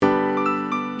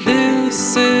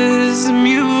This is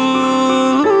music.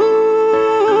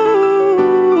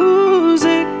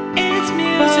 It's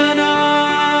music. But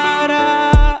not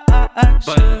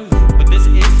action. But this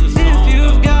is a song. If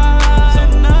you've got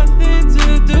nothing to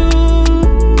do,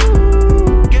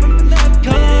 Get up in that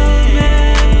come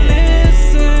and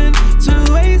listen to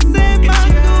Ace and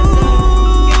Manu.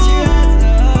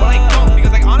 Like, no,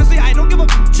 because like honestly, I don't give a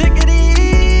Take it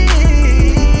easy,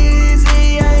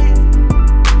 yeah.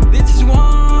 They just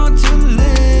want to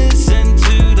listen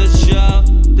to the show,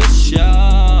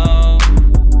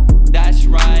 That's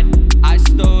right, I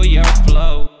stole your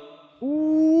flow.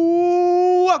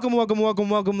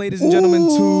 Welcome, ladies and gentlemen,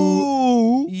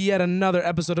 to yet another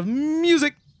episode of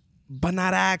Music, but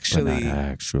not actually.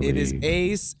 It is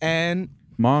Ace and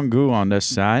Mongu on this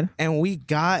side. we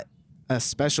got a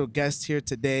special guest here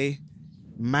today,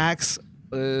 Max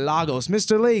Lagos,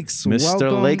 Mr. Lakes. Mr.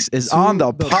 welcome Lakes is to on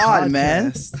the pod,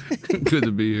 man. podcast. Good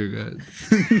to be here, guys.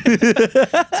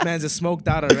 This man's just smoked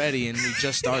out already, and we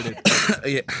just started.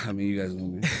 Yeah, I mean, you guys know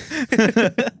me.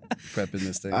 Prepping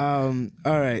this thing. All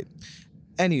right.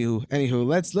 Anywho,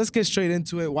 let's get straight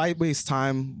into it. Why waste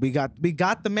time? We got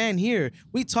the man here.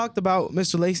 We talked about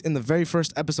Mr. Lakes in the very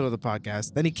first episode of the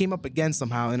podcast. Then he came up again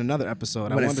somehow in another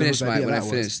episode. when I wonder finished whose idea when I that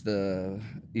was. finished the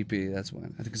EP, that's when. I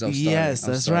think because I was starting. Yes,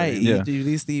 that's right. Yeah. You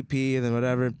released the EP and then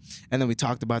whatever, and then we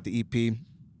talked about the EP.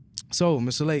 So,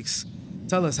 Mr. Lakes,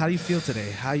 tell us, how do you feel today?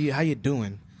 How you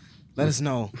doing? Let us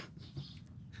know.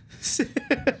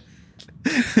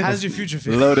 How does your future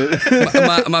feel? Loaded.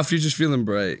 my future's feeling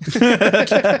bright. You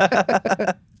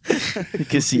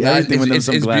can see Nah, everything with them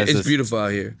sunglasses. it's beautiful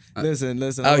out here. Listen.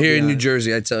 Out here in yeah. New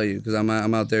Jersey, I tell you, because I'm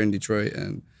out there in Detroit,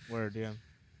 and Word, yeah.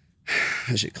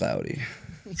 that shit cloudy.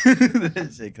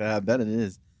 I bet it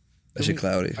is. That shit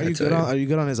cloudy. Are you good on? Are you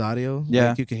good on his audio? Yeah.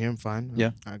 Like you can hear him fine.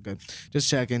 Yeah. All right, good. Just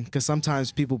checking, because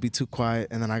sometimes people be too quiet,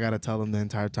 and then I gotta tell them the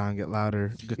entire time, get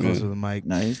louder, get closer to the mic.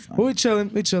 Nice. But we chilling.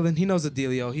 He knows the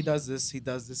dealio. He does this. He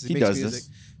makes does music. this.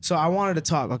 So I wanted to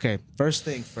talk. Okay, first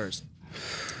thing first,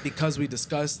 because we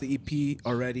discussed the EP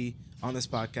already on this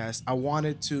podcast, I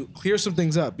wanted to clear some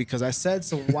things up because I said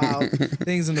some wild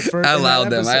things in the first. I in that allowed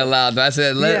them. episode. I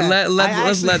said, let's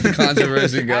I let the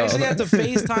controversy go. I actually had to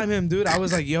FaceTime him, dude. I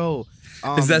was like, yo.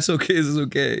 Is that okay? Is this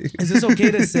okay? Is this okay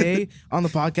to say on the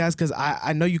podcast? Because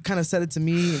I know you kind of said it to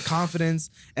me in confidence,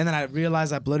 and then I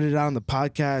realized I blurted it out on the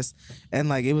podcast, and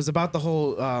like it was about the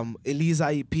whole Eliza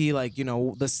EP, like, you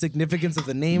know, the significance of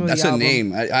the name That's of the a album.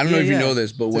 name. I don't know if you know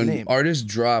this, but It's a when name. artists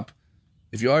drop,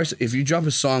 if you drop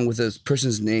a song with a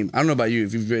person's name, I don't know about you,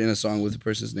 if you've written a song with a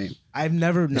person's name, I've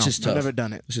never just tough. never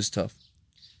done it. it's just tough.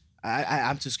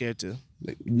 I'm too scared to.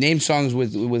 Like, name songs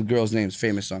with girls' names,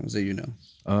 famous songs that you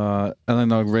know.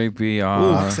 Eleanor Rigby,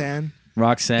 Roxanne,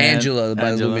 Roxanne, Angela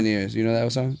by the Lumineers. You know that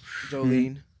song?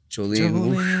 Jolene.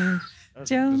 Jolene.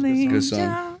 Jolene. Good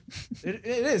song. It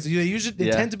is. You usually they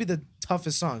Yeah. tend to be the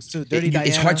toughest songs too. Dirty Diana.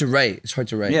 It's hard to write. It's hard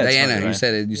to write. Yeah, it's Diana, hard to you write.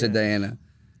 said it. You said Diana.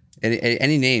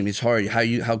 Any name, it's hard.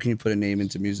 How can you put a name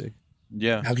into music?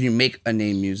 Yeah. How can you make a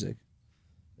name music?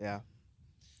 Yeah.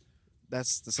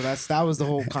 That was the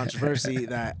whole controversy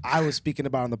that I was speaking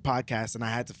about on the podcast, and I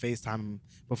had to FaceTime him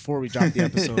before we dropped the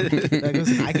episode. Like,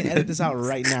 listen, I can edit this out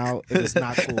right now if it's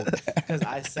not cool, because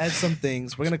I said some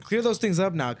things. We're gonna clear those things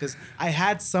up now, because I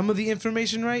had some of the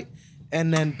information right,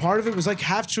 and then part of it was like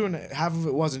half true and half of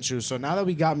it wasn't true. So now that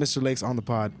we got Mr. Lakes on the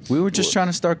pod, We were just trying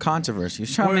to start controvery. We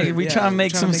trying to Word, make yeah, some trying to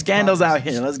make scandals progress.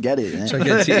 out here. Let's get it, man. Try to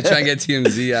get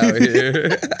TMZ out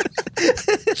here.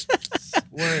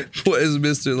 word. What is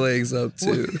Mr. Legs up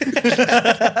to?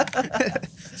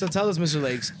 So tell us, Mr.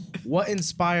 Lakes, what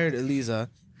inspired Eliza,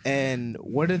 and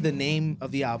where did the name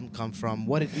of the album come from?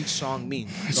 What did each song mean?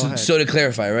 Go ahead. So to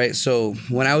clarify, right? So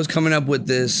when I was coming up with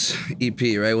this EP,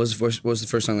 right, was the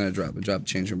first song that I dropped? I dropped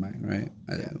 "Change Your Mind," right?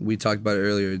 We talked about it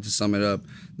earlier. To sum it up,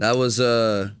 that was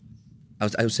I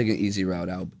was taking an easy route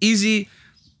out. Easy,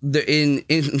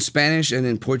 in Spanish and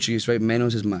in Portuguese, right?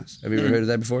 Menos es más. Have you ever heard of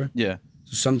that before? Yeah.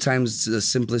 So sometimes it's the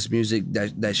simplest music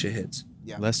that shit hits.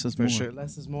 Yeah, Less is for more. sure.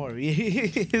 Less is more.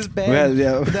 His band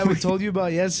that we told you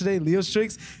about yesterday, Leo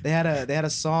Strix. They had a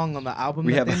song on the album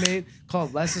that they made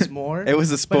called "Less Is More." It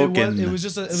was a spoken. It was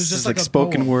just like a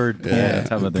spoken poem. word. Yeah.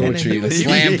 Type of And thing. then he was-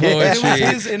 Slam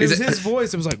poetry. And it was his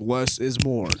voice. It was like "Less is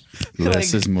more."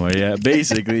 Less is more. Yeah,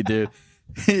 basically, dude.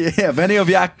 Yeah, if any of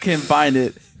y'all can find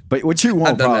it, but what you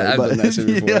want, I've done that. I've done that shit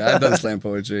before. Yeah. I've done slam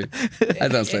poetry.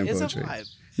 I've done slam It's a poetry. vibe.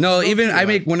 No, It's even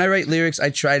low-key vibe. when I write lyrics, I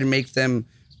try to make them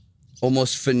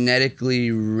almost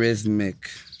phonetically rhythmic.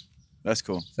 That's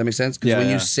cool. Does that make sense? Because Yeah, when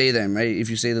yeah. you say them, right? If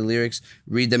you say the lyrics,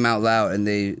 read them out loud, and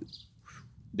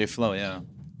They flow, yeah.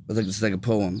 it's like a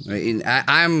poem. Right? And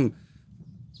I'm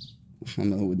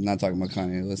I'm not talking about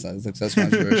Kanye. That's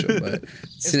controversial, but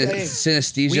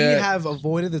synesthesia. We have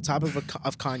avoided the topic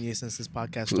of Kanye since this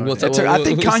podcast started. I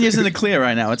think Kanye's in the clear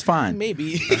right now. It's fine.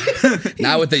 Maybe.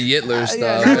 Not with the Yitler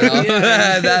stuff.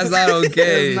 Yeah. That's not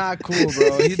okay. That's not cool,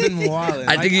 bro. He's been wilding.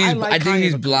 I think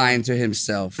he's blind to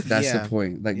himself. That's the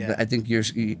point. Like Yeah. I think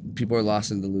people are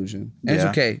lost in delusion, and it's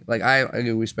okay. Like I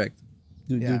give respect.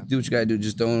 Do what you gotta do.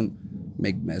 Just don't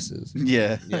make messes.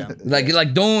 Yeah.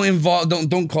 Like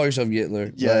don't call yourself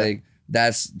Yitler. Yeah. Like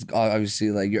that's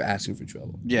obviously like you're asking for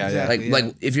trouble. Yeah. Exactly.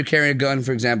 Like if you're carrying a gun,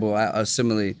 for example,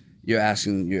 simile, you're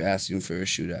asking for a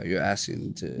shootout. You're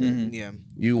asking to. Yeah.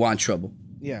 You want trouble.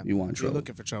 Yeah. You want trouble. You're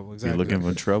looking for trouble. Exactly. You're looking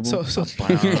for trouble. So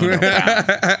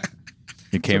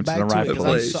You came to back the right it, 'cause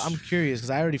place. So I'm curious because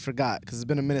I already forgot because it's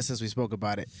been a minute since we spoke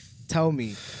about it. Tell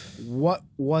me, what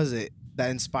was it that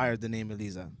inspired the name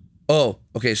Eliza? Oh,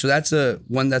 okay. So that's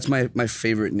my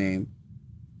favorite name.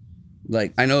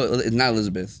 Like I know it's not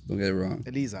Elizabeth. Don't get it wrong.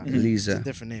 Eliza. Eliza. It's a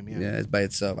different name. Yeah. Yeah, it's by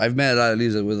itself. I've met a lot of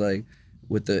Eliza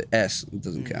with the S. It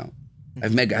doesn't count.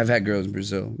 I've had girls in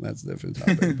Brazil. That's a different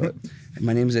topic. But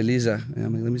my name is Eliza, and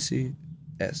I'm like, let me see.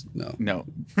 S. No.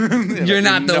 You're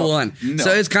not the one. No.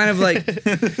 So it's kind of like,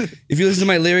 if you listen to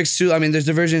my lyrics too, I mean, there's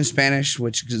the version in Spanish,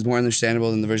 which is more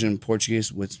understandable than the version in Portuguese.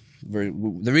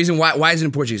 The reason why is it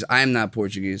in Portuguese? I am not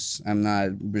Portuguese. I'm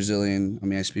not Brazilian. I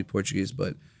mean, I speak Portuguese,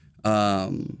 but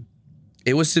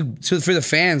it was for the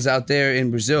fans out there in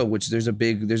Brazil, which there's a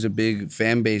big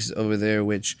fan base over there,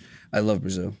 which I love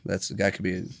Brazil.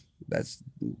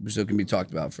 Brazil can be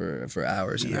talked about for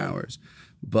hours and hours.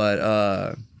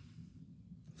 But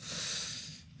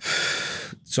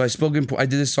so I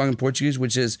did this song in Portuguese,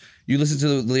 which is you listen to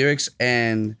the lyrics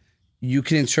and you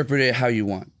can interpret it how you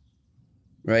want,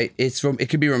 right? It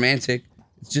could be romantic.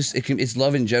 It's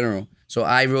love in general. So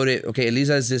I wrote it. Okay,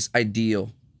 Eliza is this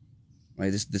ideal,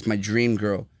 right? This my dream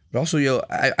girl. But also,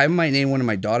 I might name one of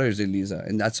my daughters Eliza,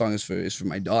 and that song is for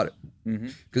my daughter,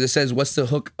 because it says, "What's the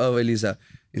hook of Eliza?"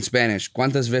 In Spanish,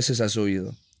 ¿Cuántas veces has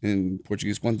oído? In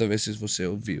Portuguese, ¿Cuántas veces você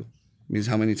ouviu? Means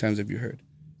how many times have you heard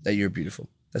that you're beautiful?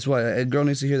 That's why a girl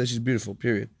needs to hear that she's beautiful,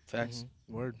 period. Facts.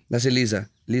 Word. That's Eliza.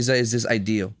 Eliza is this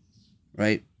ideal,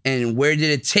 right? And where did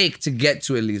it take to get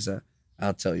to Eliza?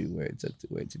 I'll tell you where it took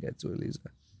to get to Eliza.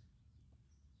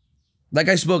 Like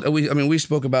we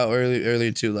spoke about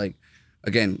earlier too, like,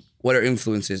 again, what are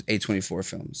influences? A24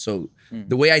 films. So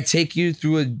the way I take you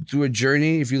through a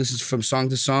journey, if you listen from song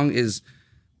to song, is...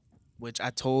 Which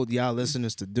I told y'all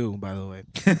listeners to do, by the way.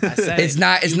 I said it's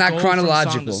not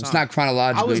chronological. It's not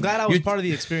chronological. I was glad I was part of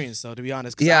the experience, though, to be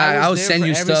honest. Yeah, I was there send for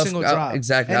you every stuff. single drop.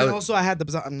 Exactly. And also,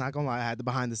 I'm not gonna lie, I had the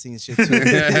behind the scenes shit too.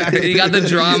 He got the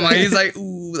drama. He's like,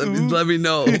 ooh, let me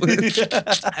know.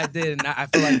 I did, and I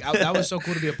feel like that was so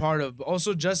cool to be a part of. But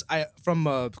also, from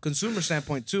a consumer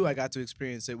standpoint too, I got to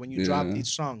experience it when you dropped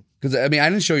each song. Because I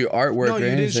didn't show you artwork. No, you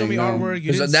didn't show me artwork.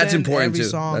 You didn't that's send important every too.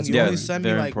 song. That's You only sent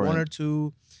me like important. one or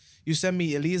two. You sent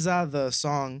me Eliza, the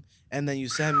song, and then you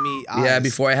sent me Eyes. Yeah,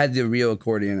 before I had the real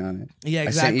accordion on it. Yeah,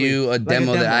 exactly. I sent you a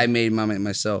demo that I made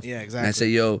myself. Yeah, exactly. And I said,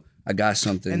 yo, I got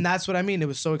something. And that's what I mean. It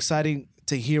was so exciting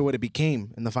to hear what it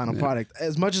became in the final product.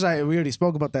 As much as we already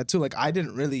spoke about that too. Like, I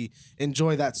didn't really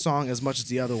enjoy that song as much as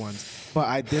the other ones, but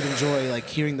I did enjoy like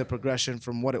hearing the progression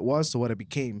from what it was to what it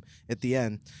became at the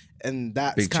end. And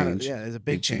that's Big kind of change. it's a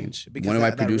big change. Because one of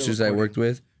my producers that I worked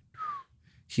with,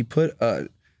 he put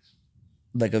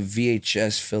like a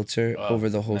VHS filter over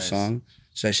the whole song,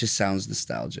 so it just sounds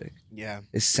nostalgic. Yeah,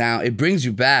 it brings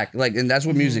you back, like, and that's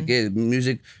what music is.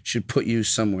 Music should put you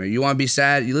somewhere. You want to be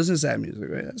sad, you listen to sad music,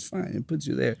 right? That's fine. It puts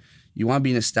you there. You want to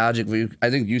be nostalgic. I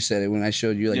think you said it when I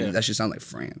showed you, like, that should sound like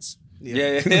France.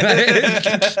 Yeah. I think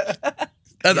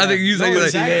you said,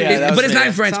 exactly. but it's not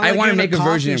in French. Sound I like want to you're in make a a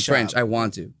version in coffee French. shop. I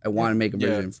want to make a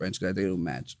version in French because I think it'll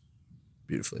match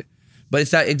beautifully. But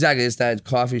it's that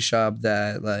coffee shop,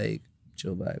 that like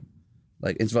chill vibe.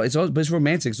 Like but it's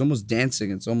romantic. It's almost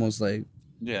dancing. It's almost like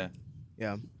yeah.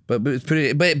 But it's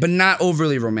pretty, but not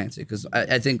overly romantic, because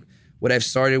I think what I've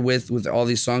started with all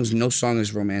these songs, no song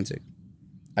is romantic.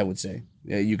 I would say,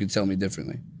 yeah, you could tell me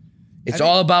differently. It's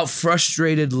all about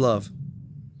frustrated love,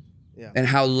 and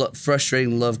how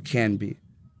frustrating love can be.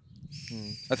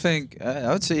 I think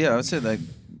I would say like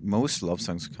most love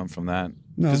songs come from that.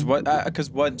 No. Because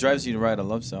what drives you to write a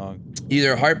love song?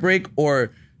 Either heartbreak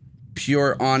or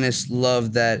pure, honest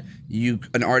love that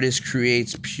an artist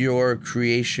creates, pure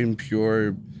creation,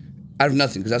 pure out of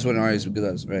nothing, because that's what an artist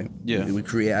does, right? Yeah. We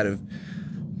create out of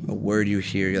a word you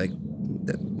hear, you're like,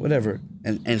 whatever.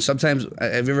 And sometimes,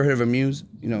 have you ever heard of a muse?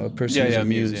 You know, a person is a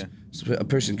muse. Yeah. So a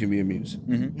person can be a muse.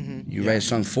 You write a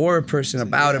song for a person,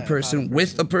 about a person,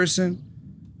 with a person.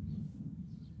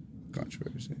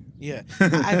 controversy. Yeah,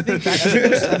 I think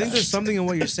there's something in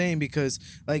what you're saying because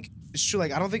like it's true.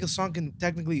 Like I don't think a song can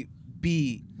technically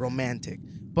be romantic,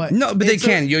 but No, but they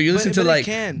can. You listen to but like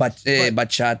it can,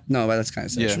 bachat. No, but that's kind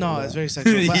of sexual. no, it's very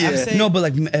sexual. But I'm saying No, but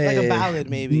like a ballad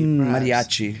maybe. Perhaps.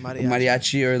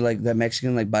 mariachi, or like the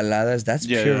Mexican like baladas. That's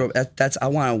pure. That's I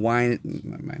want to wine.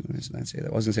 Let's not say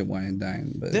that. I was gonna say wine and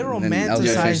dine, but They're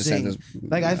romanticizing.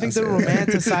 Like I think they're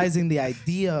romanticizing the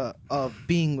idea of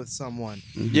being with someone.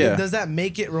 Yeah. Does that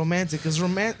make it romantic? Because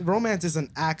romance is an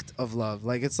act of love.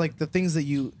 Like it's like the things that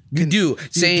you do.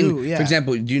 Saying, do, for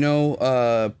example, do you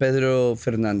know Pedro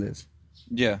Fernandez?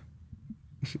 Yeah.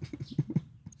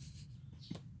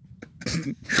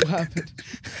 What happened?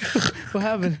 What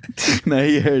happened? No,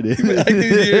 he heard it. I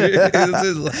did hear it. It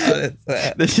was loud as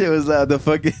that. The shit was loud. The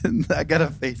fucking I got a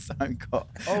FaceTime call,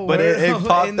 Oh, but word? it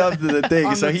popped In the- up to the thing,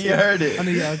 on so the he tip. heard it.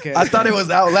 Okay. I thought it was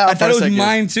out loud. I thought for it a was second.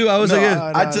 mine too. I was No,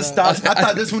 like, I just stopped. I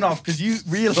thought this went off because you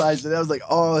realized it. I was like,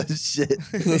 oh shit.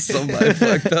 somebody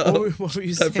fucked up. What were you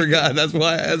I saying? forgot. That's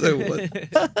why I was like,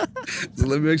 what? So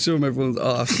let me make sure my phone's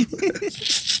off.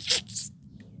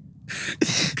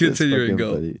 Continue and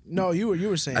go. Funny. No, you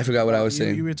were saying. I forgot what I was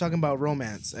saying. You were talking about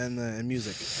romance and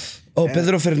music. Oh,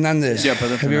 Pedro Fernandez. Yeah,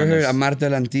 Pedro Have you ever heard Fernandez.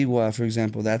 Amarte la Antigua, for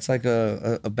example? That's like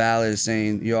a ballad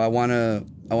saying, yo, I wanna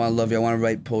love you. I wanna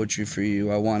write poetry for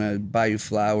you. I wanna buy you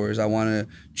flowers. I wanna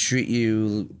treat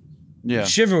you Yeah.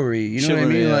 chivalry. You know what I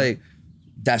Chivalry, mean? yeah. Like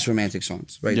that's romantic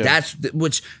songs, right? Yeah.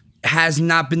 Which has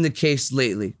not been the case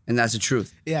lately, and that's the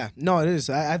truth. Yeah, no, it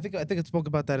is. I think I spoke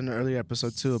about that in an earlier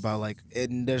episode too. About like,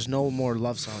 there's no more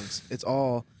love songs. It's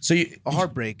all So you, a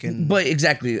heartbreak and but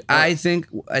exactly, I think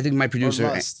my producer,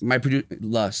 Lust.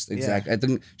 Lust, exactly. I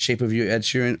think Shape of You, Ed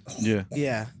Sheeran, Yeah.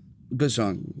 yeah. good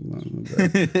song.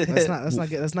 Let's not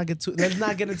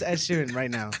get into Ed Sheeran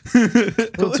right now.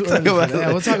 We'll talk about it.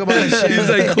 Yeah, we'll talk about Ed He was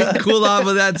Sheeran. like, cool off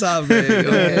of that topic.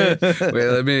 Okay. Wait,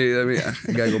 let me.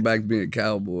 I gotta go back to being a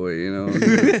cowboy. You know,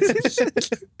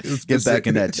 Get back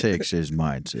in that chick's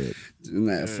mindset. in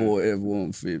that Ford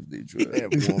F-150 truck.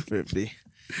 150.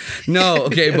 No,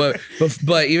 okay,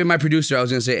 but even my producer, I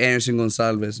was gonna say Anderson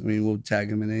Gonçalves. I mean, we'll tag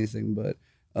him in anything, but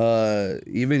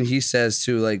even he says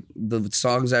too, like the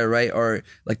songs I write are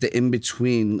like the in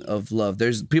between of love.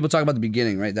 There's people talk about the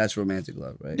beginning, right? That's romantic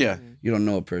love, right? Yeah. You don't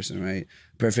know a person, right?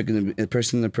 Perfect in the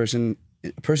person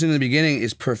in the beginning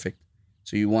is perfect.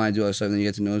 So you want to do all this stuff, and then you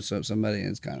get to know somebody, and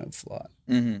it's kind of flawed.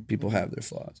 Mm-hmm. People have their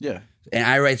flaws. Yeah. And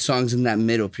I write songs in that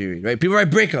middle period, right? People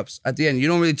write breakups at the end. You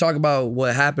don't really talk about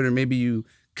what happened, or maybe you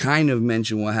kind of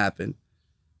mention what happened,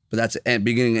 but that's the end,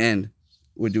 beginning and end.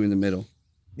 We're doing the middle.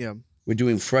 Yeah. We're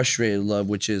doing frustrated love,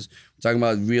 which is we're talking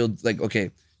about real, like,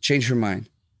 okay, Change Her Mind.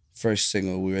 First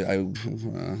single, we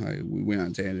went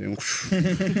on tangent.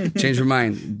 Change Her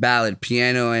Mind, ballad,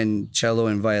 piano and cello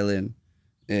and violin,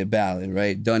 ballad,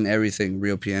 right? Done everything,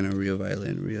 real piano, real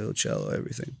violin, real cello,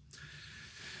 everything.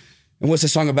 And what's the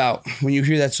song about? When you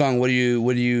hear that song, what do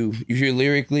you hear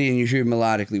lyrically and you hear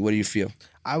melodically? What do you feel?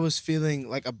 I was feeling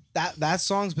like that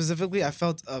song specifically. I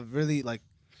felt a really like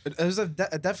it was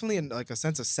definitely like a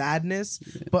sense of sadness,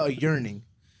 but a yearning.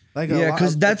 Like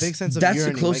Because that's big sense of the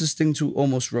yearning. closest thing to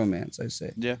almost romance, I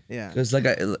say. Yeah. Yeah. Because like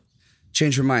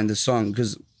Change Her Mind, the song.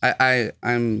 Because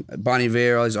I'm Bon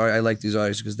Iver. All these I like these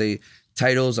artists because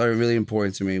titles are really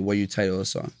important to me. What you title a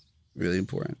song, really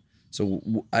important.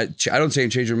 So I don't say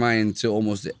Change Your Mind until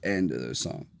almost the end of the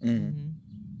song. Mm-hmm.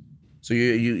 So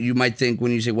you might think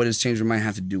when you say what does Change Your Mind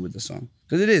have to do with the song?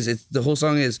 Because it is. It's the whole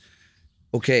song is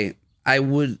okay.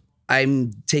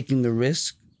 I'm taking the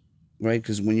risk, right?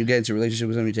 Because when you get into a relationship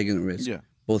with somebody, you're taking the risk. Yeah.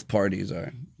 Both parties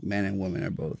are, man and woman are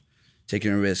both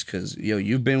taking a risk because,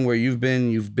 you've been where you've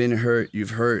been hurt, you've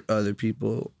hurt other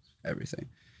people, everything.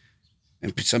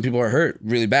 And some people are hurt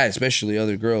really bad, especially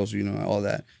other girls, all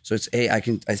that. So it's, hey, I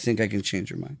think I can change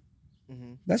your mind.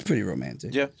 Mm-hmm. That's pretty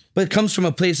romantic. Yeah. But it comes from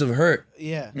a place of hurt.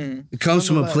 Yeah. It comes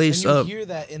from a Nonetheless, place and of, you hear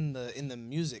that in the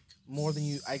music more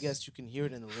than I guess you can hear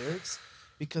it in the lyrics.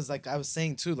 Because like I was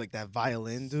saying too, like that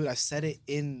violin, dude, I said it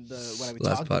in when we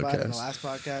talked about it in the last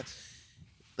podcast.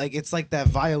 Like it's like that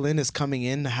violin is coming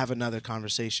in to have another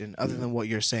conversation other than what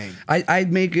you're saying.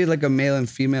 I'd make it like a male and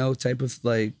female type of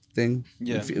like thing.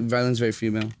 Yeah. Violin's very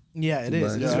female. Yeah, it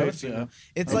is. It's Yeah, very yeah. female.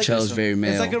 It's And like cello's very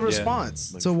male. It's like a Yeah.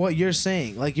 response Like- to what you're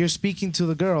saying. Like you're speaking to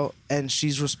the girl and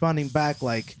she's responding back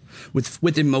like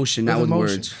With emotion, not with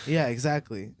emotion. words. Yeah,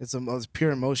 exactly. It's pure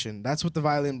emotion. That's what the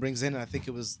violin brings in, and I think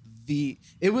it was the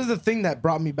thing that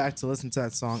brought me back to listen to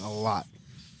that song a lot.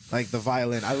 Like the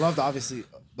violin. I loved obviously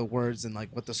the words and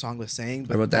like what the song was saying.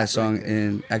 But I wrote that song, right there-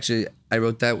 and actually, I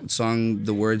wrote that song,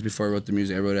 the words, before I wrote the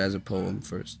music. I wrote it as a poem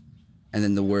first, and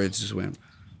then the words just went.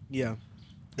 Yeah.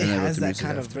 It then I wrote has the that music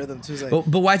kind after. of rhythm too. It's like,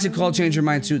 But why's it called Change Your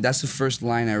Mind too? That's the first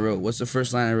line I wrote. What's the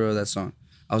first line I wrote of that song?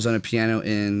 I was on a piano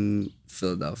in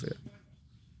Philadelphia.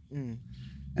 And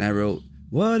I wrote,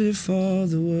 what if all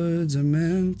the words I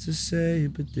meant to say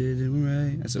but didn't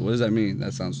write? I said, what does that mean?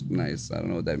 That sounds nice. I don't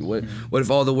know what that means. What if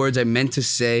all the words I meant to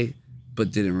say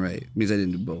but didn't write? It means I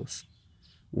didn't do both.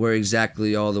 Were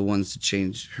exactly all the ones to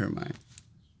change her mind.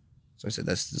 So I said,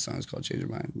 that's the song is called Change Your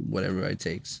Mind. Whatever it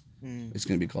takes, it's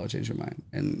going to be called Change Your Mind.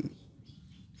 And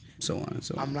so on and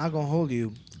so on. I'm not gonna hold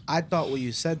you. I thought what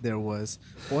you said there was,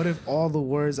 what if all the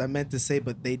words I meant to say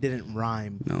but they didn't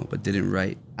rhyme? No, but didn't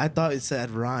write. I thought it said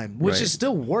rhyme, which Right. it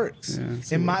still works. Yeah, it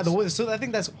still in my works. the way, so I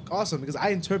think that's awesome because I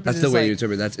interpret That's it the as way like, you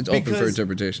interpret it. It's open for because-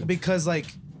 interpretation. Because like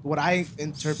what I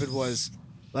interpret was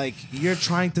like you're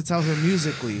trying to tell her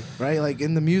musically, right? Like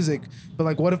in the music, but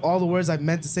like what if all the words I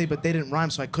meant to say but they didn't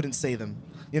rhyme, so I couldn't say them,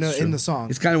 you know, in the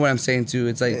song. It's kind of what I'm saying too.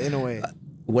 It's like, In a way.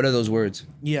 What are those words?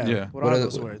 Yeah. Yeah. What What are are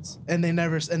those the- words? And they're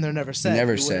never said.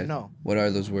 Never You said. wouldn't know. What are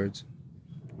those words?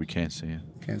 We can't say it.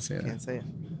 Can't say that. Can't say it.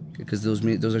 Because those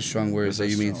are strong words Those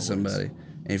that are you mean to strong words. somebody.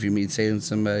 And if you say it to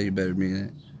somebody, you better mean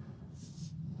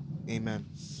it. Amen.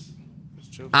 It's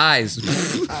true. Eyes.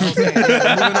 Okay,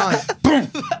 moving on. Boom.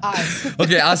 Eyes.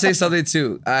 Okay, I'll say something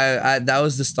too. I that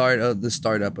was the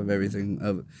startup of everything.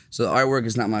 So the artwork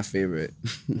is not my favorite.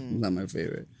 Not my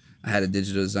favorite. I had a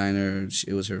digital designer.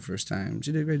 It was her first time.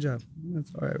 She did a great job.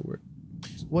 That's all right work.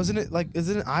 Wasn't it like?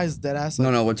 Isn't it eyes dead ass? No,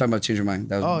 Like, no, we're talking about Change Your Mind.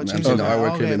 That was, Oh, I'm Change saying Your the Mind.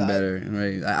 artwork could Okay, have been that-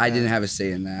 better, right? I didn't have a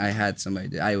say in that. I had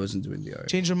somebody. I wasn't doing the art.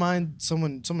 Change your mind.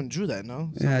 Someone drew that. No.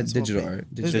 Yeah, Someone digital paid- art.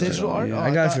 It's digital art. Yeah, Oh,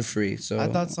 I got it thought- for free. So I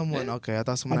thought someone. Okay, I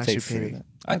thought someone I'll actually take free. paid it.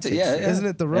 I take yeah. Isn't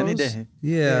it the rose? Any day.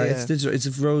 yeah, Yeah, it's yeah. digital. It's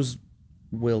a rose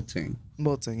wilting.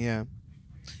 Molting. Yeah.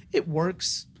 It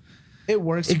works. It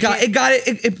works. It You got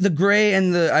can't- it. The gray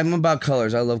and the. I'm about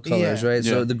colors. I love colors, Yeah. right?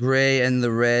 So Yeah. the gray and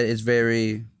the red is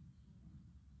very,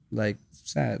 like,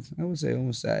 sad. I would say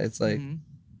almost sad. It's like,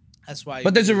 That's why.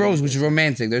 but there's a rose which is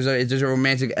romantic. There's a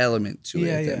romantic element to it.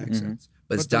 Yeah, if yeah. that makes sense.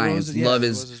 But it's But the dying. rose is- yeah, Love the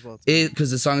is rose is well it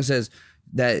because the song says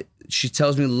that she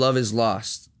tells me love is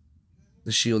lost,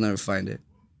 that she'll never find it.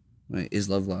 Right? Is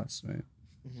love lost? Right.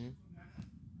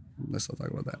 Let's not talk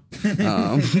about that.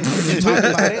 Talk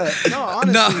about it. No,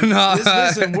 honestly. No.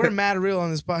 Listen, we're mad real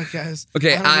on this podcast.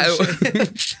 Okay, I don't give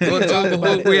a shit. we'll talk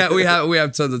about it. we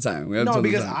have tons of time. We have No, tons of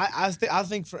because time. I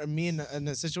think for me in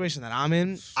the situation that I'm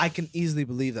in, I can easily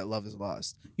believe that love is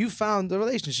lost. You found the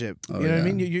relationship. You know what I yeah.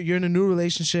 mean? You're in a new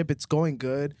relationship. It's going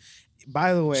good.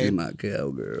 By the way, She's my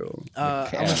cowgirl.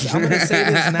 I'm gonna say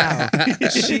this now.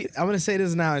 I'm gonna say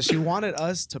this now. She wanted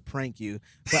us to prank you,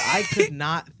 but I could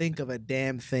not think of a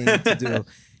damn thing to do.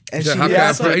 And He said, she "How can I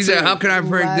asked prank-" us he said, to "How can I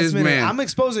prank last this minute. man?" I'm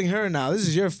exposing her now. This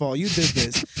is your fault. You did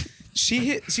this.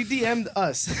 She DM'd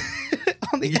us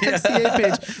on the FCA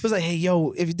page. It was like, hey,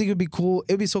 yo, if you think it'd be cool,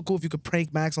 it'd be so cool if you could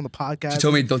prank Max on the podcast. She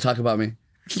told me, "Don't talk about me."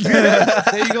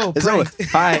 There you go. It's over.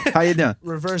 Pranked. Hi, how you doing?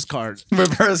 Reverse card.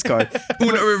 Reverse card.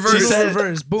 Reverse. She said-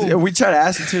 reverse. Boom. Yeah, we tried to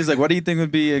ask her too. She's like, "What do you think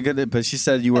would be a good?" But she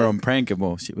said you were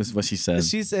unprankable. She was what she said.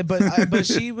 She said, but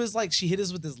she was like, she hit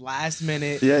us with this last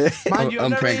minute. Yeah, yeah. Mind you, I've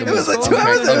never even Unprankable. It was like spoken 2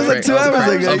 hours to ago. It was her. like 2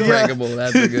 hours ago. Yeah. Unprankable.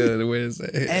 That's a good way to say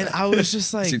it. And I was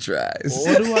just like, She tries.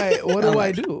 what do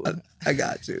I do? I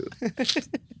got you.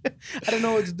 I don't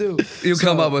know what to do. You So-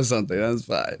 come up with something. That's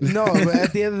fine. No, but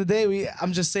at the end of the day,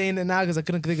 I'm just saying it now because I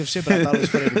couldn't think of shit, but I thought it was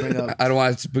funny to bring up. I don't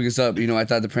want to bring this up. You know, what I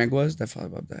thought the prank was that Father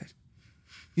Bob died.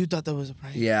 You thought that was a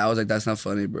prank? Yeah, I was like, that's not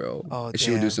funny, bro. Oh, And she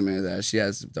would do damn. something like that. She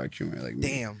has dark humor, like me.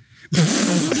 Damn.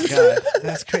 Oh my god,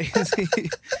 that's crazy.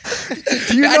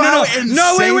 Do you know No, how no, wait,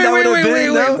 insane wait, that wait, would've wait, been, wait,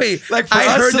 though? wait. Like for I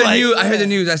us heard to, the like, news. I heard the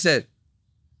news. I said,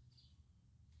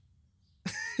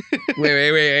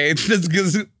 wait.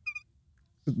 This is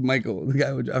Michael, the guy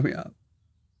who dropped me out.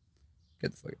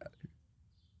 Get the fuck out of here.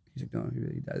 He's like, no,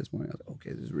 he died this morning. I was like,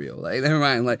 okay, this is real. Like, never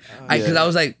mind. Like, because I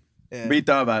was like, Yeah. But you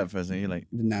thought about it for a second. You're like,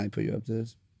 did Natalie put you up to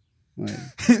this? Like,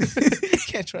 You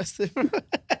can't trust him.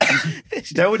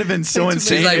 that would have been so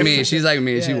insane. she's like if- me. She's like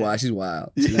me. Yeah. She's wild. She's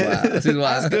wild. She's wild. She's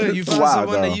wild. That's good. You found Wow,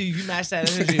 someone though. that you match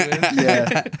that energy with.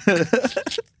 Yeah.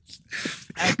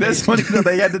 That's funny though.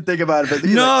 They had to think about it. But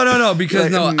you're like, No.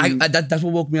 Because like, that's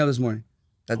what woke me up this morning.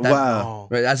 That, wow.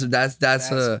 Right. That's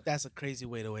That's a crazy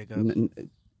way to wake up.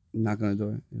 knock on the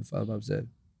door. Your father Bob said.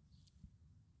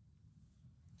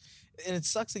 And it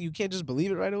sucks that you can't just believe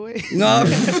it right away. No.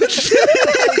 That's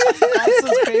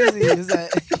what's crazy is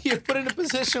that you're put in a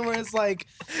position where it's like,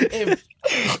 if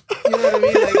You know what I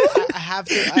mean? Like I have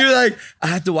to. You're like, I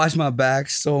have to watch my back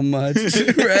so much,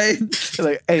 right?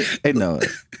 Like, hey, no.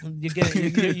 You're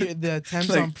getting the attempts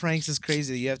on pranks is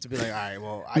crazy. You have to be like, all right,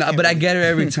 well, No, but I get her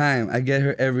every time.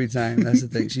 That's the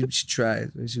thing. She tries.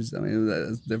 I mean,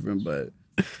 that's different, but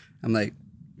I'm like,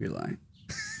 you're lying.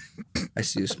 I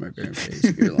see a smirk on her face.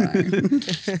 You're lying.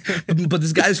 But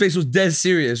this guy's face was dead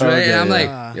serious, right? Okay, and I'm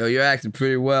yeah. like, yo, you're acting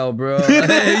pretty well, bro.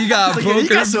 Hey, you got a poker You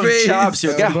got some face. chops.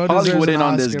 You got Bro Hollywood deserves in an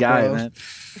on this Oscar, guy, bro. man.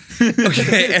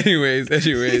 Okay.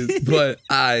 Anyways, but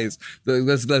eyes.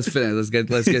 Let's finish.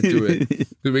 Let's get through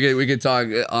it. We can talk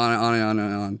on and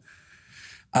on.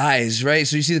 Eyes, right?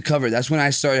 So you see the cover. That's when I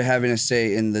started having a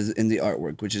say in the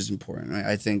artwork, which is important, right?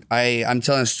 I think I'm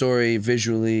telling a story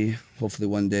visually. Hopefully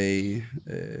one day,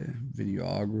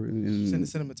 videography.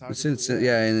 Cinematography.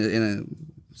 Yeah, in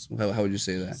a how would you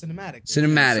say that?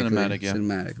 Cinematic. Yeah.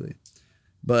 Cinematically.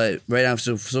 But right now,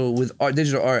 so with art,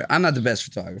 digital art, I'm not the best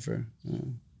photographer.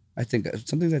 I think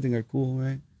some things I think are cool,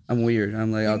 right? I'm weird.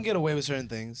 I'm like, You can get away with certain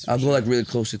things. I'll go like really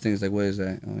close to things. Like, what is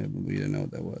that? Oh, yeah, we didn't know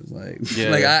what that was. Like, Yeah.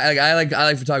 like I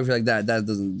like photography like that. That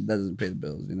doesn't pay the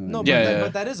bills, you know. No, what but, I mean? Yeah,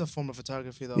 but that is a form of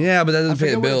photography, though. Yeah, but that I doesn't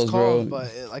pay forget the what it's bills, called, bro.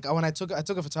 but like when I took a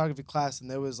photography class, and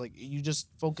there was like you just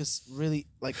focus really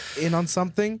like in on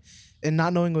something, and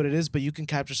not knowing what it is, but you can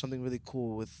capture something really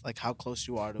cool with like how close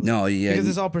you are to it. No, yeah, because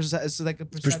it's all it's like a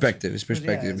perception. It's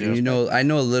perspective. Yeah, And you know, I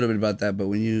know a little bit about that, but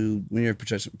when you're a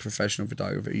professional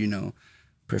photographer, you know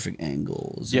perfect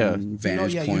angles, Yeah. and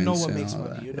vantage points, you know what and makes all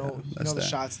money. that. You know That's the that.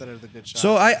 shots that are the good shots.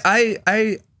 So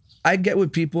I get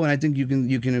with people, and I think you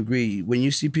can agree when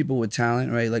you see people with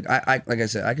talent, right? Like like I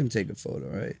said, I can take a photo,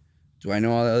 right? Do I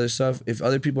know all the other stuff? If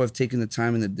other people have taken the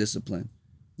time and the discipline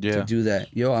to do that,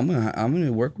 yo, I'm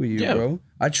gonna work with you, bro.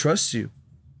 I trust you.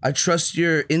 I trust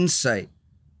your insight.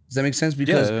 Does that make sense?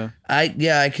 Because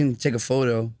I can take a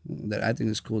photo that I think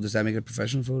is cool. Does that make it a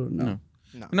professional photo? No.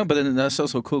 But then that's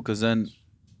also cool because then,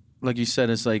 like you said,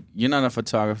 it's like you're not a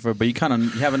photographer, but you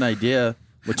have an idea.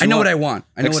 I know what I want.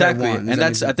 I know exactly, what I want.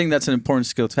 and I think that's an important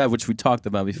skill to have, which we talked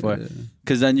about before.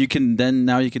 Because then you can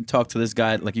talk to this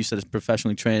guy, like you said, is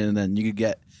professionally trained, and then you could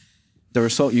get the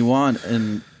result you want,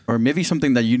 or maybe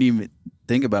something that you didn't even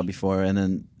think about before, and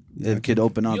then it could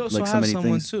open up you also like so have many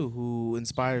someone things. too who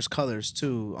inspires colors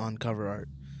too on cover art.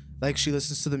 Like she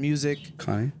listens to the music.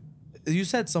 Connie. You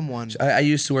said someone. I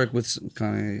used to work with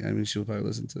Connie. I mean, she'll probably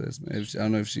listen to this. I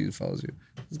don't know if she follows you.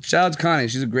 Shout out to Connie.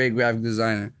 She's a great graphic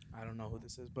designer. I don't know who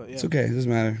this is, but yeah. It's okay. It doesn't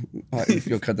matter.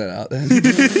 You'll cut that out then. No,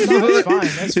 that's fine.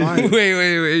 That's fine.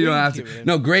 Wait. You don't have keep it to. in.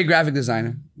 No, great graphic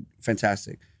designer.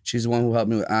 Fantastic. She's the one who helped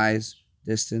me with Eyes,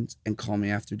 Distance, and Call Me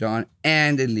After Dawn,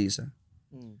 and Elisa.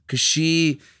 Because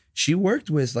she worked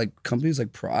with like companies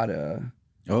like Prada.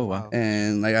 Oh wow!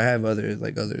 And like I have other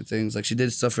things. Like she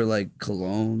did stuff for like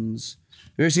colognes.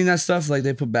 You ever seen that stuff? Like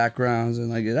they put backgrounds and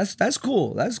like that's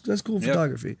cool. That's cool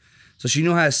photography. So she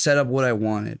knew how to set up what I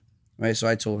wanted, right? So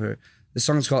I told her this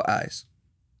song is called Eyes.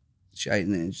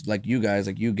 Like you guys,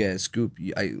 like you get a scoop.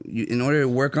 In order to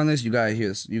work on this, you gotta hear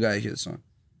this. You gotta hear the song.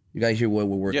 You gotta hear what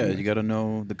we're working. Yeah, with. you gotta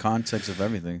know the context of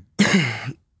everything.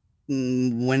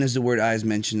 When is the word eyes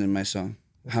mentioned in my song?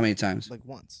 How many times? Like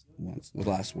once. Once. The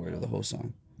last word of the whole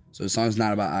song. So the song's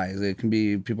not about eyes. It can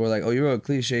be, people are like, oh, you wrote a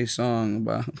cliche song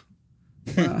about,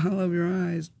 I love your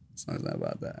eyes. The song's not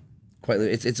about that.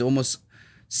 It's almost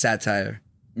satire.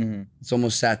 Mm-hmm. It's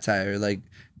almost satire. Like,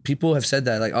 people have said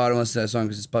that, like, oh, I don't want to say that song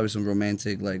because it's probably some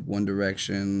romantic, like, One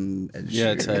Direction.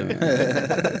 Yeah, type.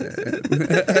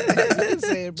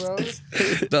 Say it, bro.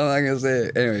 I'm not gonna say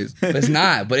it. Anyways, but it's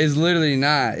not. But it's literally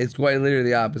not. It's quite literally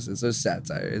the opposite. So it's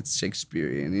satire. It's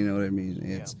Shakespearean. You know what I mean?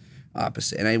 It's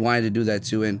opposite. And I wanted to do that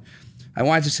too. And I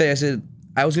wanted to say, I said,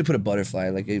 I was gonna put a butterfly,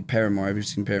 like a Paramore. Have you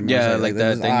seen Paramore? Yeah, like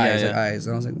that thing. Eyes, Yeah. like eyes.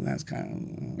 And I was like, that's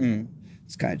kind of,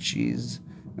 it's kind of cheese,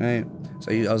 right?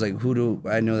 So I was like, who do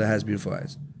I know that has beautiful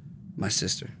eyes? My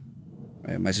sister.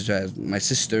 Right? My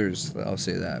sisters. I'll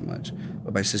say that much.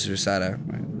 But my sister Sada,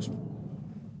 right,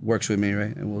 works with me,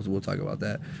 right? And we'll talk about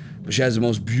that. But she has the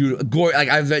most beautiful, like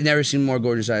I've never seen more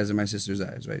gorgeous eyes than my sister's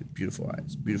eyes, right? Beautiful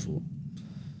eyes, beautiful.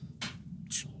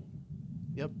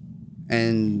 Yep.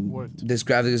 And Worked. this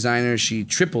graphic designer, she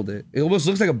tripled it. It almost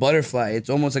looks like a butterfly. It's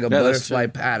almost like a butterfly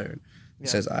pattern. It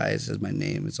says eyes, it says my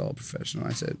name. It's all professional.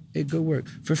 I said, hey, good work.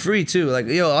 For free too. Like,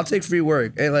 yo, I'll take free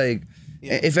work. And like,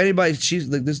 if anybody, she's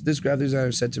like, this graphic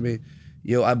designer said to me,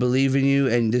 yo, I believe in you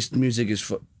and this music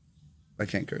is I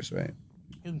can't curse, right?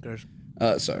 You can curse.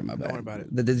 Sorry, my bad. Don't worry about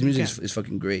it. The music is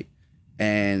fucking great,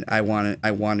 and I want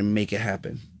to make it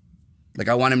happen. Like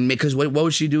I want to make, because what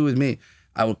would she do with me?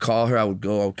 I would call her. I would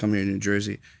come here to New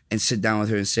Jersey and sit down with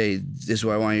her and say, "This is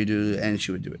what I want you to do," and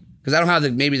she would do it. Because I don't have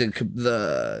maybe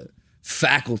the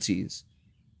faculties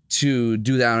to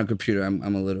do that on a computer. I'm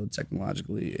a little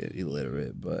technologically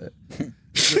illiterate, but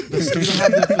You don't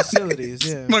have the facilities.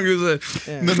 Yeah.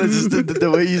 Yeah. No, that's just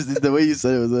the way you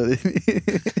said it was.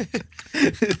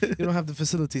 You don't have the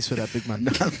facilities for that, big man.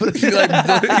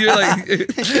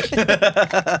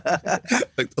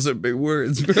 like those are big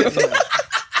words, bro.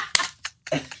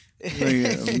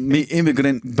 Me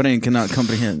immigrant brain cannot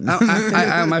comprehend. My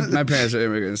parents are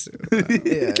immigrants too.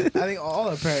 Yeah, I think all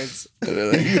our parents.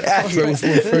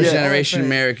 First generation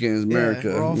Americans, America.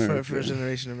 Yeah, we're all America. first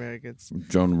generation Americans.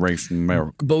 Generation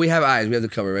America. But we have eyes. We have the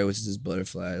cover, right? Which is this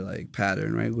butterfly like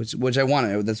pattern, right? Which I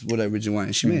wanted. That's what I originally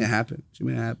wanted. She made it happen.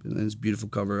 And it's beautiful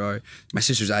cover art. My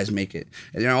sister's eyes make it,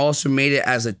 and then I also made it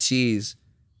as a tease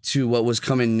to what was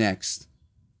coming next.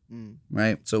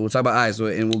 Right, so we'll talk about eyes,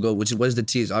 and we'll go. What is the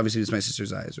tease? Obviously, it's my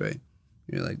sister's eyes, right?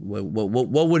 You're like, what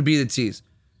would be the tease?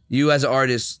 You as an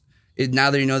artist,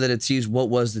 now that you know that a tease, what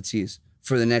was the tease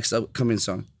for the next upcoming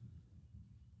song?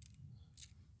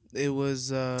 It was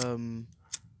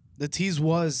the tease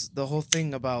was the whole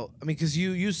thing about. I mean, because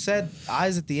you said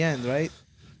eyes at the end, right?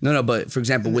 No, but for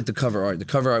example, with the cover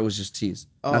art was just tease,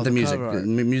 not the the music. cover art. The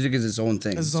music is its own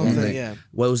thing. It's its own thing, yeah.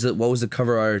 What was the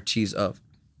cover art tease of?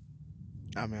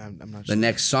 I mean, I'm not The sure.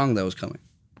 next song that was coming.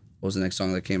 What was the next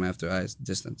song that came after Eyes?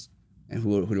 Distance. And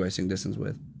who do I sing Distance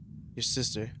with? Your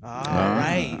sister.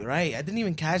 Right. I didn't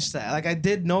even catch that. Like, I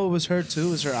did know it was her too.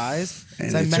 It was her eyes.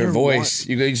 And So I it's met her voice.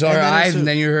 You saw her then eyes it's and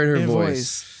then you heard her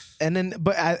voice. And then,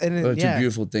 Those are two yeah.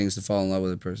 beautiful things to fall in love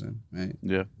with a person, right?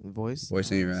 Yeah. Voice.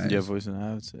 Voice in your eyes. Yeah, voice and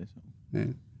I would say so. Yeah.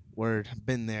 Word.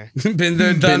 Been there. Been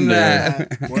there, done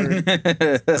that. Word.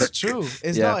 It's true.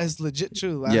 It's Yeah. not. It's legit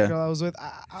true. Last Yeah. girl I was with,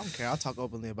 I don't care. I'll talk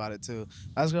openly about it too.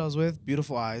 Last girl I was with,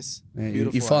 beautiful eyes. Man,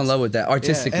 Beautiful you fall in eyes. love with that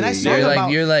artistically. And I sung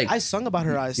You're like I sung about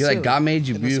her eyes. you're too, like God made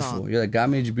you in the beautiful. song. You're like God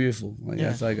made you beautiful. Like Yeah.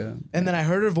 that's like a. And then I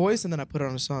heard her voice, and then I put her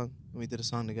on a song, and we did a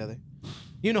song together.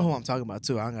 You know who I'm talking about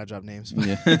too. I don't gotta drop names.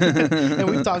 Yeah. And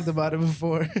we've talked about it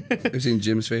before. You seen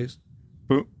Jim's face?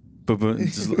 Boop, boop, boop.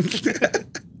 Just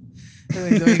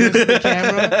And he goes to the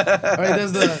camera, or he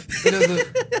does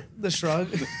the shrug.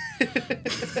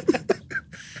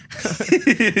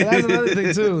 And that's another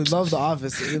thing too. We love The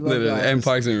Office. We love The Office. And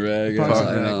Parks and Rec. Parks and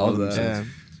and Rec, all that. Yeah.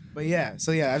 But yeah,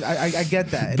 so yeah, I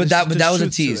get that. And But there's that was a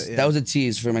truth to tease. it, yeah. That was a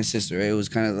tease for my sister. Right? It was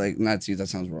kind of like not tease. That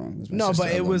sounds wrong. That's my No, sister.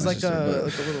 but I it love was my like sister, but-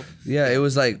 like a little. Yeah, it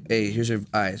was like, hey, here's your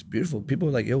eyes, beautiful. People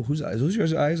were like, yo, whose eyes? Who's your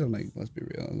eyes? I'm like, let's be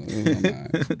real. I was like, "Oh, my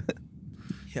eyes."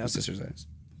 Yeah. My sister's eyes.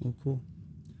 Oh, cool.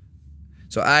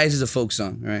 So Eyes is a folk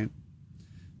song, right?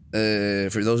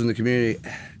 For those in the community,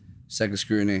 second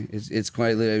scrutiny. It's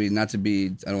quite literally, not to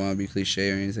be, I don't want to be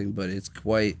cliche or anything, but it's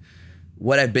quite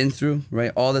what I've been through,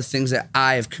 right? All the things that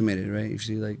I've committed, right? You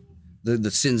see, like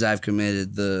the sins I've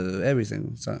committed, the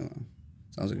everything.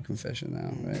 Sounds like a confession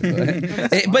now, right?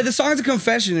 But the song's a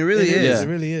confession. It really is. It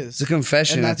really is. It's a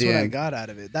confession And at that's the what I end. got out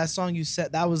of it. That song you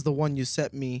set, that was the one you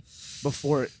set me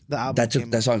before the album came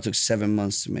That out. song took 7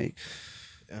 months to make.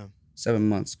 Yeah. 7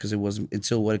 months, because it wasn't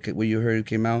until what you heard it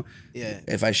came out. Yeah.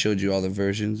 If I showed you all the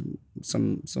versions,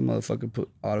 some motherfucker put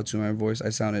auto tune in my voice. I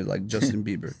sounded like Justin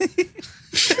Bieber.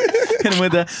 and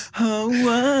with the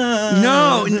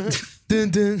No, Dun,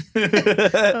 dun.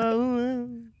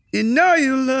 you know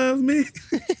you love me.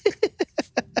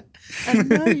 I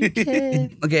know you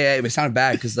can. Okay, it sounded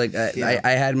bad because like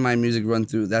I had my music run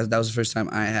through. That was the first time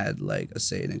I had like a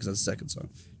say in it, because that's the second song.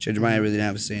 Change Your Mind, I really didn't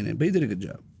have a say in it, but he did a good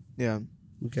job. Yeah.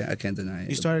 Okay, I can't deny it.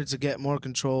 You started to get more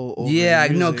control over Yeah, I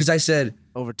the know, music because I said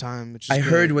over time. Which is I good.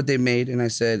 heard what they made, and I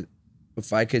said,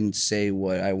 if I can say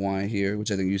what I want to hear, which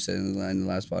I think you said in the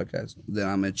last podcast, then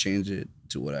I'm gonna change it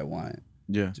to what I want it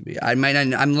Yeah. to be. I might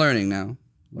not. I'm learning now.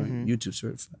 YouTube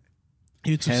certified.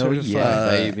 YouTube Hell certified. yeah.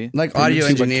 Baby. Like From audio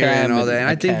YouTube engineering and all that. And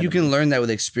I think you Academy. can learn that with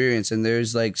experience. And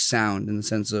there's like sound in the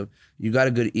sense of you got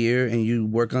a good ear and you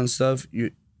work on stuff.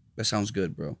 That sounds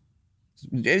good, bro.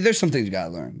 There's some things you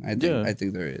gotta learn. I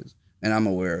think there is. And I'm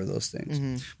aware of those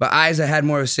things. But Eyes, I had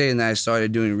more of a say in that. I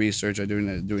started doing research. I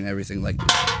doing everything like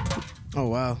this. Oh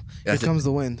wow! Yeah, Here comes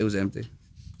the wind. It was empty.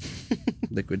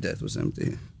 Liquid Death was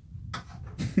empty.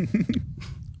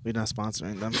 We're not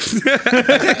sponsoring them.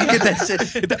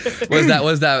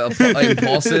 Was that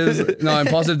Impulsive? No,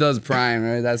 Impulsive does Prime,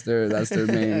 right? That's their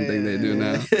main thing they do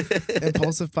now.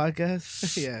 Impulsive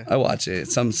podcast. Yeah. I watch it.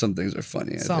 Some things are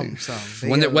funny. I think. Some.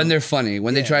 When they're funny,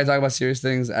 when they try to talk about serious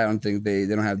things, I don't think they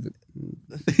don't have.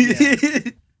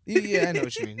 Yeah, I know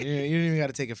what you mean. You don't even got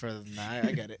to take it further than that.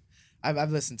 I get it.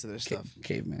 I've listened to their stuff.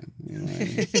 Caveman. You know what I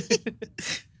mean?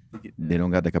 They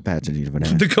don't got the capacity for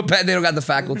that. They don't got the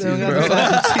faculties, They don't bro.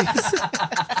 got the faculties.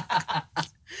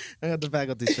 I got the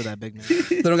faculties for that, big man.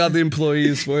 They don't got the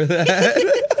employees for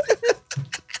that.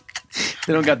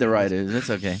 They don't got the writers. That's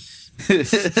okay.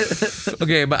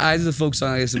 Okay, but Eyes is a folk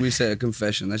song. I guess we said a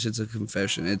confession. That shit's a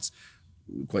confession. It's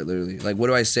quite literally like, what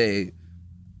do I say?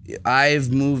 I've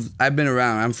been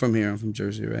around. I'm from here. I'm from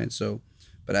Jersey, right? So,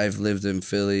 but I've lived in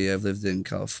Philly. I've lived in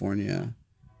California.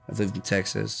 I've lived in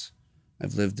Texas.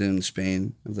 I've lived in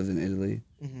Spain. I've lived in Italy.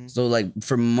 Mm-hmm. So like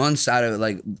for months out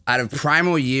of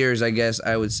primal years, I guess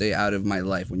I would say out of my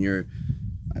life.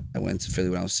 I went to Philly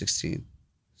when I was 16,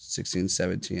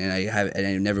 17, and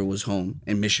I never was home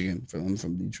in Michigan. I'm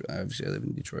from Detroit. Obviously, I live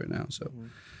in Detroit now. So,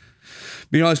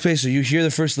 being all this place, so you hear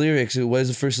the first lyrics. What does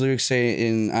the first lyric say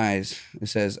in Eyes? It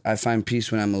says, "I find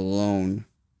peace when I'm alone."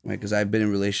 Right, because I've been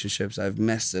in relationships, I've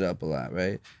messed it up a lot.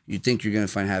 Right, you think you're gonna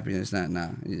find happiness, nah.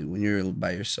 When you're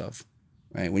by yourself.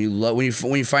 Right, when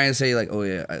you finally say like, oh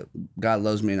yeah, God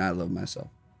loves me and I love myself.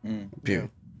 Period.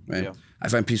 Yeah. Right. Yeah. I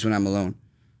find peace when I'm alone.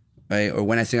 Right, or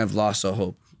when I think I've lost all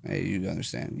hope. Right, you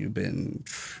understand. You've been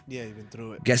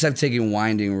through it. Guess I've taken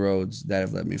winding roads that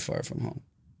have led me far from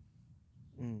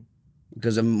home.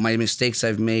 Because of my mistakes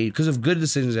I've made, because of good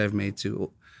decisions I've made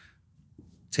too,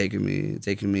 taking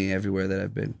me everywhere that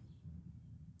I've been.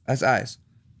 That's Eyes.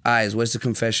 Eyes. What's the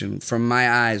confession? From my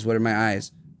eyes. What are my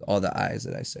eyes? All the eyes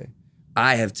that I say.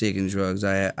 I have taken drugs.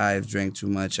 I have drank too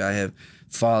much. I have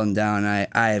fallen down. I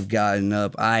have gotten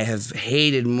up. I have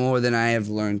hated more than I have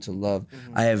learned to love.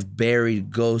 I have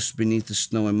buried ghosts beneath the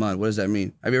snow and mud. What does that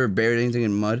mean? Have you ever buried anything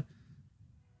in mud?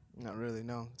 Not really.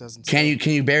 No, it doesn't. Can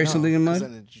you bury something in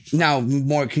mud? Now,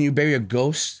 more. Can you bury a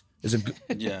ghost?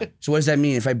 Yeah. So what does that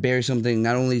mean? If I bury something,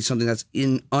 not only something that's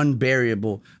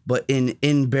unburiable, but in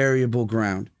invariable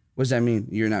ground. What does that mean?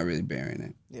 You're not really burying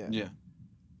it. Yeah.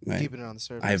 Right. Keeping it on the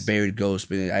surface. I've buried ghosts,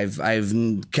 but I've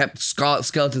kept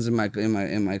skeletons in my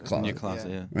closet. In your closet,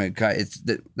 yeah. Right,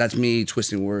 that's me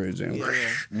twisting words. And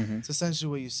It's essentially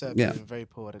what you said, but in a very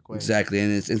poetic way. Exactly,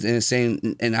 and it's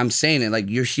saying, and I'm saying it like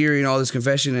you're hearing all this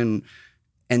confession,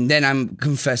 and then I'm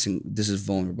confessing. This is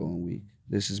vulnerable and weak.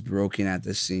 This is broken at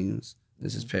the seams.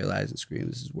 This is paralyzed and scream.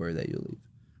 This is where that you leave,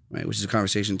 right? Which is a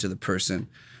conversation to the person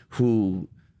who.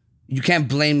 You can't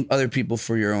blame other people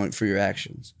for your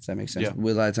actions. Does that make sense? Yeah.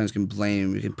 We a lot of times can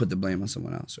put the blame on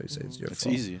someone else. Right? Say it's your fault. It's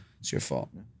easy. It's your fault.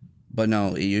 Yeah. But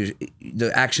no,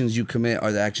 the actions you commit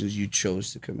are the actions you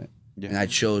chose to commit. Yeah. And I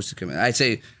chose to commit. I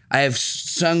say I have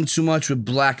sung too much with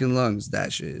blackened lungs.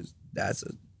 That's a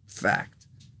fact.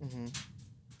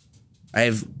 I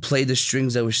have played the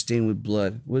strings that were stained with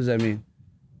blood. What does that mean?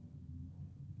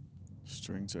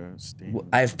 Strings are stained.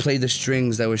 I've played the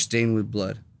strings that were stained with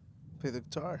blood. Play the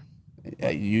guitar.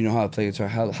 You know how to play guitar.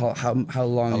 How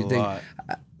long do you think?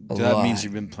 That means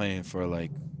you've been playing for like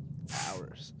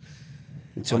hours.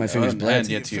 Until my fingers bled.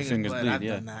 Yeah, till your fingers bleed.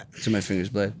 Yeah. Until my fingers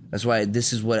bled. That's why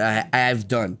this is what I've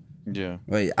done. Yeah.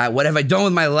 Right. What have I done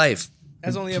with my life?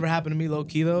 That's only ever happened to me, low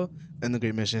key though, in the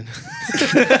Great Mission.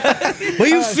 Well,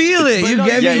 you feel it. You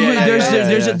get me.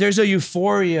 There's a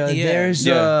euphoria. Yeah.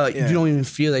 You don't even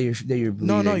feel that you're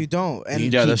bleeding. No, you don't.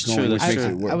 And that's true.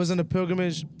 I was on a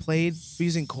pilgrimage, played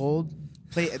freezing cold.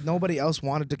 Nobody else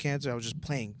wanted to cancel. I was just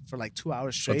playing for like 2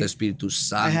 hours straight.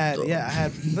 I had and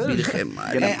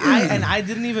I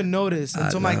didn't even notice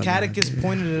until my catechist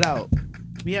pointed it out.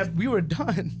 We were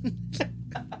done.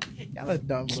 Y'all are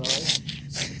dumb, bro.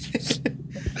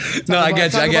 No, I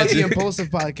get you. The impulsive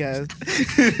podcast.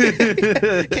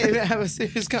 Can't even have a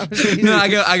serious conversation. No, I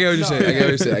get what you're saying. I get what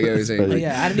you're saying. Like,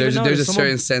 yeah, I didn't even notice. There's a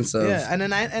certain sense of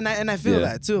and I feel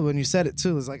that too when you said it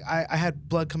too. It's like I had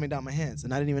blood coming down my hands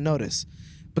and I didn't even notice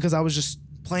because I was just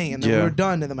playing and then we were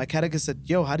done and then my catechist said,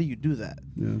 "Yo, how do you do that?"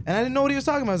 Yeah. And I didn't know what he was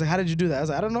talking about. I was like, "How did you do that?" I was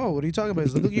like, "I don't know. What are you talking about?"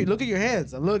 He's like, look at your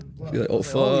hands. I looked. You're like, "Oh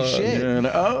fuck!" Holy shit!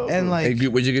 And like,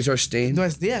 where'd you get your stain?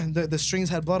 Yeah, the strings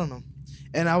had blood on them.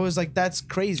 And I was like, that's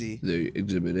crazy. The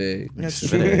Exhibit A. That's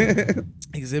true.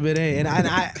 Exhibit A. And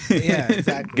I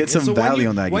exactly. Get some value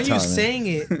on that guitar, when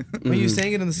you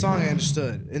sang it in the song, I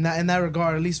understood. In that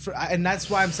regard, at least and that's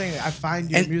why I'm saying it. I find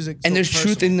your music so and there's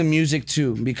personal. truth in the music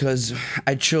too, because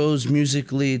I chose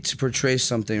musically to portray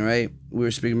something, right? We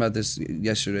were speaking about this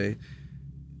yesterday.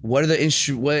 What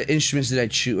instruments did I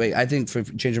choose? Wait, I think for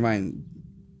Change Your Mind,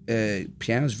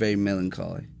 piano is very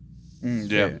melancholy.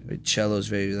 Cello's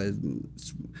very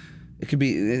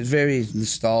it's very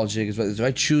nostalgic as well. So I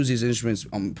choose these instruments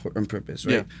on purpose,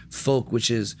 right? Folk,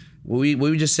 which is what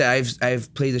we just said.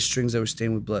 I've played the strings that were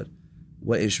stained with blood.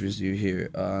 What instruments do you hear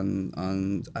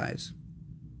on Eyes?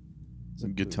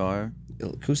 Guitar,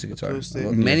 acoustic guitar.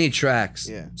 Acoustic. Many tracks.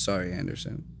 Yeah. Sorry,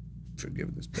 Anderson.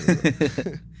 Forgive this.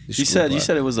 You said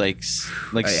it was like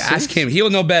ask him. He'll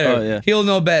know better. Oh, yeah. He'll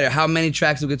know better. How many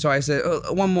tracks of guitar? I said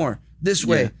one more this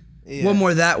way. Yeah. One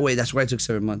more that way. That's why it took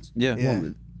 7 months. Yeah.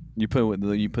 You put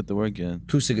the work in.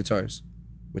 Acoustic guitars.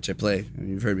 which I play. And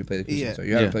you've heard me play the acoustic guitar.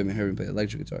 You haven't heard me play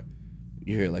electric guitar.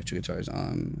 You hear electric guitars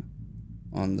on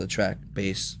the track,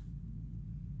 bass.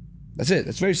 That's it.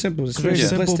 It's very simple. It's very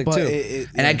simplistic but too.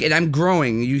 And I'm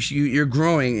growing. You're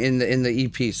growing in the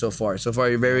EP so far. So far,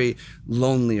 you're very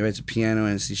lonely, right? It's a piano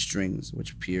and it's these strings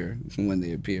which appear when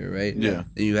they appear, right? Yeah.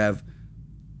 And you have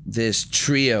this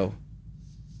trio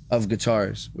of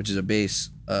guitars, which is a bass,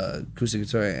 acoustic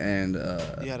guitar, and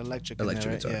you had electric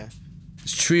guitar. Yeah.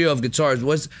 This trio of guitars.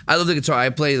 I love the guitar. I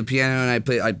play the piano and I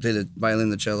play the violin,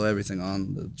 the cello, everything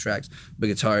on the tracks. But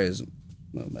guitar is,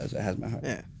 well, it has my heart.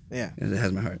 Yeah. It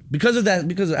has my heart. Because of that,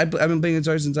 because I've been playing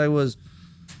guitar since I was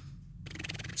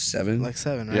 7. Like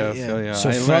 7, right? Yeah. So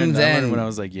I from learned then, when I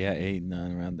was like 8,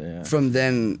 9, around there. Yeah. From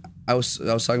then, I was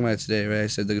talking about it today, right? I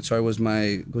said the guitar was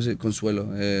my, was it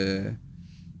Consuelo?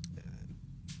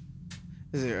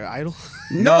 Is it your idol?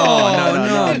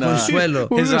 No, Consuelo.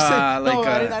 His,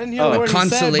 I didn't hear the word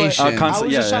consolation. he said, but I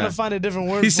was just trying yeah. to find a different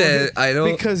word. He for said it.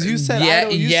 idol. Because you said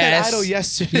idol. You said idol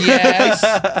yesterday. Yes,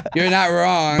 you're not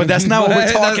wrong. But that's not what we're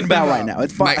talking about right now.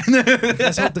 It's fine.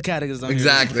 Let's hope the categories don't hear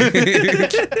Exactly.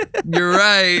 You're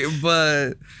right,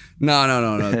 but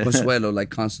no. Consuelo, like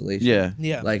consolation.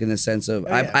 Yeah. Like in the sense of,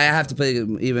 I have to play,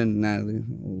 even Natalie,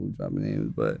 we'll drop my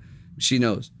names, but she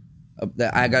knows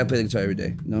that I gotta play the guitar every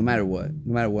day, no matter what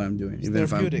I'm doing. It's even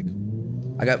therapeutic.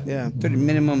 I got 30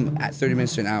 minimum at 30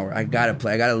 minutes to an hour. I gotta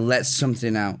play. I gotta let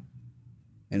something out.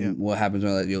 And what happens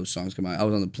when I let songs come out? I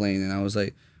was on the plane and I was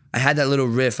like, I had that little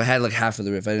riff. I had like half of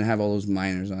the riff. I didn't have all those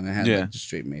minors on. I had like the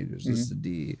straight majors. This is the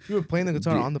D. You were playing the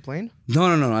guitar on the plane? No.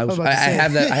 I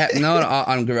have that. I have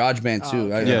on GarageBand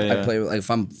too. I play like if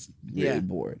I'm really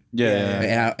bored.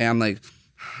 Yeah. And I'm like.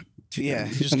 Yeah,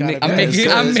 you just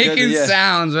I'm making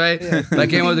sounds, right? Yeah. But I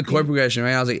came up with the chord progression,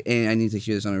 right? I was like, hey, I need to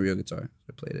hear this on a real guitar.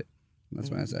 I played it. And that's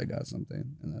when I said I got something,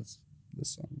 and that's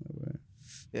this song.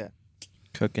 Yeah,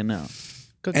 cooking out.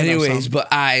 Anyways, but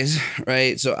Eyes,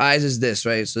 right? So Eyes is this,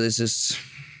 right? So this is,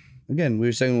 again, we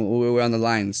were saying we were on the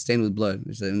line, Stained with Blood,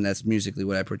 and that's musically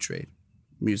what I portrayed,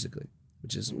 musically,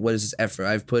 which is what is this effort?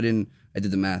 I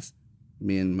did the math.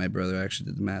 Me and my brother actually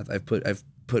did the math. I've put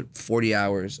 40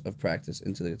 hours of practice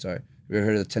into the guitar. Have you ever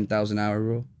heard of the 10,000 hour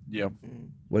rule? Yeah.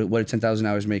 What did 10,000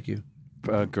 hours make you?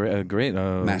 Great.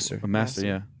 Master. A master,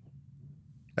 yeah.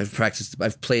 I've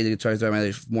played the guitar throughout my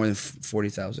life more than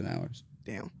 40,000 hours.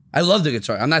 Damn. I love the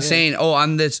guitar. I'm not saying,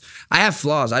 I'm this. I have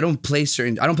flaws. I don't play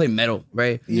metal,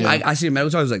 right? Yeah. I see a metal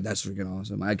guitar, I was like, that's freaking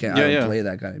awesome. I don't play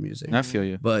that kind of music. I feel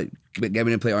you. But get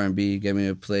me to play R&B, get me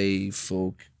to play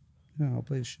folk. Yeah, I'll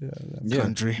play shit out of that.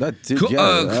 Country. Country.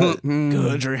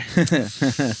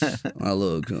 I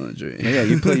love country. Yeah,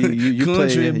 you play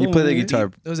the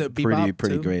guitar Was it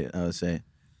pretty great, I would say.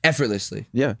 Effortlessly.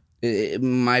 Yeah.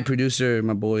 My producer,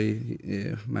 my boy,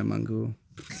 my mango.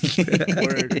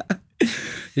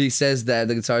 He says that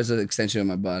the guitar is an extension of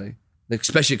my body, like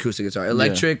especially acoustic guitar.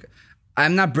 Electric,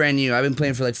 I'm not brand new. I've been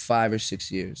playing for like 5 or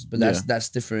 6 years, but that's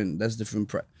different. That's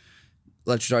different.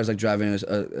 Electric guitar is like driving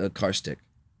a car stick.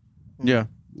 Yeah.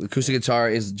 Acoustic guitar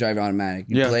is driving automatic.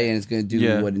 You play and it's gonna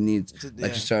do what it needs.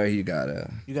 Electric guitar, you gotta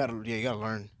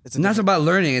learn. It's not about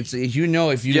learning. It's if you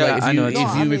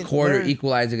record or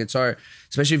equalize the guitar,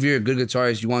 especially if you're a good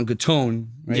guitarist, you want good tone.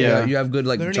 Right? Yeah, you have good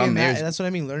like drum that, that's what I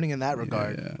mean. Learning in that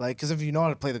regard, like because if you know how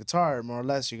to play the guitar, more or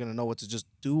less, you're gonna know what to just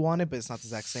do on it, but it's not the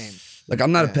exact same. Like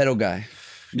I'm not a pedal guy.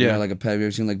 You know, like a pedal. Have you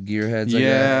ever seen like Gearheads? Like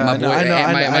my boy, I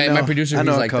know. my producer, I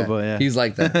know he's like couple, that. He's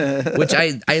like that, which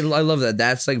I love that.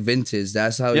 That's like vintage.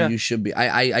 That's how you should be.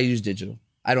 I use digital.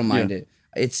 I don't mind it.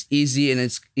 It's easy and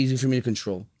it's easy for me to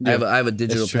control. I have a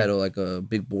digital pedal, like a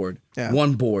big board,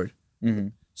 one board. Mm-hmm.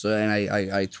 So and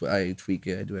I tweak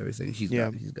it. I do everything. He's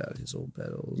got his old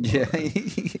pedals.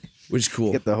 Which is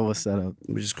cool. Get the whole setup,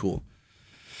 which is cool.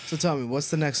 So tell me, what's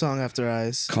the next song after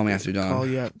Eyes? Call Me After Dawn. Call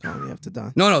Me After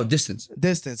Dawn. No, Distance.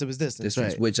 Distance. It was Distance,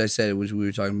 right? Which I said, which we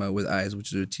were talking about with Eyes,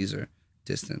 which is a teaser.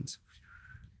 Distance.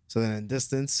 So then in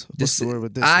Distance, what's the word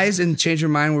with Distance? Eyes and Change Your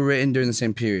Mind were written during the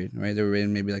same period, right? They were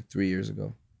written maybe like 3 years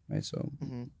ago, right? So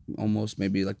almost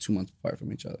maybe like 2 months apart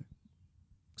from each other.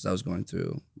 Because I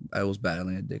was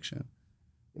battling addiction.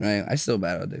 Right, I still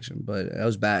battle addiction, but I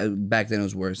was bad back then. It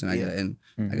was worse, and I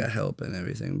got help and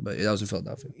everything. But that was in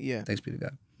Philadelphia. Yeah, thanks be to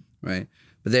God. Right,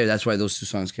 but that's why those 2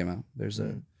 songs came out. There's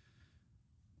a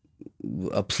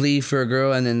plea for a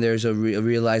girl, and then there's a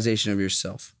realization of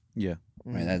yourself. Yeah,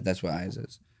 right. That's what Eyes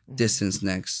is. Distance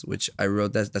next, which I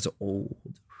wrote. That's old.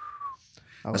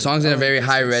 The song's in a very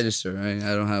high register. Right,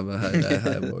 I don't have a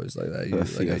high voice like that.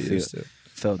 I used to.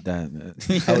 Felt that, man.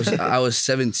 I was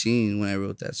 17 when I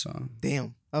wrote that song.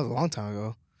 Damn, that was a long time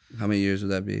ago. How many years would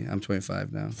that be? I'm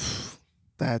 25 now.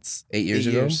 That's 8 years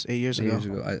ago. 8 years ago.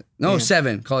 No, Damn.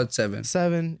 7. Call it 7.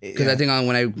 7. Because I think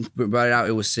when I brought it out,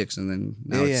 it was 6, and then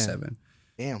now it's 7.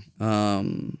 Damn.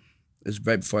 It was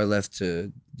right before I left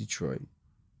to Detroit.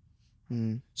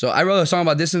 Mm. So I wrote a song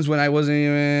about distance when I wasn't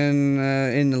even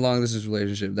in a long distance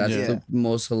relationship. That's the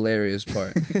most hilarious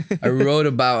part. I wrote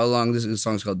about a long distance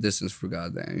song called "Distance" for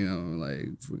goddamn,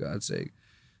 like for God's sake.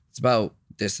 It's about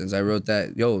distance. I wrote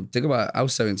that. Yo, think about it. I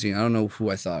was 17. I don't know who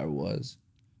I thought I was,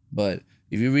 but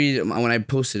if you read it, when I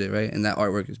posted it, right, and that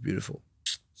artwork is beautiful.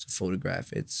 It's a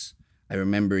photograph. It's I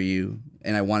remember you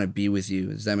and I want to be with you.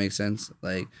 Does that make sense?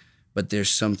 Like, but there's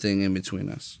something in between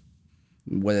us.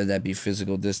 Whether that be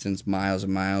physical distance, miles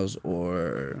and miles,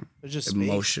 or just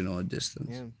emotional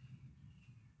distance. Yeah.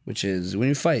 Which is when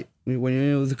you fight. When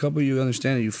you're with a couple, you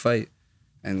understand it, you fight.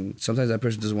 And sometimes that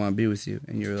person doesn't want to be with you.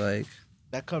 And you're like...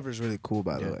 That cover is really cool,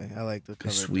 by the way. I like the cover.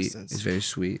 It's sweet. Distance. It's very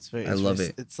sweet. I love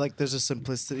it. It's like there's a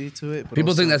simplicity to it. But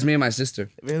people also, think that's me and my sister.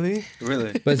 Really?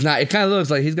 But it's not. It kind of looks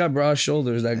like he's got broad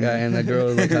shoulders, that guy. And that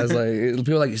girl has like...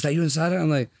 People are like, is that you inside? I'm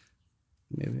like...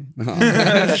 Maybe.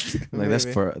 Like that's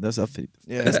up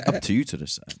to you to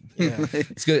decide. Yeah.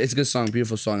 It's good. It's a good song.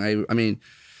 Beautiful song. I mean,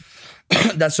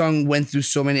 that song went through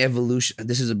so many evolution.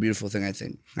 This is a beautiful thing, I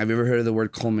think. Have you ever heard of the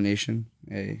word culmination?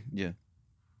 Hey. Yeah.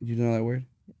 You know that word?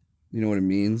 You know what it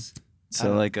means?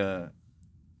 So like not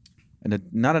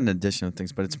an addition of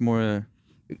things, but it's more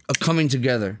a coming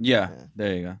together. Yeah.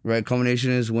 There you go. Right.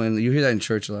 Culmination is when you hear that in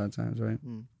church a lot of times, right?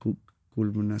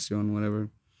 Culminación, whatever.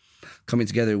 Coming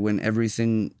together when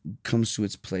everything comes to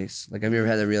its place. Like, have you ever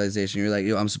had that realization? You're like,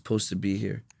 yo, I'm supposed to be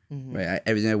here. Mm-hmm. Right?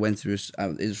 Everything I went through is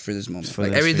for this moment.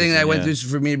 Like, everything that I went through is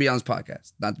for me to be on this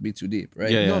podcast. Not to be too deep,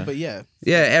 right? Yeah. No, but yeah.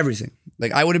 Yeah, everything.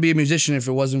 Like, I wouldn't be a musician if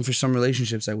it wasn't for some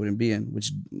relationships I wouldn't be in,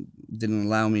 which didn't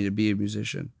allow me to be a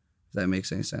musician, if that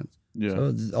makes any sense. Yeah.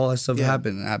 So all that stuff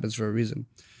happened. It happens for a reason.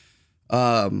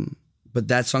 But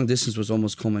that song, Distance, was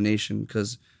almost culmination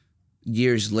because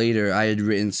years later, I had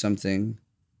written something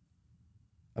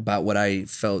about what I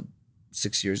felt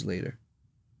 6 years later.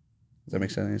 Does that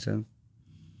make sense? And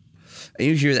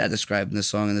you hear that described in the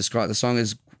song, and the song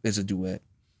is a duet.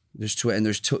 There's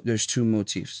two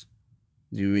motifs.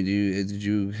 Did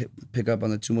you pick up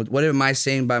on the two motifs? What am I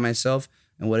saying by myself,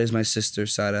 and what is my sister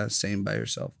Sara saying by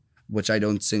herself? Which I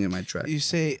don't sing in my track. You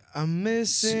say, I'm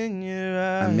missing your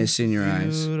eyes. I'm missing your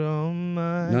eyes. You don't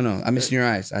mind. No, I'm missing your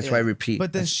eyes. That's why I repeat.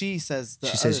 But then she says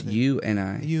you and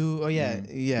I. You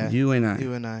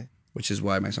and I. Which is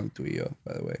why my song Tu y Yo,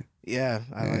 by the way. Yeah,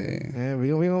 I like it. Yeah, we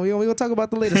gonna talk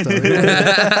about the later stuff. We're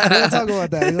gonna talk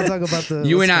about that. We're gonna talk about the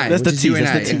you and I. That's the you and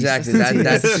I. That's exactly.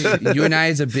 That's you and I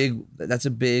is a big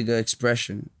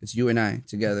expression. It's you and I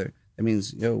together. That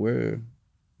means we're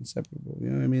inseparable. You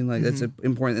know what I mean? Like that's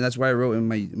important, and that's why I wrote in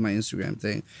my Instagram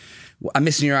thing. I'm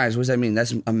missing your eyes. What does that mean?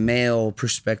 That's a male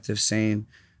perspective saying.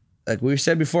 Like we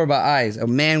said before about eyes, a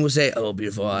man will say, "Oh,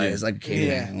 beautiful eyes," like a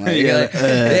caveman.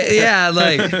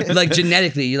 Like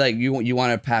genetically, you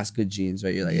want to pass good genes,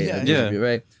 right? You're like,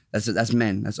 right? That's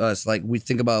men. That's us. Like we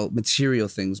think about material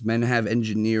things. Men have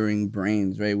engineering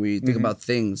brains, right? We think about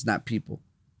things, not people.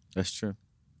 That's true.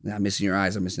 I'm missing your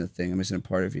eyes. I'm missing a thing. I'm missing a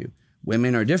part of you.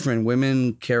 Women are different.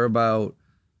 Women care about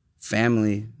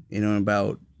family,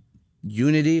 about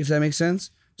unity, if that makes sense.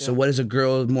 Yeah. So what is a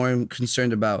girl more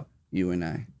concerned about? You and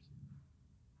I.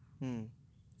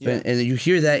 Yeah. And you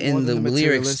hear that in the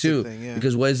lyrics too,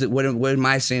 because what am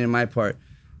I saying in my part?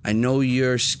 I know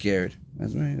you're scared.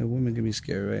 That's right. A woman can be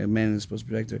scared, right? A man is supposed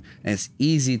to protect her, and it's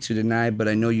easy to deny, but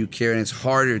I know you care, and it's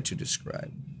harder to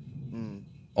describe.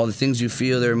 All the things you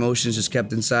feel, their emotions just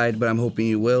kept inside, but I'm hoping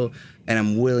you will, and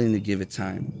I'm willing to give it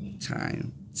time. Yeah.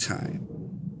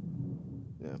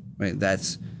 Right.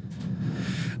 That's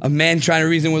a man trying to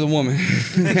reason with a woman,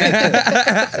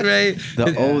 right? The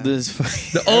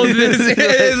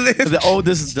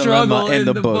oldest dilemma in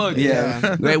the book.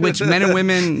 Yeah. Right. Which men and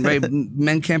women, right?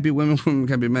 Men can't be women, women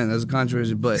can't be men. That's a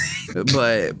controversy, but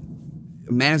a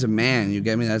man is a man. You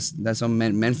get me? That's how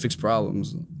men fix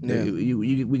problems. Yeah.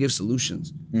 We give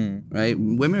solutions, right?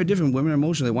 Women are different. Women are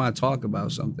emotional. They want to talk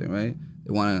about something, right?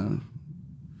 They want to.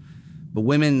 But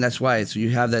women, that's why. So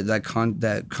you have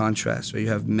that contrast, right? You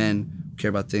have men care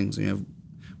about things, and you have,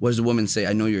 what does the woman say?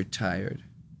 I know you're tired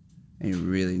and you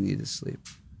really need to sleep.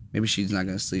 Maybe she's not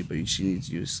gonna sleep, but she needs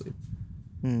you to sleep.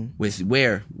 With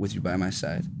you by my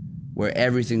side, where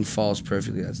everything falls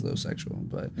perfectly. That's a little sexual,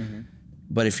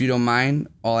 but if you don't mind,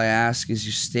 all I ask is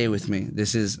you stay with me.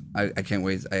 This is I can't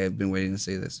wait. I have been waiting to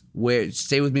say this.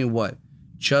 Stay with me? What?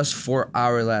 Just for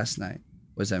our last night.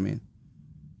 What does that mean?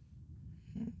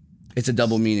 It's a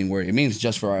double meaning word. It means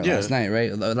just for our last night,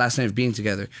 right? The last night of being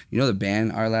together. You know the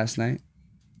band Our Last Night?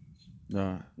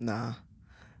 Nah.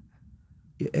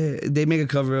 they make a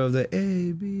cover of the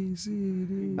A B C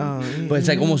D, Oh, but it's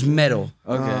like almost metal.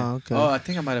 Okay. Oh, okay. Oh, I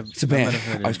think I might have. It's a I might band.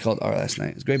 have heard it. It's called Our Last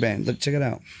Night. It's a great band. Look, check it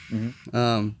out.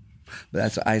 But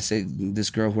that's what I say. This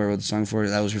girl who I wrote the song for,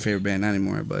 that was her favorite band. Not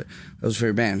anymore, but that was her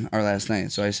favorite band. Our Last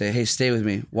Night. So I say, hey, stay with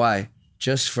me. Why?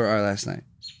 Just for Our Last Night.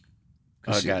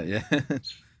 Oh, got it.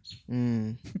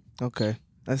 Yeah. Okay.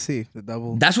 I see the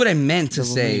double. That's what I meant to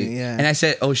Double say. meaning, yeah. And I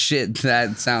said, oh shit,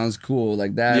 that sounds cool.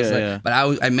 Like that. Yeah, Like, yeah. But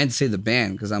I meant to say the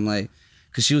band because I'm like,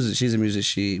 because she's a musician,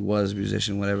 she was a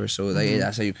musician, whatever. So like,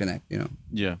 that's how you connect, you know.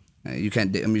 Yeah. You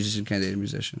can't date a musician, can't date a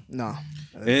musician. No.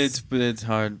 It's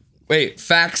hard. Wait,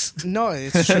 facts? No,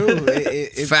 it's true.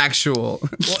 Factual.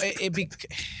 Well,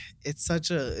 it's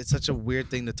such a weird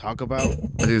thing to talk about.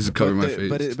 I need to cover my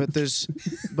face.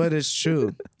 But it's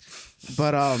true.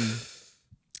 But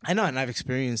I know, and I've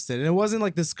experienced it. And it wasn't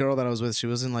like this girl that I was with. She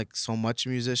wasn't like so much a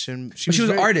musician. She was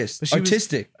an artist, but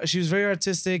artistic. She was very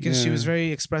artistic, and she was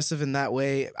very expressive in that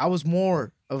way. I was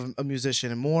more of a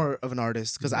musician and more of an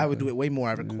artist because I would do it way more.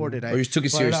 I recorded. Or you took it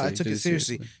seriously. I took it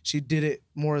seriously. She did it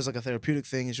more as like a therapeutic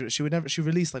thing. And she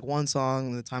released like one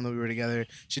song in the time that we were together.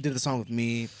 She did the song with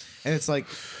me, and it's like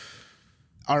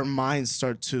our minds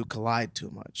start to collide too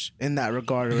much in that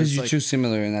regard. Because you're like, too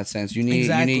similar in that sense. You need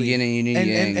yin and you need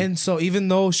yang. And so even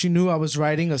though she knew I was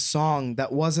writing a song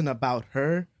that wasn't about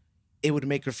her, it would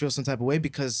make her feel some type of way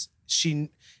because she.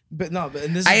 But no, but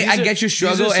I get your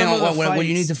struggle, and what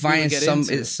you need to find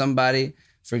is somebody.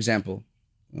 For example,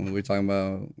 when we were talking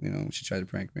about, she tried to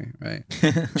prank me, right?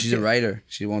 She's a writer.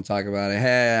 She won't talk about it.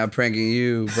 Hey, I'm pranking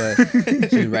you, but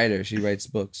she's a writer. She writes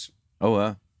books. Oh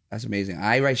wow. That's amazing.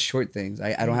 I write short things.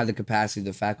 I don't have the capacity,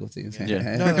 the faculty.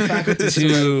 Yeah. No, the faculty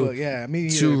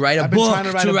to write a book.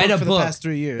 To write a for book. The past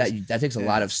 3 years. That takes a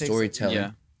lot of storytelling.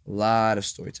 Yeah. A lot of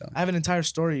storytelling. I have an entire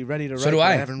story ready to write. So do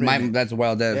I I. haven't written it. That's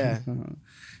Wild Dead. Yeah.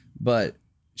 But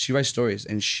she writes stories,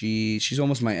 and she's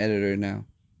almost my editor now.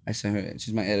 I sent her.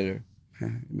 She's my editor.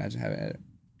 Imagine having an editor.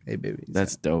 Hey, baby.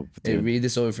 That's dope. Hey, Dude. read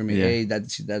this over for me. Yeah. Hey, that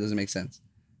doesn't make sense.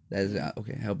 That is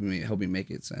okay. Help me make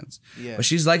it sense. Yeah. But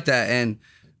she's like that,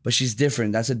 but she's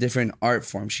different. That's a different art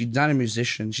form. She's not a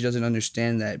musician. She doesn't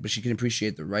understand that, but she can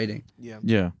appreciate the writing. Yeah.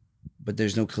 Yeah. But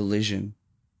there's no collision.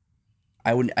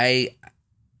 I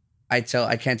can't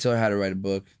tell her how to write a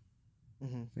book.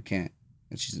 I can't.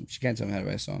 And she can't tell me how to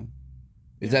write a song.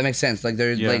 If that makes sense. Like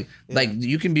there's like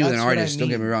you can be with an That's what I artist, don't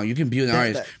get me mean. wrong. You can be with an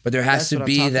artist, that- but there has that's to what I'm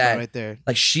be talking that about right there.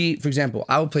 like she, for example,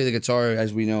 I would play the guitar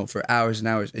as we know for hours and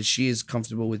hours, and she is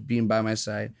comfortable with being by my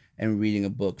side and reading a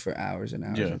book for hours and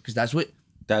hours. Yeah. Because that's what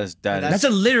That's a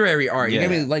literary art. You Yeah. know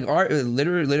what I mean? Like art,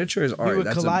 literature is We art. would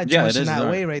That's collide yeah, too it much in is that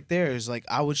art. way right there. Is like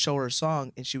I would show her a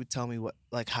song and she would tell me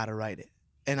how to write it.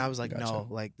 And I was like, Gotcha. no,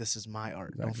 like this is my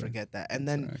art. Don't Exactly. forget that. And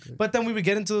then, Exactly. but then we would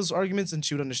get into those arguments and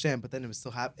she would understand. But then it would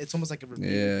still happen. It's almost like a repeat.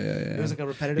 Yeah. It was like a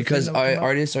repetitive Because thing that would come up.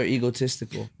 artists are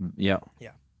egotistical. yeah.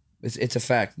 It's a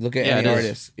fact. Look at Yeah, any it is.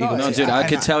 artist. No, No, it's- dude, I I-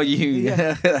 could I- tell you.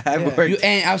 Yeah. I've Yeah. worked.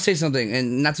 And I'll say something,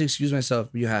 and not to excuse myself,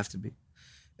 but you have to be.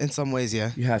 In some ways,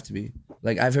 yeah. You have to be.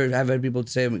 Like I've heard people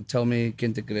tell me,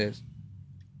 "Quien te crees?"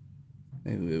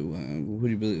 Who do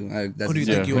you believe? Who do you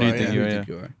think you who do are? you think Yeah. you Who are? do you think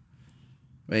you are?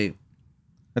 Right.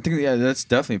 I think that's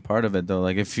definitely part of it though.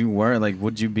 Like if you weren't, like,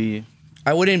 would you be?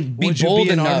 I wouldn't be Would you bold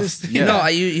be an enough. artist? Yeah. No,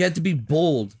 you have to be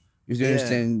bold. You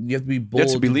understand? You have to be bold. You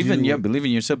have to believe in, do- believe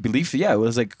in yourself. Belief, yeah. It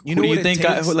was like, You who know do you what it think?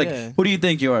 takes? Who do you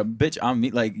think you are, bitch? I'm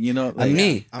me. Like, like, I'm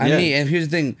me. I'm I'm yeah. me. And here's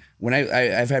the thing: when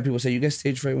I've had people say, "You get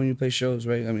stage fright when you play shows,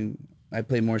 right?" I mean, I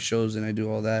play more shows than I do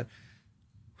all that.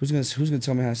 Who's gonna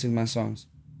tell me how to sing my songs?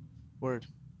 Word.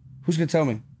 Who's gonna tell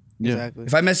me? Yeah. Exactly.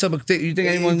 If I mess up, you think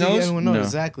anyone knows? Anyone knows No.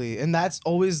 exactly, and that's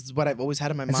always what I've always had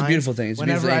in my It's a mind. beautiful thing. It's a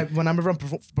beautiful thing. Whenever I'm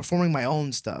performing my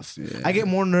own stuff, I get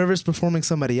more nervous performing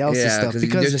somebody else's Yeah, stuff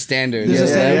because there's a standard. there's a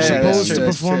standard. yeah, You're that's supposed true, to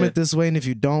that's perform true. it this way, and if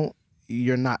you don't,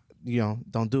 you're not.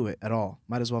 Don't do it at all.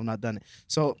 Might as well have not done it.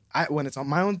 So when it's on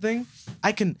my own thing,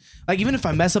 I can even if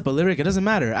I mess up a lyric, it doesn't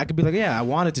matter. I could be like, yeah, I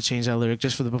wanted to change that lyric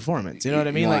just for the performance. You know what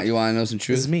I mean? You want to know some This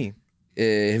truth? is me.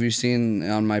 Have you seen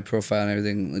on my profile and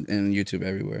everything and YouTube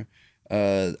everywhere?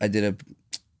 I did a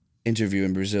interview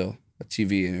in Brazil, a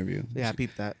TV interview. Yeah, I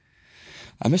peeped that.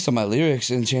 I missed on my lyrics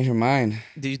and changed her mind.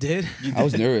 You did? I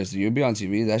was nervous. You'd be on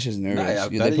TV. That's just nervous. Nah, I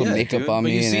They bet, put yeah, makeup dude. on But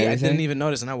me you and see, I everything. didn't even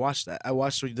notice, and I watched that. I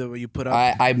watched what you put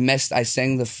up. I messed. I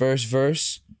sang the first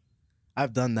verse,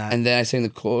 I've done that. and then I sang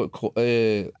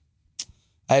the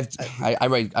I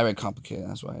write complicated.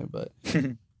 That's why. But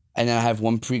and then I have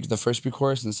the first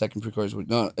pre-chorus and the second pre-chorus. Which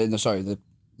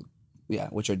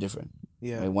are different.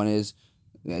 yeah. Right? One is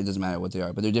it doesn't matter what they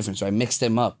are, but they're different. So I mix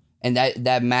them up, and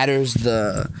that matters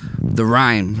the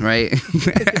rhyme, right?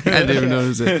 I didn't even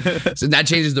notice it. So that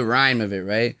changes the rhyme of it,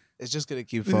 right? It's just gonna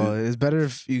keep falling. It's better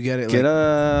if you get it. Get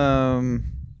like,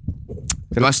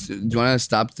 Do you want to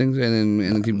stop things and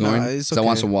then keep going? it's 'Cause I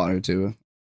want okay. some water too.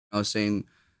 I was saying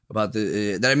about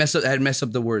that I had messed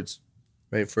up the words,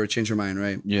 right? For Change Your Mind,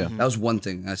 right? Yeah. That was one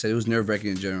thing. I said it was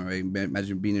nerve-wracking in general, right?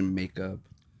 Imagine being in makeup,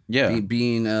 Yeah.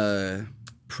 being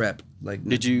prep. Like,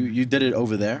 Did you did it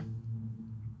over there?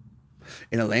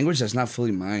 in a language that's not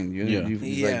fully mine? You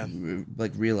Yeah.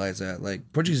 like realize that.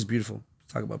 Like, Portuguese is beautiful.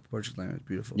 Talk about Portuguese language, it's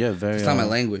beautiful. Yeah, very. It's not my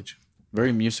language.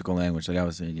 Very musical language, like I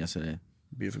was saying yesterday.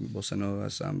 Beautiful bossa nova,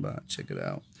 samba. Check it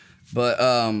out. But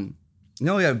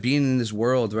being in this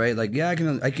world, right? Like, yeah,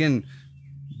 I can.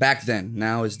 Back then,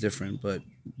 now it's different, but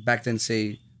back then,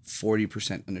 say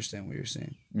 40% understand what you're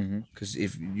saying. Because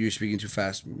if you're speaking too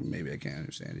fast, maybe I can't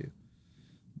understand you.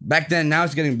 Back then, now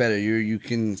it's getting better. You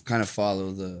can kind of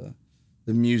follow the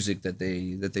music that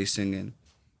they sing in.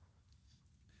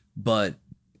 But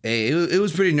hey, it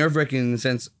was pretty nerve-wracking in the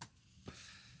sense.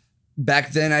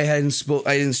 Back then, I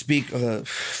didn't speak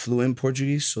fluent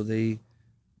Portuguese, so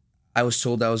I was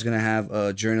told I was gonna have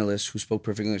a journalist who spoke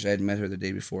perfect English. I had met her the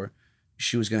day before.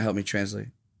 She was gonna help me translate.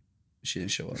 She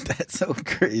didn't show up. That's so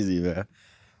crazy, man.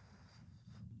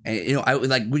 And I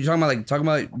like we talking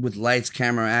about with lights,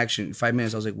 camera, action. 5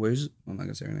 minutes. I was like, "Where's?" I'm not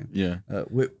gonna say her name. Yeah.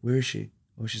 Where is she?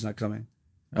 Oh, she's not coming.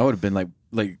 I would have been like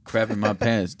crapping my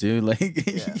pants, dude. Like.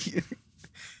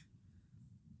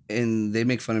 And they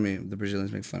make fun of me. The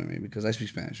Brazilians make fun of me because I speak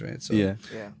Spanish, right? So Yeah.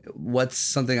 what's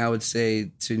something I would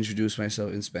say to introduce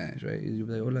myself in Spanish, right? You'd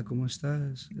be like, "Hola, ¿cómo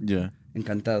estás?" Yeah.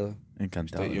 Encantado.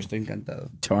 Encantado. Yo estoy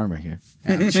encantado. Charmer here.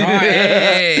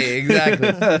 Hey,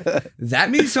 exactly.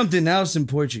 That means something else in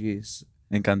Portuguese.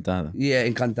 Encantado. Yeah,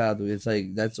 encantado. It's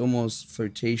like that's almost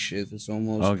flirtatious. It's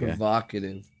almost Okay.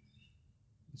 provocative.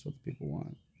 That's what the people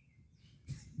want.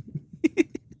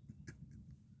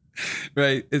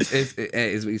 Right.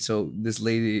 It's so this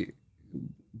lady,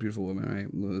 beautiful woman, right?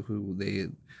 Who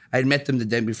I had met them the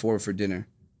day before for dinner,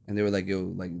 and they were like,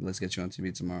 "Yo, like let's get you on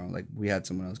TV tomorrow." Like we had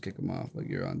someone else kick them off. Like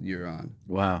you're on.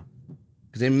 Wow.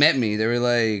 Because they met me, they were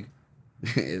like,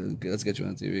 hey, "Let's get you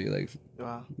on TV." Like,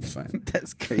 wow, it's fine.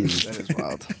 That's crazy. that is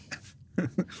wild.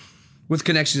 With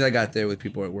connections I got there with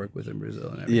people I work with in Brazil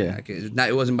and everything. Yeah.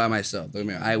 It wasn't by myself. Don't get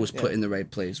me wrong. I was put in the right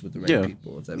place with the right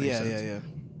people. If that makes sense. Yeah.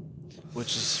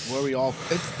 Which is where we all.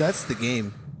 That's the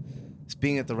game. It's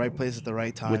being at the right place at the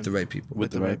right time With the right people.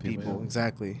 With the right people.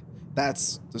 Exactly.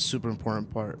 That's the super important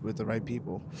part. With the right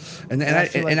people. And I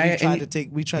feel like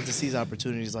we tried to seize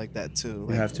opportunities like that too.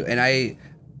 We have to. And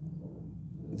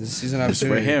this is an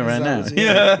opportunity. We're here right now.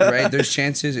 Yeah. Right. There's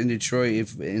chances in Detroit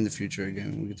if in the future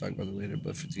again we can talk about it later.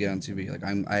 But to get on TV, like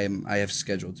I have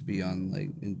scheduled to be on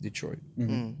like in Detroit.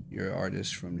 You're an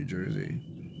artist from New Jersey,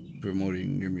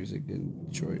 promoting your music in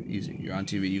Detroit. Easy. You're on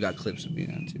TV. You got clips of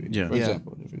being on TV. Yeah. For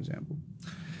example.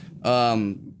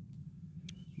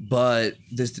 But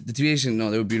the TV station, no,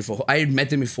 they were beautiful. I had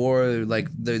met them before. Like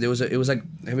it was like,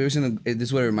 have you ever seen this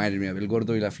is what it reminded me of? El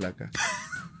Gordo y la Flaca.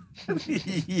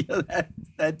 that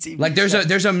TV Like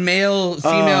there's a male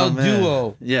female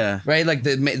duo. Yeah. Right? Like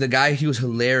the guy, he was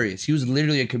hilarious. He was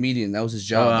literally a comedian. That was his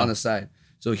job on the side.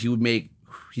 So he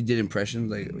did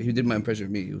impressions. Like he did my impression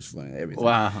of me. He was funny. Everything.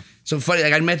 Wow. So funny.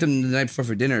 Like I met them the night before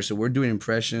for dinner. So we're doing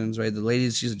impressions. Right. The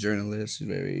lady, she's a journalist. She's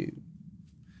very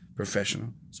professional.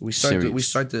 So we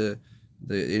start the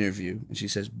interview, and she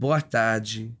says, "Boa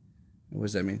tarde." What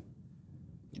does that mean?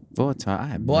 Boa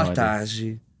tarde. Boa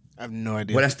tarde. I have no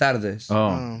idea. Buenas tardes.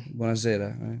 Oh.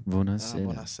 Buonasera. Right? Buonasera.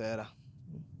 Buonasera.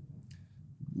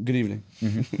 Good evening.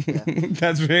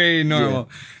 That's very normal.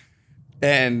 Yeah.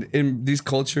 And in these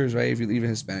cultures, right? If you leave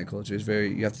in Hispanic culture, it's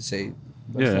very, you have to say,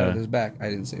 Buenas tardes back. I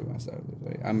didn't say Buenas tardes,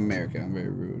 right? I'm American. I'm very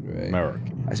rude, right?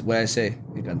 American. What did I say?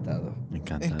 Encantado.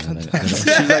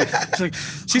 Encantado.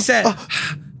 She said,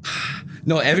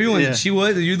 no, everyone, she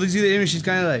would. You see the image, she's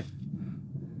kind of like,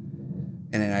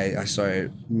 and then I started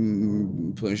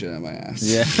putting shit on my ass.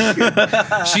 Yeah.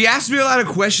 She asked me a lot of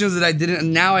questions that I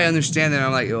didn't. Now I understand that.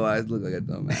 I'm like, I look like a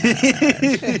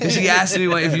dumbass. She asked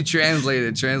me if you translate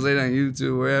it on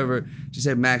YouTube, wherever. She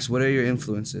said, Max, what are your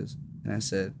influences? And I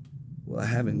said, well, I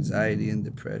have anxiety and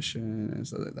depression, and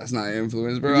so that's not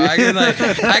influence, bro. I could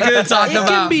have talked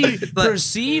about. It can be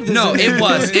perceived. No,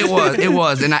 it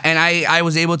was, and I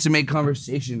was able to make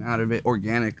conversation out of it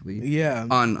organically. Yeah.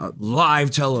 On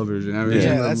live television.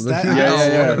 Yeah, that's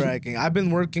that. Yeah. I've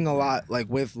been working a lot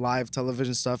with live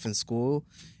television stuff in school,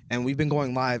 and we've been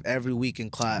going live every week in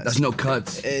class. That's no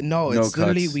cuts. No, it's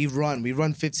literally we run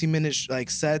 15-minute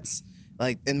sets.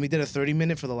 And we did a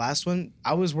 30-minute for the last one.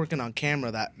 I was working on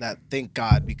camera that thank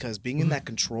God, because being in that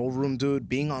control room, dude,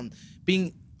 being on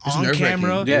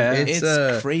camera, yeah,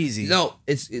 it's crazy. No,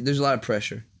 there's a lot of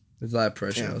pressure. There's a lot of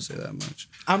pressure. I'll say that much.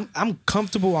 I'm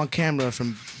comfortable on camera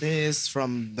from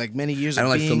like many years. I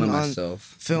don't of like being filming on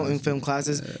myself. Film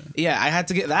classes. Yeah, I had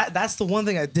to get that. That's the one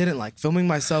thing I didn't like, filming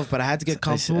myself. But I had to get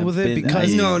comfortable with it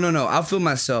because No. I'll film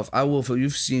myself. I will film.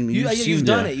 You've seen me. You've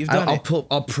done it. You've done it.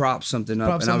 I'll prop something up.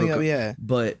 Prop something up. Yeah.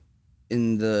 But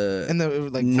in the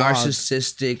like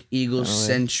narcissistic,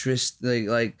 egocentric,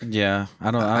 like Yeah, I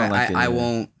don't like it. I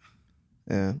won't.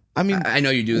 Yeah, I mean, I know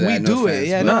you do that. We do it.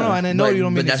 Yeah, no, and I know you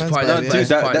don't mean that's offense part. by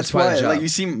it. That's why. Like you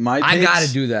see my page. I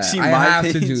gotta do that. I have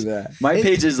to do that. My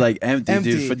page is like empty,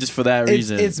 dude. Just for that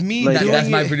reason. It's me. Like, doing that's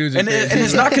my it. producer. And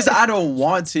it's not because I don't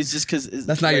want to. It's just because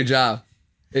that's not your job.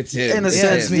 It's him. In a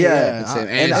sense, yeah. It's him.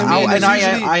 And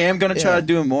I am gonna try to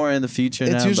do it more in the future.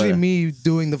 It's usually me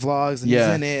doing the vlogs and he's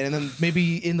in it, and then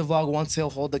maybe in the vlog once he'll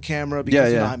hold the camera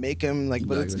because you know I make him like,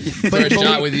 but it's first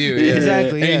shot with you.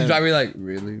 Exactly. And he's probably like,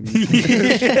 really?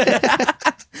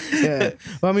 Yeah,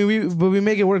 but I mean, we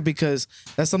make it work because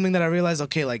that's something that I realized.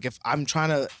 Okay, like if I'm trying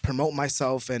to promote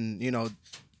myself and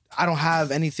I don't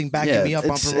have anything backing me up on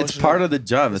promotion. It's part of the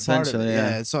job, essentially.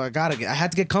 Yeah, so I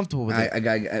had to get comfortable with it.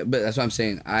 But that's what I'm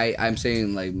saying. I'm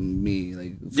saying like me,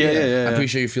 like yeah. I'm pretty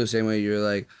sure you feel the same way. You're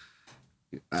like,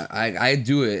 I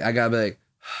do it. I gotta be like,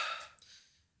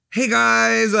 hey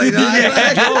guys, like,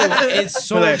 it's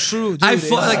so true. Dude. I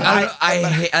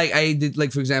did,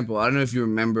 like, for example, I don't know if you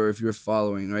remember, if you were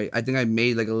following, right? I think I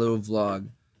made like a little vlog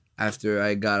after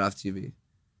I got off TV.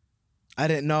 I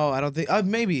didn't know. I don't think.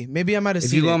 Maybe I might have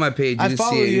seen it. If you go on my page, you can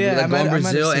see it. Yeah, like, go on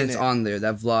Brazil, and it's it's on there.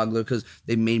 That vlog, because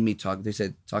they made me talk. They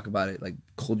said talk about it. Like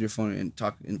hold your phone and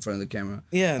talk in front of the camera.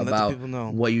 Yeah, and about let the people know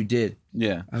what you did.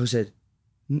 Yeah. I said,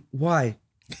 why?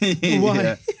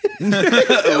 Why?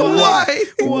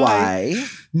 Why?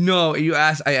 No, you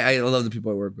asked. I love the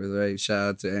people I work with. Right? Shout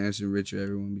out to Anderson, Richard,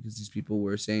 everyone, because these people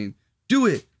were saying, "Do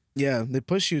it." Yeah, they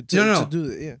push you to do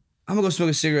it. Yeah. I'm gonna go smoke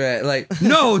a cigarette. Like,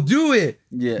 no, do it.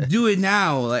 Yeah. Do it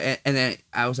now. Like, and then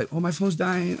I was like, oh, my phone's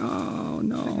dying. Oh,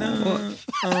 no. My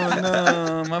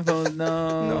phone,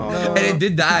 no. And it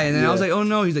did die. And then I was like, oh,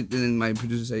 no. He's like, and then my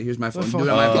producer said, here's my phone. Do it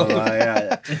on my phone.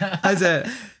 Yeah. I said,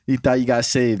 You thought you got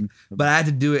saved. but I had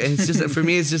to do it. And it's just, for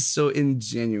me, it's just so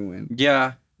ingenuine.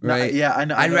 Yeah. Right? Yeah, I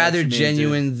know. I'd rather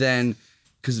genuine than,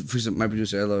 because for my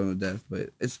producer, I love him to death.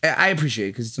 But I appreciate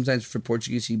it, because sometimes for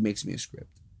Portuguese, he makes me a script.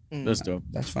 That's dope.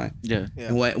 That's fine. Yeah.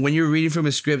 And when you're reading from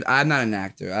a script, I'm not an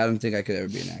actor. I don't think I could ever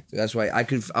be an actor. That's why I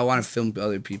want to film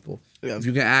other people. Yeah. If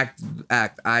you can act.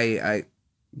 I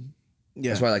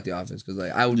That's why I like The Office, because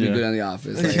like I would be good on The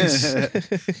Office. Like,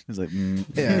 He's like,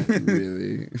 yeah,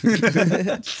 really.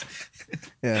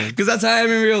 Yeah, because that's how I am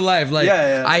in real life. Like,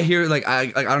 I hear like I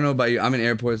don't know about you. I'm in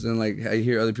airports and like I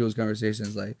hear other people's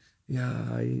conversations. Like, yeah,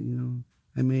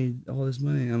 I made all this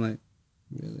money. I'm like,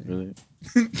 really?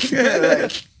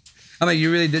 I'm like,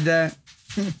 you really did that?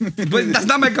 But that's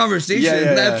not my conversation.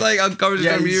 That's like a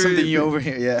conversation. Yeah, something you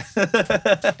overhear. Yeah.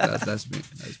 That's me.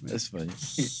 That's funny.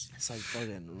 It's like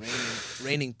fucking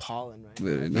raining pollen, right?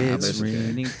 It's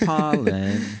raining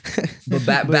pollen. But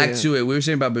back to it. We were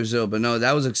saying about Brazil, but no,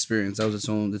 that was experience. That was its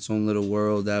own little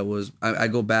world. That was I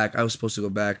go back. I was supposed to go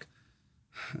back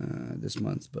this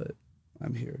month, but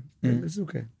I'm here. It's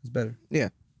okay. It's better. Yeah.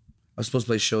 I was supposed to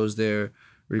play shows there.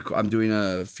 I'm doing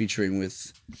a featuring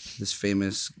with this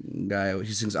famous guy.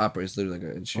 He sings opera. It's literally like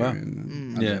a Ed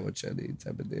Sheeran,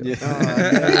 type of deal. Ed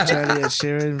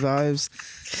Sheeran vibes.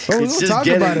 Oh, It's we'll just talk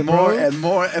getting about it, more bro. and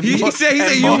more and He more. said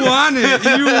you want it.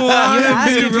 You want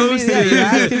asking to be for me- roasted. you're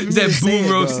asking for me He said to say boom it,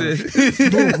 bro. roasted.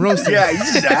 Boom, roasted. Yeah,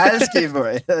 he's just asking for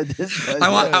it. I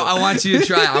want you to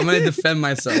try it. I'm gonna defend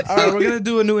myself. All right, we're gonna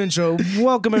do a new intro.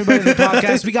 Welcome everybody to the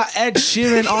podcast. We got Ed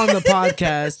Sheeran on the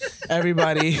podcast.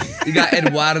 Everybody, You got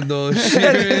Eduardo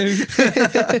Sheeran.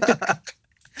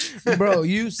 bro,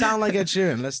 you sound like Ed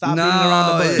Sheeran. Let's stop beating No,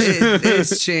 around the bush.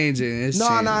 it's changing. It's No,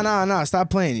 changing. Stop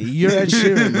playing. You're Ed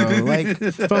Sheeran, bro. Like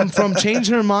from Change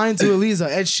Her Mind to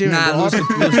Eliza, Ed Sheeran. Nah, bro.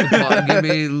 Louis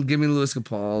Capaldi. Give me Louis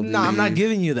Capaldi. No, I'm not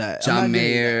giving you that. I'm John not giving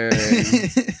you Mayer.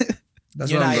 That's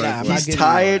You're what not- I'm I'm going not He's giving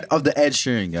tired of the Ed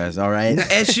Sheeran, guys. All right. for.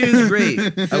 Ed Sheeran's great.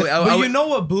 But you know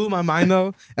what blew my mind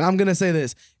though, and I'm gonna say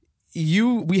this: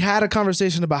 we had a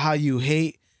conversation about how you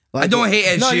hate. Like, I don't hate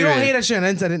Ed No, Sheeran. you don't hate Ed Sheeran.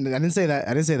 I didn't say that.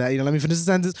 I didn't say that. Let me finish the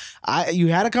sentence. You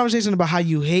had a conversation about how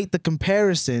you hate the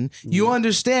comparison. You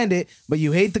understand it, but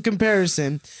you hate the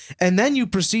comparison, and then you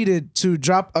proceeded to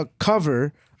drop a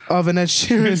cover of an Ed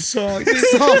Sheeran song. And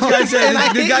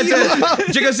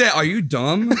Jacob said, "Are you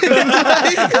dumb?"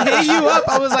 I hit you up.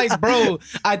 I was like, bro,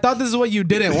 I thought this is what you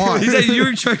didn't want. He said you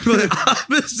were trying to go the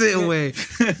opposite way.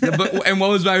 Yeah, and what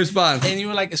was my response? And you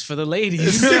were like, it's for the ladies. He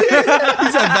said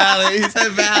valid. He said I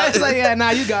valid. was like, yeah, nah,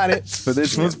 you got it. But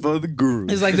this one's for the guru.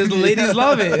 It's like the ladies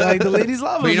love it. Like the ladies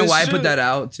love it. But you know It's why I true. put that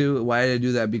out too? Why did I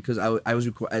do that? Because I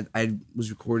was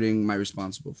recording my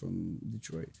responsible from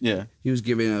Detroit. Yeah. He was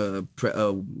giving a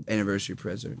anniversary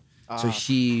present, so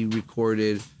he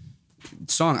recorded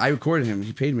song. I recorded him.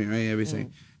 He paid me, right?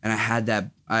 Everything. And I had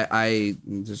that.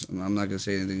 I'm not gonna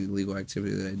say anything illegal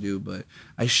activity that I do, but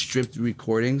I stripped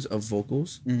recordings of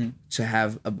vocals to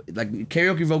have like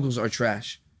karaoke vocals are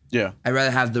trash. Yeah. I'd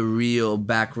rather have the real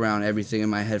background, everything in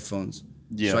my headphones.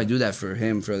 Yeah. So I do that for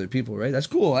him, for other people, right? That's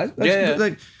cool. That's Yeah.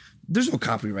 like, there's no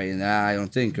copyright in that, I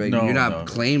don't think. Right? No, You're not no.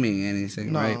 claiming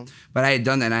anything, No. right? But I had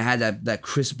done that, and I had that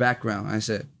crisp background. I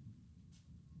said,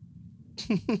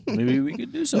 Maybe we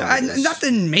could do something.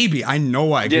 nothing. Maybe I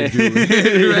know I can do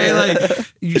it, right?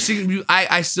 Like you sing.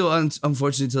 I still,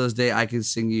 unfortunately, to this day, I can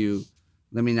sing you.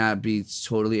 Let me not be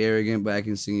totally arrogant, but I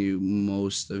can sing you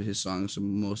most of his songs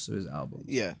from most of his albums.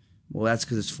 Yeah. Well, that's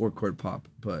because it's 4-chord pop,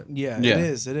 but Yeah, Yeah. it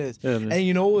is. It is. Yeah, it is. And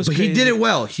you know what was but crazy? he did it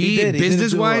well. He did. He did it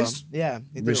business well. wise, Yeah,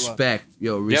 he did it well. respect,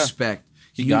 respect.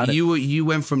 He got it. You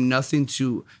went from nothing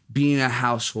to being a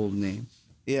household name,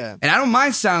 Yeah. and I don't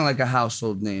mind sounding like a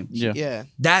household name. Yeah. Yeah.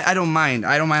 That I don't mind.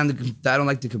 I don't mind. I don't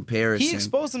like the comparison. He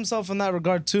exposed himself in that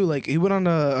regard too. Like he went on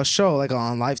a show like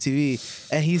on live TV,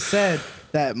 and he said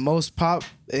that most pop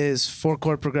is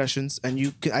 4-chord progressions,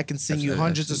 and I can sing you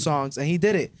hundreds of songs, and he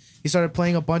did it. He started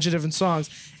playing a bunch of different songs,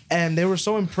 and they were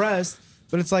so impressed.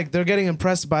 But it's like they're getting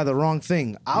impressed by the wrong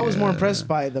thing. I was more impressed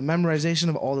by the memorization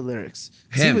of all the lyrics.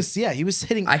 'Cause Him. He was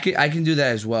hitting. I can do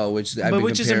that as well, which I've been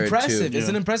Which is compared impressive. to. It's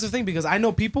an impressive thing because I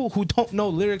know people who don't know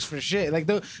lyrics for shit. Like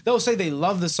they'll say they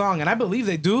love the song, and I believe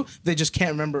they do. They just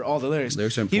can't remember all the lyrics.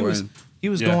 Lyrics are He was important.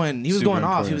 Yeah, going super off. He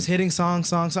important. was hitting song,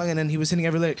 and then he was hitting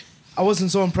every lyric. I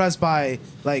wasn't so impressed by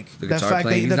like The the guitar fact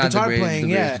playing. that He's the not guitar the greatest playing,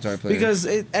 yeah, guitar player. because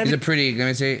He's a pretty. Let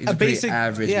me say, he's a pretty basic-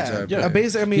 average yeah, guitar yeah, player. a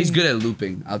basic- I mean- he's good at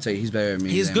looping. I'll tell you, he's better than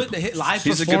me. he's than- good to hit live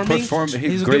He's a good performing. performer.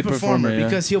 He's a a great good performer performer, yeah.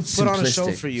 because he'll put on a show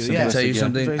Simplistic. for you. Can Yeah, I tell you yeah.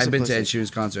 something? Very I've been to simplistic. Ed Sheeran's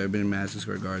concert. I've been in Madison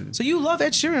Square Garden. So you love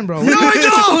Ed Sheeran, bro? No, I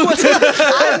don't.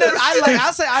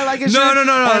 I'll say I like Ed Sheeran.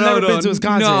 I've never been to his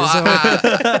concert. so.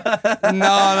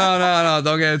 No.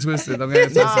 Don't get it twisted. Don't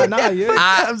get it twisted. Nah, you're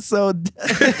I'm so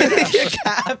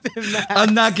capping, man.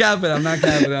 I'm not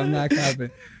capping.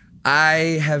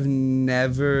 I have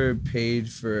never paid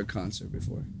for a concert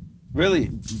before. Really?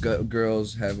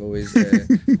 Girls have always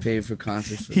paid for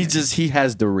concerts. For He me. he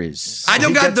has the Riz. I don't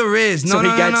He got gets- the Riz. No, so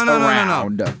no, he gets no, no, no, no, no.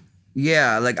 around.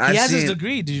 Yeah, like I've He has his seen.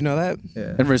 degree. Did you know that?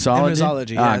 In Rizzology? In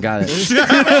Rizzology, Ah, yeah. got it.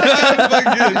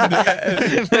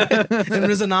 In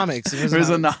Rizonomics.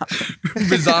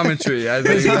 Rizometry. I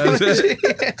think.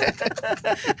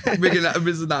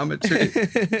 Rizometry.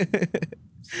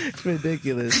 It's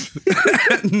ridiculous.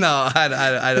 No,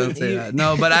 I don't say that.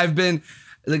 No, but I've been.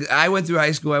 Like I went through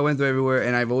high school. I went through everywhere,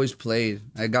 and I've always played.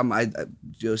 I got my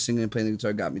singing and playing the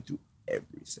guitar got me through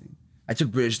everything. I took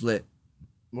British Lit.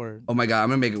 Word. Oh my God, I'm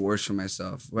gonna make it worse for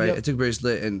myself, right? Yep. I took British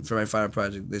Lit, and for my final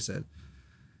project, they said,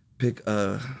 pick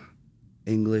a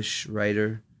English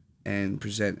writer and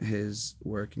present his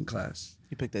work in class.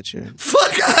 You picked that shit.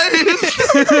 Fuck,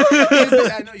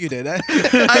 I know you did. I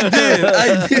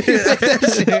did. You picked that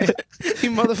shit.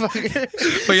 You motherfucker.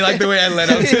 But you like the way I let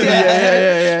up to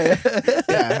it?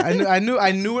 Yeah,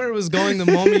 I knew where it was going the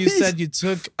moment you said you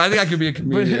took. I think I could be a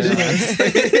comedian.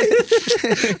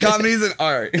 Comedy's an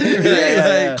art.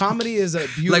 Yeah. Comedy is a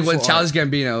beautiful. Like when art. Childish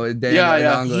Gambino,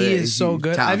 Yeah. He is so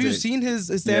good. Have you talented. seen his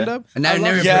stand up? And never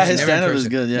in Yeah, person, his never in stand-up is person.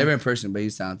 good, yeah. Never in person, but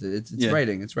he's talented. It's Yeah.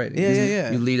 writing. It's writing. Yeah,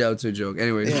 yeah. You lead out to a joke.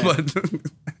 Anyway, Yeah. but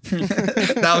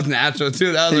that was natural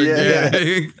too. That was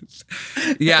organic.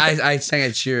 Yeah, I sang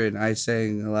at Sheeran. I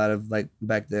sang a lot of like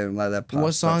back then, a lot of that pop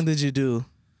What song stuff. did you do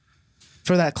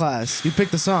for that class? You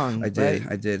picked the song. I did.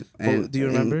 Right? I did. Do you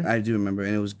remember? I do remember,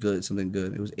 and it was good. Something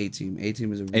good. It was A-Team.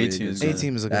 A-Team is a really A-Team good is song. good.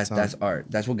 A-Team is a good song. That's art.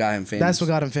 That's what got him famous. That's what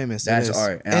got him famous. That's It is.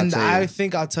 art. And I'll tell you- I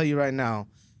think I'll tell you right now,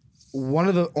 one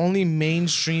of the only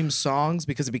mainstream songs,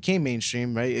 because it became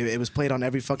mainstream, right? It was played on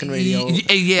every fucking radio.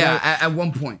 Yeah, Right? at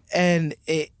one point. And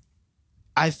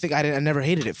I think I never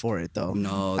hated it for it though.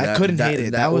 No, I couldn't hate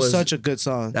it. That was such a good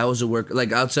song. That was a work.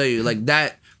 Like I'll tell you, like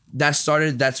that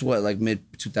started. That's what, like mid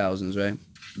 2000s, right?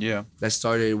 Yeah. That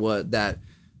started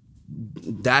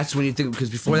that's when you think, because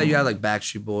before that you had like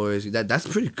Backstreet Boys. That's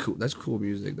pretty cool. That's cool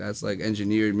music. That's like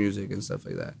engineered music and stuff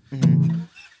like that.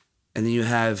 And then you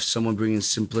have someone bringing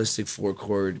simplistic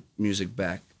 4-chord music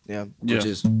back. Yeah. which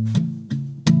is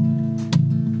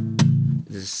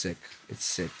this is sick. It's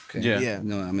sick. Okay. Yeah. Yeah.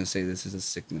 No, I'm gonna say this is a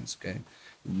sickness. Okay.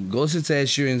 Go listen to Ed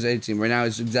Sheeran's A-Team. Right now,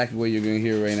 it's exactly what you're gonna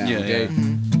hear right now. Yeah, Okay. yeah.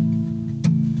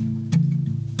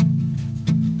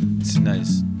 It's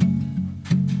nice.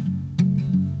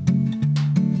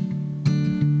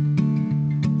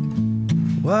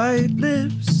 White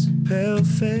lips, pale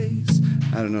face.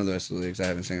 I don't know the rest of the lyrics. I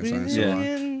haven't sang a song in so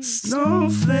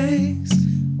long. Snowflakes.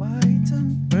 White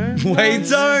tongue. White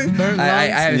tongue. Burnt I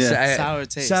lungs. haven't. Yeah. Sour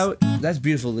taste. Sour. That's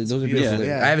beautiful. Those are beautiful Yeah. lyrics.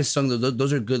 Yeah. I haven't sung those.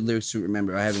 Those are good lyrics to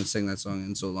remember. I haven't sang that song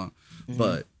in so long.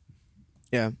 But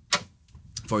Yeah.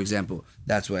 for example,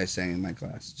 that's what I sang in my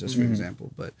class. Just for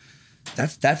example, but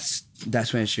that's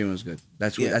when Ed Sheeran was good.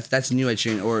 That's what, Yeah. that's new Ed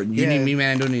Sheeran. Or You Yeah. Need Me,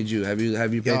 Man, I Don't Need You. Have you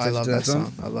paid Yo, I attention love to that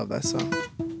song. I love that song.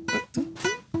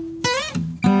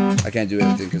 I can't do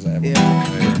everything because I have.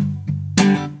 Yeah.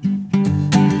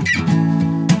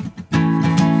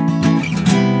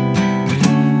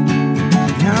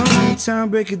 Now time,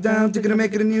 break it down, thinking of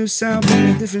making a new sound.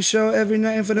 Playing a different show every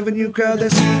night in front of a new crowd.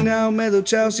 That's me now, mellow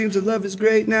child, seems to love is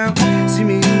great now. See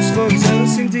me use folks, I will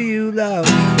sing to you loud.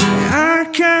 I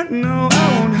can't know,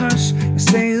 I won't hush. I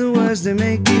say the words that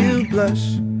make you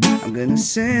blush. I'm gonna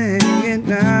sing it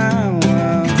now.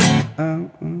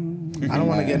 I don't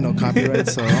want to get no copyright,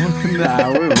 so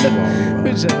Nah, we won't.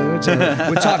 whichever.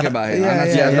 We're talking about it. I'm not,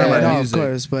 Yeah, it's not about no, of music.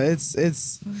 course, but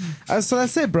it's. So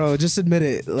that's it, bro. Just admit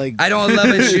it. Like I don't love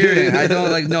Ed Sheeran. I don't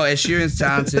like. No, Ed Sheeran's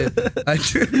talented.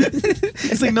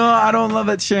 It's like, no, I don't love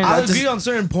Ed Sheeran. I I agree just, on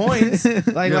certain points,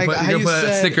 like how you put a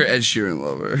said. sticker Ed Sheeran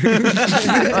lover.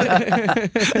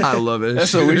 I love it.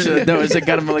 that's what we should have done. We should have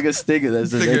got him like a sticker.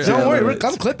 That's the Sticker. Don't worry, Rick,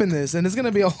 I'm clipping this, and it's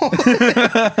gonna be a whole. It's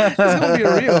gonna be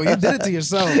a reel. You did it to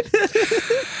yourself.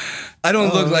 I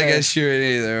don't look like man. Ed Sheeran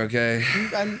either. Okay,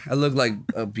 I look like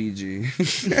a PG.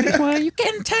 Well, you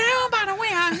can tell by the way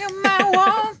I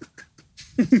walk.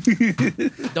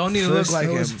 Don't need to look like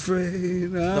him.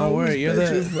 Don't worry, you're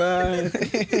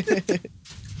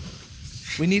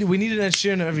We need an Ed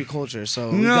Sheeran in every culture.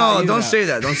 So we got No, you don't now. say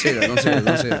that. Don't say that. Don't say that.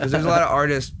 Don't say that. Because there's a lot of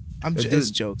artists.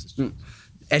 It's jokes.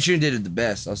 Ed Sheeran did it the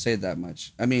best. I'll say it that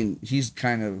much. I mean, he's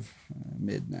kind of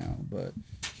mid now, but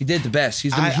he did the best.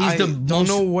 He's the I most. don't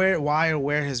know why or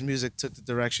where his music took the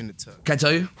direction it took. Can I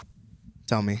tell you?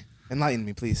 Tell me, enlighten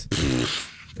me, please.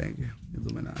 Thank you,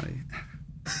 Illuminati.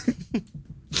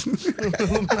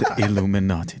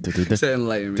 Illuminati. Say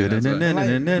enlighten me. that's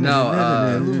why.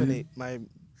 No, Illuminate my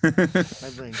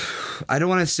brain. I don't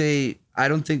want to say. I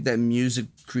don't think that music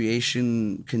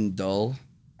creation can dull,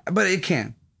 but it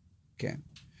can.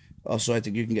 Also, I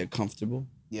think you can get comfortable,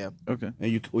 Yeah, okay.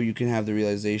 and you can have the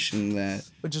realization that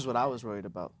which is what I was worried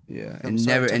about. yeah, I'm and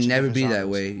sorry, never touching be different that genres.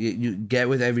 way. You get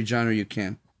with every genre you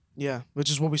can. Yeah, which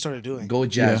is what we started doing. Go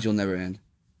with jazz, Yeah. you'll never end.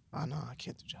 Oh no, I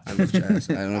can't do jazz. I love jazz.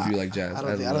 I don't know if you like jazz. I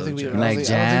don't love think we jazz. I don't Like think-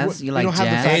 I don't think jazz? we- You we like don't have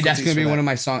the jazz? Hey, that's faculties gonna be for one that. of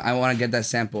my songs. I want to get that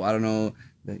sample. I don't know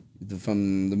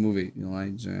from the movie. You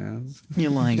like jazz? You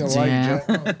like Yeah, jazz?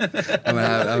 I'm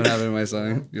gonna have it in my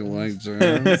song. You like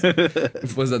jazz?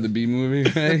 Was that the B movie?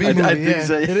 Right? B I movie, think yeah.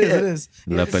 so, It is.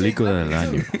 La película del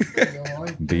año.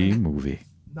 B-movie.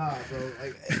 Nah, bro.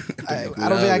 I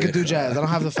don't think I could do jazz. I don't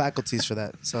have the faculties for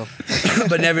that. So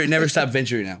But never stop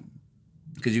venturing out.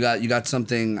 Because you got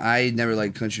something. I never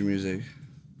liked country music.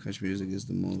 Country music is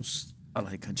the most. I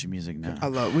like country music now. I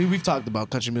love. We've talked about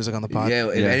country music on the pod. Yeah,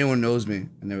 if Yeah. anyone knows me,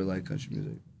 I never liked country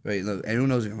music. Right? Look, anyone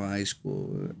knows me from high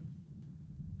school.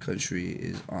 Country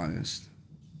is honest.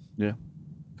 Yeah.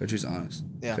 Country's honest.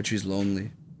 Yeah. Country's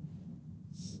lonely.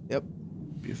 Yep.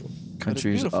 Beautiful.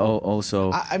 Country's beautiful.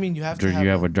 also. I mean, you have Do to. Have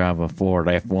you ever drive a Ford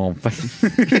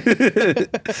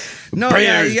F-150? No,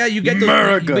 Bears, yeah, you get those.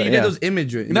 America, But you get yeah. those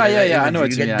imagery. No, you get yeah, that yeah, I know imagery.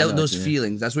 what You you mean, get I know those what you mean.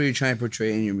 feelings. That's what you're trying to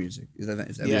portray in your music. Is that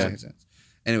Yeah. making sense?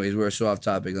 Anyways, we're so off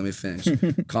topic. Let me finish.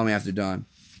 Call Me After Dawn.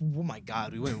 Oh my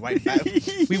God, we went right back.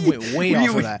 We went way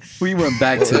off of that. We went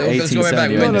back to Let's go right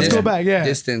back. 1870. We No, went let's go back, yeah.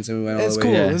 Distance, and we went all It's the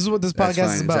cool. way. Yeah. This is what this That's podcast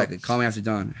fine, is about. exactly. Call Me After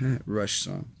Dawn. Rush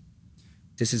song.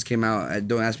 Distance came out.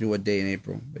 Don't ask me what day in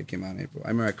April, but it came out in April. I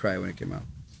remember I cried when it came out.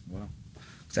 Wow.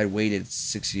 Because I waited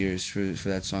 6 years for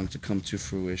that song to come to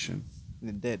fruition.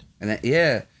 It did. And that,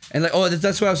 yeah. And like,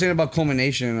 that's what I was saying about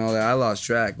culmination and all that. I lost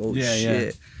track. Oh, Yeah,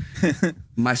 shit.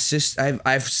 My sister,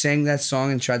 I've sang that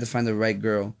song and tried to find the right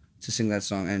girl to sing that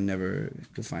song and never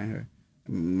could find her.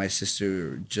 My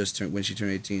sister just turned, when she turned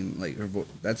 18, like her voice,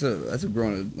 that's a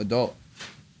grown adult.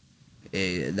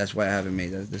 That's why I haven't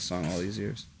made this song all these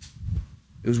years.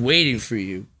 It was waiting for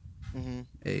you. Mm-hmm.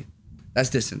 Hey, that's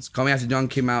Distance. Call Me After Dawn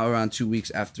came out around 2 weeks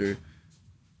after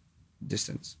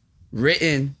Distance.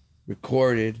 Written,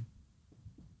 recorded,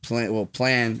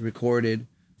 planned, recorded,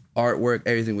 artwork,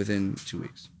 everything within 2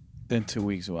 weeks. Then 2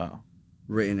 weeks. Wow.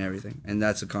 Written everything, and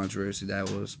that's a controversy that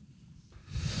was.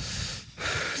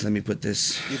 Let me put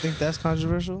this. You think that's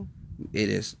controversial? It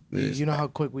is. You know how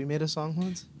quick we made a song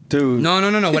once? Dude. No.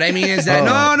 What I mean is that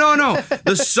no.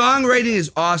 The songwriting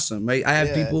is awesome, right? I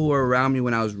have people who were around me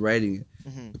when I was writing it.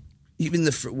 Even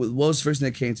what was the first thing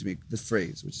that came to me? The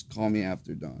phrase, which is "Call me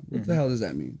after dawn." What the hell does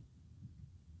that mean?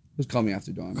 What's "Call me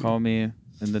after dawn"? Call me in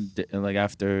the like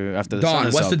after the dawn. sun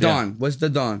is What's up, the yeah. dawn? What's the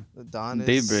dawn? The dawn is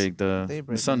Daybreak, the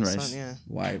daybreak, sunrise. The sun, yeah.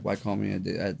 Why call me at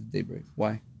daybreak?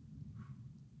 Why?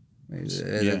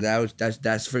 Yeah.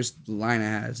 That's first line I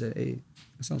had. I said, "Hey,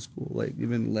 that sounds cool. Like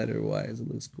even letter wise, it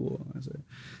looks cool." I said,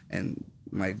 and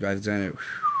my graphic designer,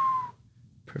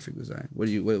 perfect design.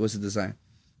 What's the design?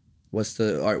 What's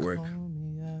the artwork? Call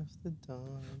me after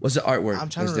dawn. What's the artwork? I'm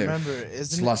trying to remember.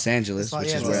 It's Los Angeles,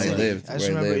 which is where I lived. I just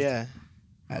remember, yeah.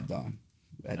 At dawn,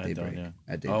 at At daybreak, dawn,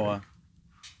 yeah. at daybreak. Oh, wow.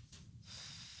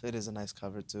 It is a nice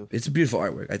cover too. It's a beautiful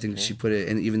artwork. I think she put it,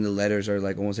 and even the letters are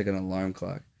like almost like an alarm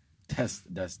clock.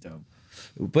 That's dope.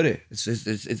 We put it. It's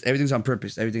everything's on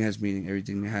purpose. Everything has meaning.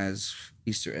 Everything has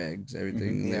Easter eggs.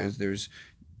 Everything there's.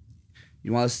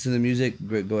 You want to listen to the music?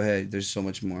 Great, go ahead. There's so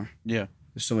much more. Yeah.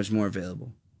 There's so much more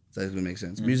available. If that's gonna make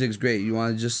sense. Music's great. You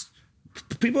want to just.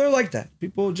 People are like that.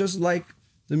 People just like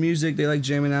the music. They like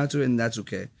jamming out to it, and that's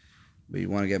okay. But you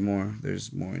want to get more.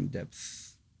 There's more in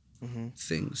depth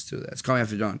things to that. It's Call Me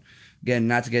After Dawn. Again,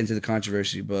 not to get into the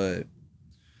controversy, but.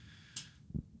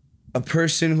 A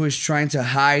person who is trying to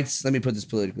hide. Let me put this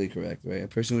politically correct, right? A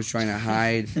person who is trying to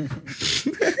hide. Sure.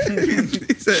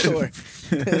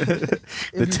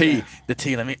 The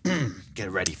tea. Let me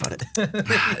get ready for it.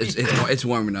 It's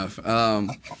warm enough.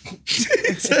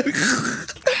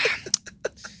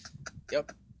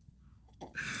 Yep.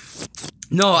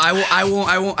 No,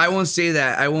 I won't say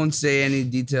that. I won't say any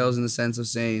details in the sense of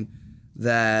saying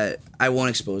that I won't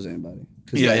expose anybody.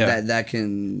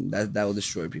 Because that will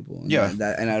destroy people. And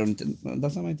and I don't.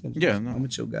 That's not my intention. Yeah, no. I'm a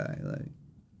chill guy. Like.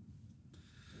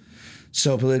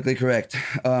 So politically correct.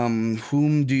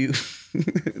 Whom do you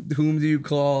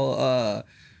call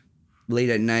late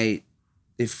at night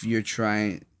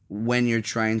when you're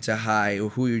trying to hide, or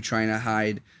who you're trying to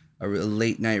hide a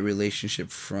late night relationship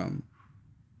from?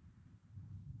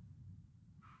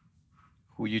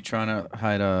 Who you trying to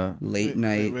hide a late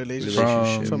night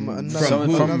relationship from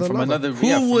another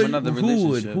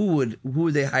relationship? Who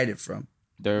would they hide it from?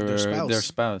 Their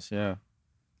spouse, yeah.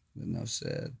 Enough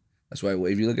said. That's why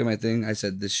if you look at my thing, I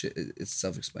said this shit. It's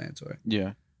self-explanatory.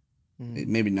 Yeah.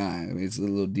 Maybe not. I mean, it's a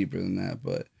little deeper than that.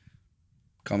 But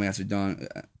Call Me After Dawn.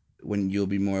 When you'll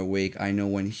be more awake. I know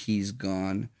when he's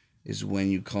gone is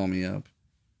when you call me up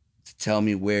to tell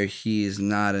me where he is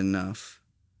not enough.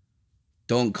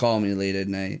 Don't call me late at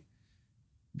night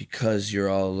because you're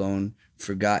all alone.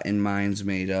 Forgotten minds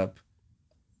made up.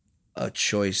 A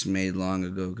choice made long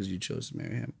ago because you chose to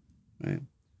marry him, right?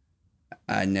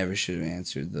 I never should have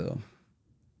answered though.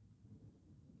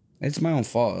 It's my own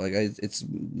fault. Like it's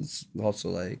also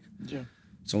like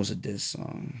it's almost a diss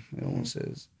song. It almost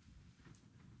is.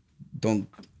 Don't.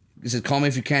 It says call me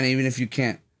if you can, even if you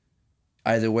can't.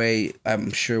 Either way,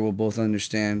 I'm sure we'll both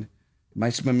understand. My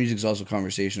music's also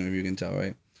conversational, if you can tell,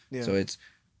 right? Yeah. So it's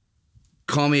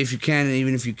call me if you can, and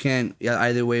even if you can't. Yeah,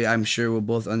 either way, I'm sure we'll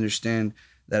both understand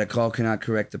that a call cannot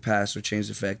correct the past or change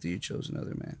the fact that you chose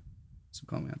another man. So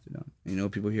call me after dawn. And you know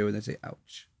people hear when they say,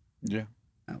 ouch. Yeah.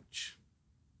 Ouch.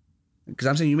 Because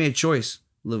I'm saying you made a choice.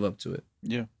 Live up to it.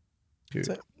 Yeah.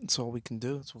 Period. That's all we can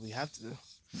do. That's what we have to do.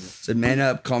 So man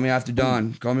up. Call me after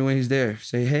dawn. Call me when he's there.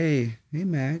 Say, hey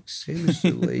Max. Hey,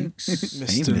 Mr. Lakes.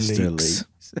 Mr. Lakes.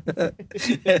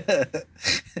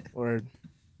 Word.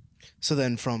 So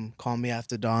then from Call Me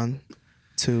After Dawn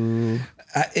to...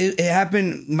 It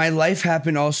happened, my life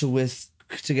happened also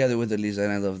together with Eliza,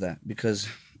 and I love that because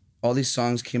all these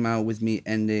songs came out with me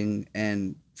ending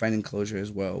and finding closure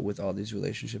as well with all these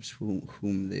relationships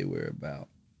whom they were about.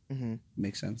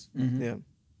 Makes sense? Yeah.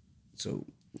 So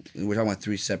we're talking about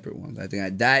 3 separate ones. I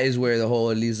think that is where the whole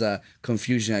Eliza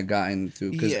confusion had gotten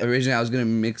through. Because originally I was going to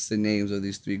mix the names of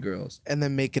these 3 girls. And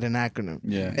then make it an acronym.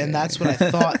 Yeah. And that's what I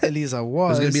thought Eliza was. It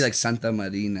was going to be like Santa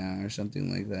Marina or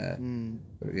something like that.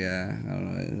 But yeah, I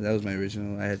don't know. That was my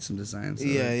original. I had some designs.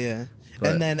 Yeah.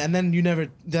 But, and then you never,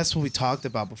 that's what we talked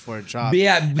about before it dropped. But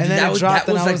yeah, and then that was like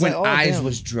when oh, Eyes damn.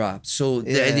 was dropped. So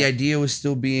the idea was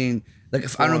still being, like,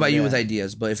 I don't know about you with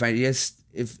ideas, but if an idea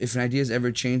is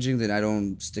ever changing, then I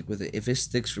don't stick with it. If it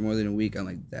sticks for more than a week, I'm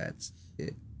like, that's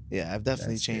it. Yeah, I've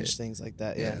definitely changed things like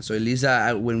that. Yeah. So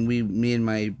Eliza, when me and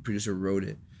my producer wrote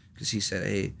it, because he said,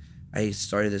 hey, I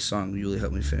started this song, you really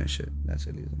helped me finish it. That's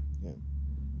Eliza. Yeah.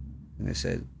 And I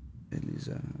said,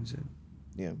 Eliza,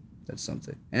 That's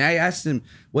something. And I asked him,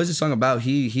 "What's the song about?"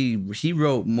 He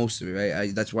wrote most of it,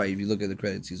 right? That's why if you look at the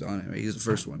credits, he's on it. Right? He's the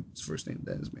first one. His first name,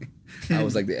 that is me. I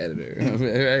was like the editor,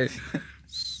 right?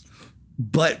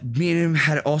 But me and him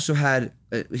had also had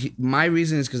my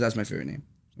reason is because that's my favorite name,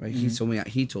 right? He told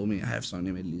me I have a song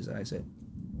named Elisa. I said,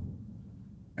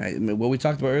 right, what we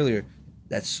talked about earlier.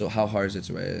 That's so how hard is it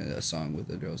to write a song with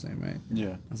a girl's name, right?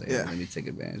 Yeah. I was like, Yeah. let me take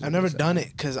advantage. I've never done it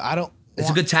because I don't. It's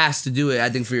a good task to do it, I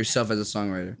think, for yourself as a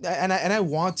songwriter. And I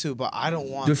want to, but I don't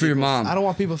want. Do it for your people- mom. I don't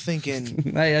want people thinking.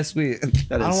 Hey, that's sweet.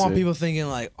 I don't want people thinking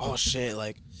like, oh shit,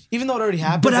 like even though it already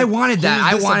happened. But I like, wanted who that. is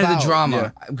I this wanted about? the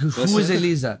drama. Yeah. Who is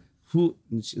Elisa?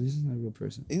 Elisa's not a real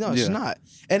person. No, she's not.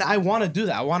 And I want to do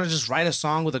that. I want to just write a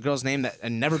song with a girl's name that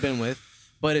I've never been with,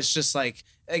 but it's just like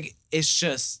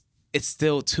it's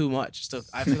still too much. Still,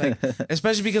 I feel like,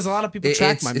 especially because a lot of people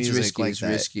track my music risky. like It's that.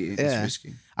 risky. Yeah. It's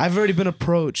risky. I've already been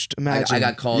approached. Imagine. I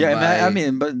got called Yeah, by... man, I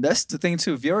mean, but that's the thing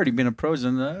too. If you already been approached,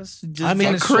 then that's just I mean,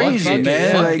 fuck it's crazy, fuck it,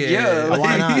 man. fuck Like, it. yeah, Why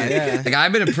Why not? Yeah. Like,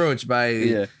 I've been approached by...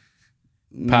 yeah,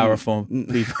 powerful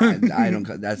people. I don't...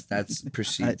 That's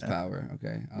perceived power,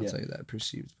 okay? I'll tell you that.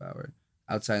 Perceived power.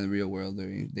 Outside in the real world, they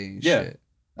ain't Yeah. shit.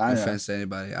 I No know. offense to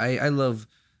anybody. I love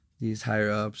these higher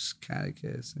ups,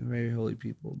 catechists, and very holy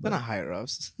people. They're But not higher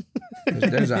ups.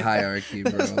 there's a hierarchy,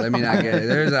 bro. Let me not get it.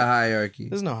 There's a hierarchy.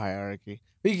 There's no hierarchy.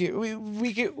 We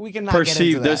can not Perceived. get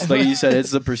into That's that. like you said.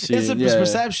 It's the perceived. It's a yeah.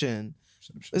 perception.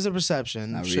 It's a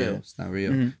perception. Not Sure. real. It's not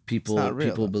real. Mhm. People It's not real,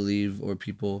 people though. believe or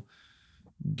people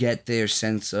get their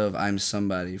sense of I'm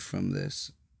somebody from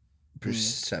this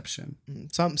perception.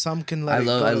 Some can let I it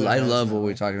go love to their I heads love that what we're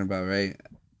way. talking about, right?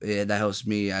 Yeah, that helps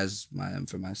me as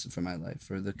for my life,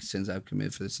 for the sins I've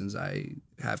committed, for the sins I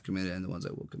have committed, and the ones I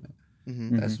will commit.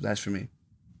 Mhm. That's for me.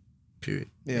 Period.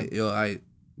 Yeah. Yo,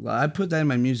 I put that in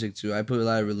my music too. I put a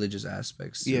lot of religious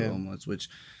aspects to Yeah. almost, which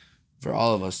for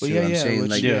all of us too. Well, yeah, I'm yeah, saying which-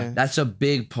 like yeah. that's a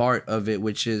big part of it,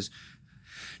 which is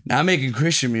not making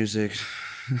Christian music.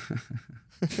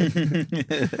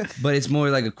 But it's more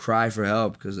like a cry for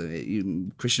help because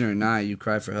you Christian or not, you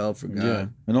cry for help for God. Yeah,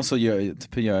 and also your to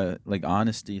put your like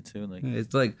honesty too. Like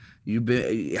It's like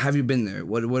have you been there?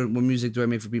 What music do I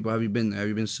make for people? Have you been there? Have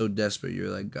you been so desperate? You're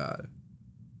like God.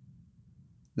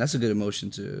 That's a good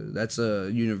emotion too. That's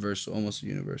almost a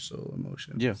universal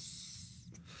emotion. yeah,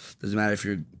 Doesn't matter if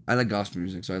I like gospel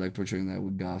music, so I like portraying that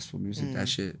with gospel music. That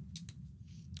shit.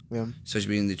 Yeah. Especially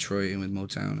being in Detroit and with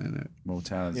Motown and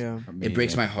Motown. Yeah. it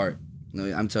breaks my heart. You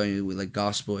know, I'm telling you, with like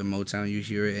gospel and Motown, you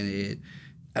hear it and it.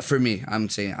 For me, I'm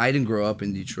saying I didn't grow up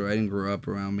in Detroit. I didn't grow up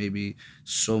around maybe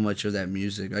so much of that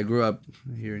music. I grew up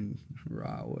here in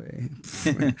Rahway.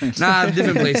 Different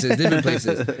places.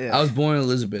 Yeah. I was born in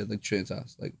Elizabeth, like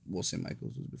Trinitas, like St.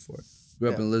 Michael's was before. Grew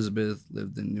up Yeah. in Elizabeth,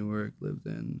 lived in Newark, lived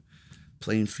in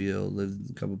Plainfield, lived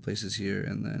in a couple places here,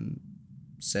 and then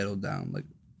settled down. Like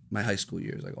my high school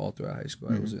years, like all throughout high school,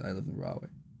 I lived in Rahway.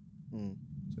 Mm.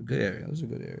 It's a good area. Those are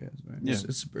good areas, right? Yeah.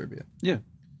 It's suburbia. Yeah.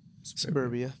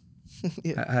 Suburbia.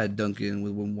 Yeah. I had Dunkin'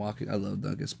 when walking. I love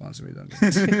Dunkin'. Sponsor me,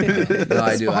 Dunkin'. No,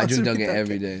 I do. I drink Sponsor me, Dunkin' Dunkin'.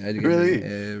 every day. I drink Really?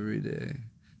 Dunkin' every day.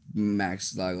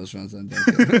 Max Lagos runs on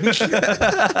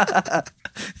Dunkin'.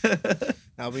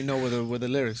 Now we know where the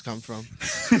lyrics come from.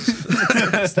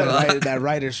 It's that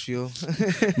writer's fuel.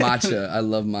 Matcha. I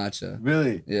love matcha.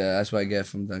 Really? Yeah, that's what I get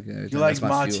from Dunkin' every You time. like That's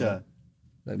my matcha? fuel.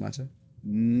 Like matcha?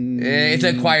 Mm, Yeah, it's a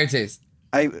acquired taste.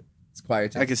 I It's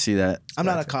acquired taste. can see that. I'm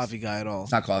not a coffee guy at all.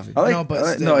 It's not coffee. I like- no, but I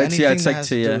like- still, no, it's- yeah, anything it's that like has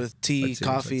tea, to do yeah. with tea, Like tea,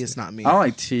 coffee, like it's tea. not me. I don't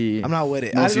like tea. I'm not with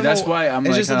it. No, I see, don't that's know. why I'm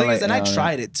It's like just the kinda thing is, like, and I no.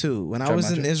 tried it too. When I Try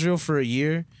was in matcha? Israel for a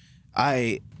year,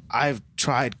 I've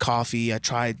tried coffee. I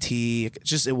tried tea.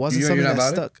 It wasn't You're something not that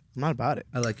about it? stuck. I'm not about it.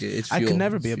 I like it. It's I fuel. could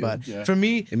never It's be fuel. about it. Yeah. For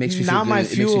me, It makes me now feel my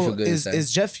good. It makes me fuel feel good is inside.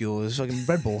 jet fuel. It's fucking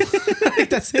Red Bull.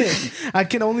 That's it. I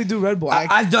can only do Red Bull.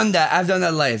 I've done that. I've done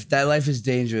that life. That life is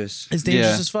dangerous. It's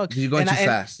dangerous Yeah. as fuck. You're going too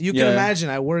fast. You can Yeah. imagine.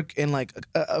 I work in like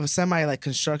a semi like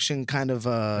construction kind of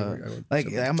work like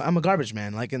similar. I'm a garbage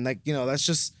man. Like and like that's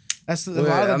a Wait,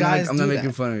 lot of the I'm guys not do making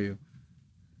that. fun of you.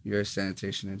 You're a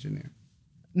sanitation engineer.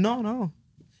 No.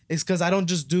 It's because I don't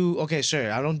just do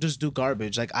I don't just do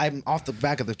garbage. Like I'm off the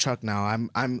back of the truck now.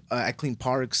 I clean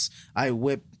parks. I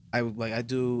whip. I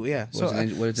do What's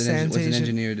an sanitation,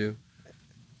 engineer do?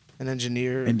 An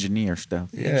engineer. Engineer stuff.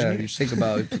 Yeah, you think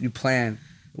about you plan.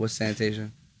 What's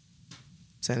sanitation?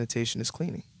 Sanitation is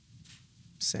cleaning.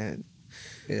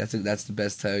 Yeah, that's the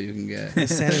best title you can get.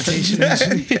 Sanitation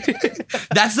engineer.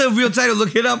 That's the real title.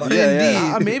 Look it up on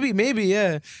Indeed. Maybe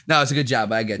yeah. No, it's a good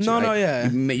job. I get you. No, yeah.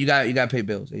 You got to pay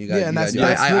bills. And you got. Yeah, and that's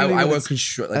I literally I what work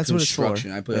it's- like that's what it's for.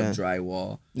 construction. I put Yeah. up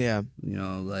drywall. Yeah. You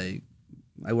know, like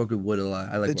I work with wood a lot.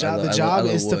 I like The job I love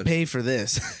is to wood. pay for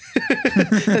this.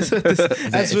 That's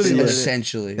really what it is.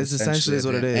 essentially. It's essentially is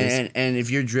what it is. And if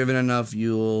you're driven enough,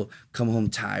 you'll come home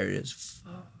tired as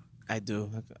fuck. I do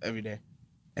every day.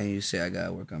 And you say, I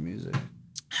gotta work on music.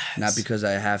 Not because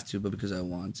I have to, but because I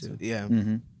want to. Yeah.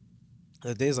 Mm-hmm.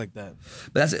 The days like that.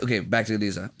 But that's it. Okay, back to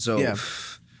Lisa. So Yeah.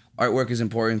 artwork is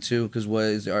important too, because what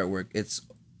is the artwork?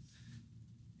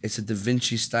 It's a Da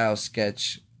Vinci style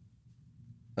sketch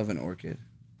of an orchid.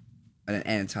 An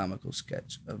anatomical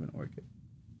sketch of an orchid.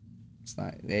 It's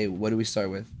not. Hey, what do we start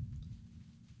with?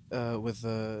 With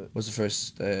What's the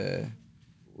first?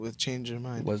 with Change Your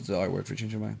Mind. What's the artwork for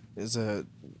Change Your Mind? Is a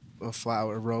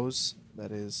flower, rose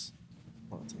that is.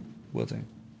 Wilting.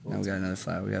 Now we got another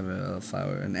flower. We have a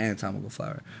flower, an anatomical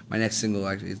flower. My next single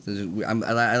actually. I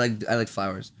like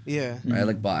flowers. Yeah. Right? I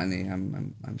like botany.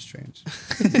 I'm strange.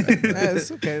 Yeah,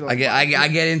 it's okay. I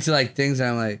get into like things and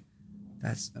I'm like,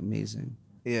 that's amazing.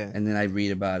 Yeah. And then I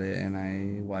read about it and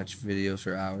I watch videos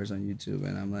for hours on YouTube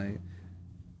and I'm like,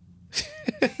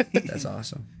 that's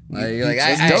awesome.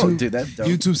 That's dope, dude. That's dope.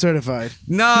 YouTube certified.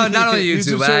 No, not only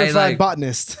YouTube, but I certified like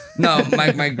botanist. no.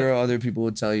 My girl, other people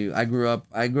would tell you. I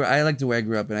like the way I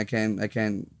grew up, and I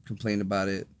can't complain about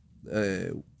it.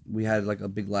 We had like a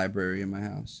big library in my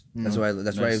house. That's why.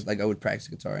 That's Nice. why I would practice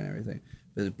guitar and everything.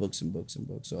 There's books and books and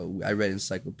books. So I read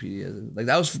encyclopedias. Like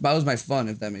that was my fun,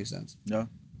 if that makes sense. No.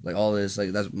 Like all this,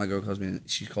 like that's my girl calls me.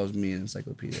 She calls me an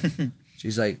encyclopedia.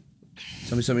 She's like,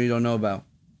 tell me something you don't know about.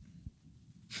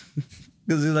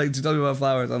 Because like to tell me about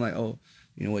flowers, I'm like, oh,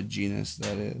 you know what genus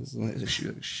that is? She's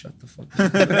like, shut the fuck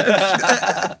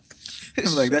up.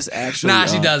 I'm like, that's actually. Nah,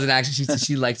 she doesn't actually.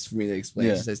 She likes for me to explain.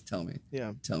 Yeah. She says, tell me.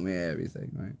 Yeah. Tell me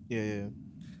everything, right? Yeah.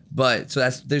 But so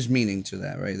there's meaning to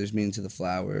that, right? There's meaning to the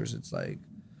flowers. It's like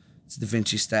it's Da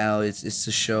Vinci style. It's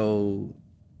to show,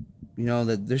 you know,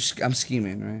 that I'm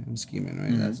scheming, right? I'm scheming,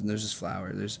 right? Mm-hmm. There's this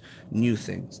flower. There's new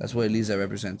things. That's what Elisa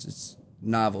represents. It's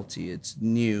novelty. It's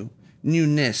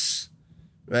newness,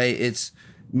 right?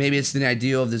 Maybe it's the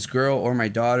ideal of this girl or my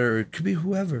daughter, or it could be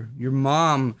whoever. Your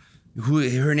mom, who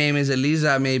her name is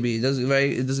Elisa, maybe. It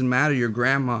doesn't matter. Your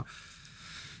grandma.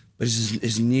 But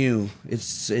it's new.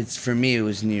 It's for me. It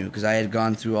was new because I had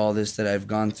gone through all this that I've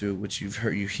gone through, which you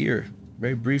hear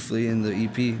very briefly in the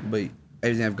EP. But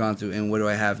everything I've gone through, and what do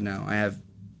I have now? I have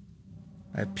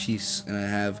peace, and I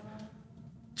have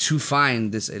to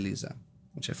find this Elisa,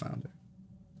 which I found her.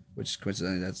 Which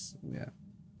coincidentally, that's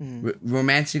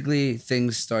romantically,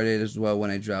 things started as well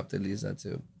when I dropped Elisa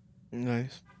too.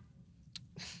 Nice.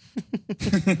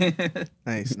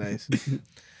 Nice.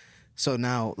 So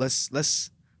now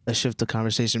let's shift the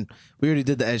conversation. We already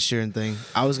did the Ed Sheeran thing.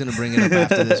 I was gonna bring it up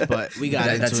after this, but we got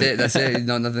into it. That's it.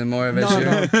 No, nothing more of Ed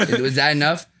Sheeran. Was that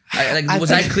enough?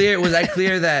 Was I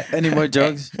clear that? Any more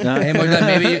jokes? No? Any more?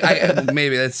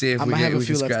 Maybe. Let's see if I we might can, have a we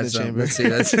few can left in scratch the some. chamber.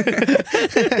 Let's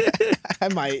see. I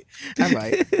might.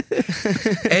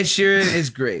 Ed Sheeran is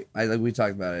great. We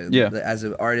talked about it. Yeah. As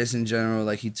an artist in general,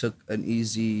 like he took an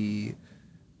easy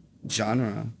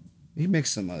genre. He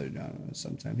mixed some other genres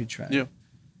sometimes. He tried. Yeah.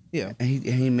 Yeah. And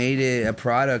he made it a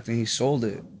product and he sold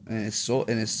it. And it's sold.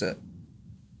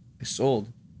 He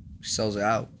sells it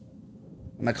out.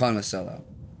 I'm not calling him a sellout.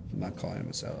 I'm not calling him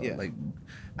a sellout. Yeah. Like,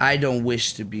 I don't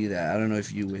wish to be that. I don't know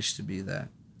if you wish to be that.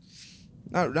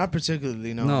 Not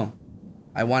particularly. No. No.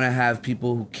 I want to have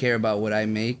people who care about what I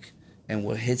make and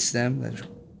what hits them.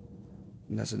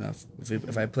 That's enough.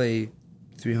 If I play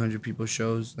 300 people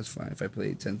shows, that's fine. If I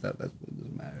play 10,000, that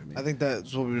doesn't matter to me. I think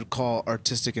that's what we would call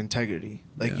artistic integrity.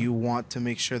 Like you want to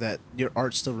make sure that your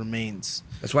art still remains.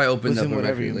 That's why I opened up within a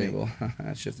whatever record you label.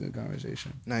 Shifting the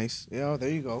conversation. Nice. Yeah. There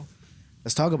you go.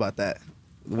 Let's talk about that.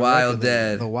 Wild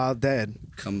Dead. The Wild Dead.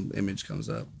 Image comes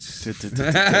up.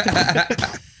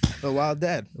 The Wild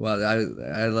Dead. Wow,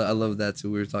 I love that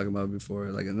too. We were talking about it before.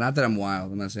 Like, not that I'm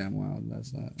wild. I'm not saying I'm wild.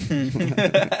 That's not.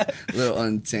 A little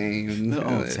untamed.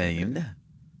 A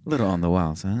little on the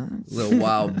wild side. Little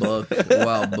wild buck.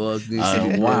 Wild buck. Needs to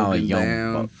be Wow, broken young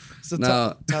down. buck. So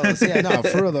No. tell us. Yeah. No.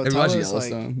 For real though. Tell Everybody us like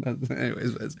Yellowstone.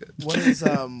 Anyways, that's good. what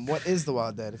is the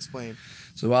Wild Dead? Explain.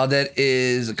 So Wild Dead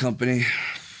is a company.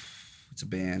 It's a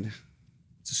band.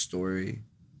 It's a story.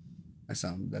 That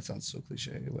sounds so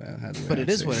cliche. But it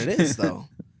is what it is, though.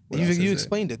 You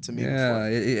explained it to me Yeah, before.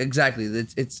 Exactly.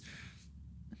 It's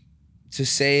to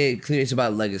say it clear. It's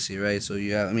about legacy, right? So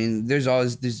there's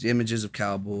always these images of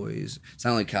cowboys. It's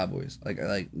not like cowboys. Like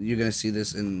you're gonna see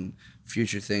this in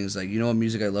future things. Like, you know what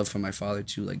music I love from my father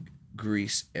too? Like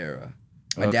Grease era.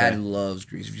 My dad loves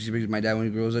Grease. If you see my dad when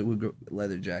he grows up, would grow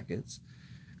leather jackets.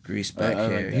 greased back I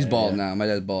like hair. that, He's bald yeah. now. My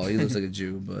dad's bald. He looks like a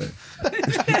Jew, but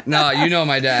no, you know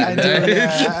my dad. I do, right?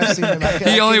 yeah, I've seen him.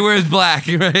 He only wears black,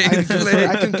 right?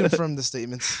 I can confirm the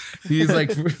statements. He's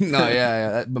like, no,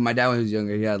 yeah. But my dad, when he was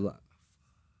younger, he had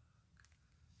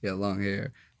long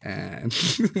hair. And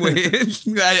wait,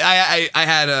 I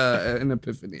had an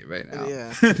epiphany right now.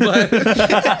 Yeah. But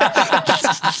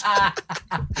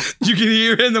you can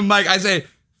hear it in the mic. I say,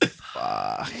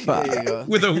 There you go.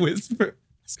 with a whisper.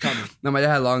 It's coming. No, my dad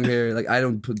had long hair. Like, I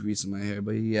don't put grease in my hair,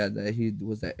 but he had that. He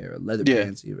was that era. Leather Yeah.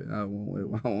 pants, even. I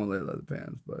won't wear leather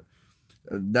pants, but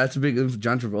that's a big.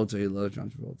 John Travolta, he loved John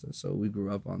Travolta. So we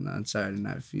grew up on that. And Saturday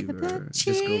Night Fever,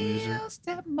 disco music.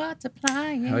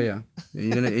 Oh yeah, and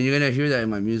you're gonna hear that in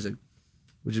my music,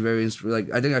 which is very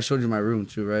like. I think I showed you my room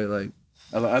too, right? Like,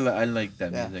 I like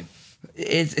that music.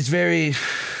 it's very.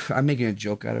 I'm making a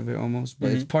joke out of it almost, but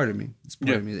it's part of me. It's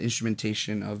part of me. The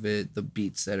instrumentation of it, the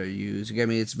beats that are used. You get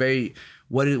me? It's very.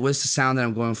 What's the sound that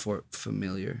I'm going for?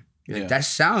 Familiar. Like, that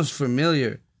sounds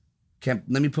familiar. Let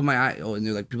me put my eye. Oh, and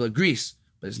they're like, people are grease,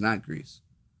 but it's not grease.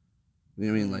 You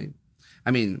know what I mean? Like,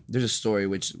 I mean, there's a story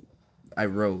which I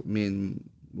wrote. Me and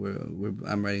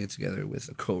I'm writing it together with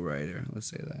a co-writer. Let's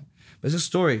say that. But it's a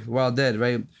story. Wild Dead,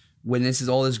 right? When this is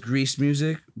all this grease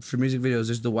music for music videos,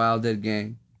 there's the Wild Dead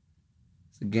gang.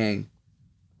 It's a gang.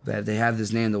 They have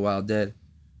this name, the Wild Dead,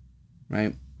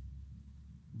 right?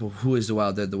 But who is the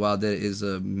Wild Dead? The Wild Dead is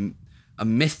a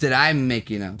myth that I'm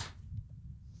making up,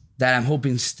 that I'm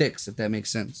hoping sticks, if that makes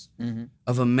sense,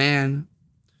 of a man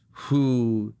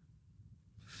who,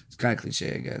 it's kind of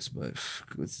cliche, I guess, but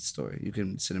it's a story. You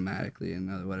can cinematically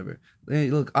and whatever.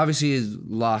 Hey, look, obviously, is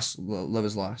lost. Love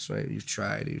is lost, right? You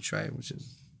try, which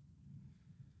is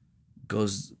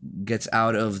gets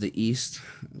out of the East,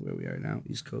 where we are now,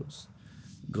 East Coast,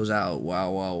 goes out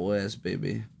Wild Wild West,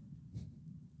 baby,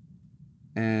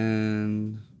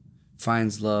 and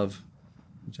finds love,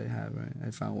 which I have, right?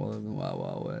 I found love in Wild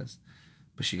Wild West,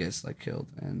 but she gets like killed,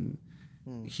 and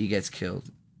he gets killed.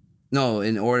 No,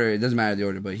 in order, it doesn't matter the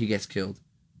order, but he gets killed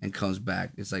and comes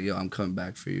back. It's like, yo, I'm coming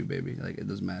back for you, baby. Like, it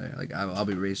doesn't matter. Like, I'll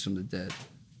be raised from the dead.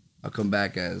 I'll come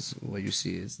back as what you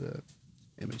see is the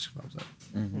image pops up,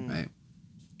 right?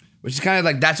 Which is kind of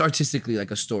like, that's artistically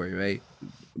like a story, right?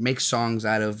 Make songs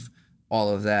out of all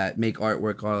of that. Make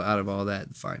artwork out of all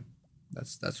that. Fine.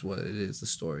 That's what it is, the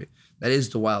story. That is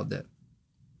the Wild Dead.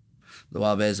 The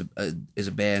Wild Dead is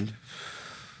a band.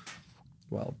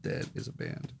 Wild Dead is a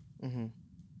band.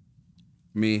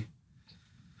 Me,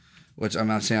 which I'm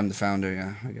not saying I'm the founder.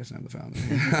 Yeah, I guess I'm the founder.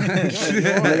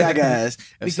 Yeah, guys.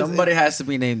 If somebody has to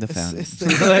be named the founder.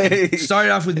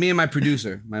 Started off with me and my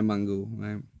producer, my Mangu.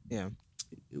 Right? Yeah.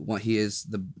 He is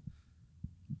the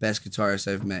best guitarist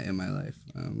I've met in my life.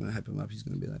 I'm gonna hype him up. He's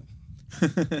gonna be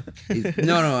like,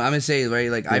 no, I'm gonna say,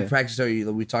 right, like, I practiced already.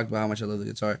 We talked about how much I love the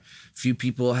guitar. Few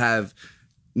people have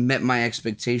met my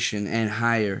expectation and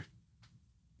higher.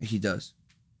 He does.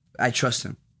 I trust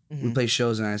him. We play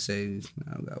shows and I say,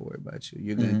 I don't gotta worry about you.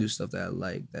 You're gonna do stuff that I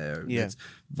like, that's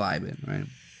vibing, right?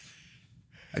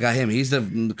 I got him. He's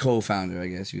the co-founder, I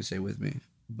guess you could say, with me.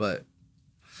 But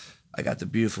I got the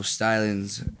beautiful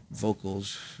stylings,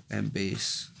 vocals, and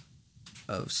bass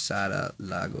of Sarah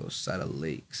Lakes. Sarah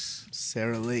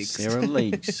Lakes. Sarah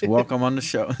Lakes. Welcome on the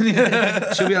show.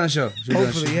 She'll be on the show.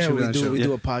 Hopefully, yeah, we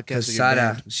do a podcast. With your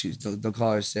Sarah, band. don't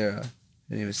call her Sarah.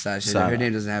 Her name is Sarah. Sarah. Her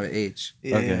name doesn't have an H.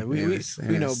 Yeah, Okay. yeah,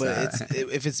 we know, but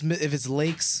if it's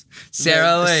Lakes,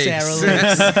 Sarah Lakes. Sarah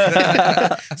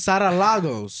Lakes, Sarah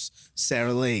Lagos,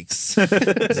 Sarah Lakes.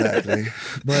 Exactly.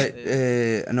 But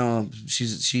no,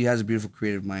 she has a beautiful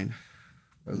creative mind.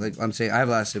 Like I'm saying, I have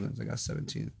a lot of siblings. I got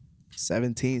 17.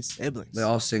 17 siblings. They're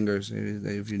all singers.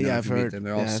 If you know, I've if you meet heard. them,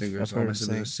 they're all Yeah, singers. I've All my heard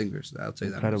siblings are sing. singers. I'll tell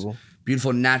you that. Incredible.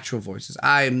 Beautiful natural voices.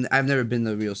 I've never been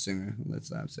the real singer.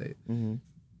 Let's not say.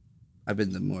 I've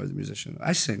been more of the musician.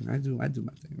 I sing. I do my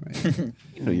thing, right?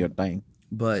 You know your thing.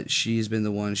 But she's been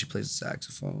the one. She plays the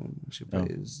saxophone. She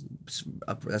plays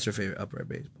that's her favorite, upright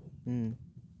bass.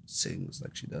 Sings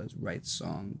like she does. Writes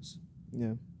songs.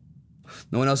 Yeah.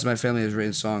 No one else in my family has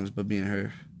written songs but me and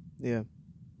her. Yeah.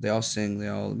 They all sing. They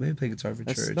all maybe play guitar for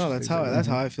church. No, that's how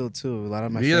I feel too. A lot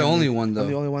of my. You're the family, only one though. I'm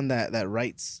the only one that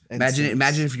writes. And Imagine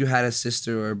sings. if you had a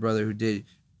sister or a brother who did.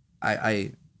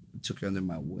 I took her under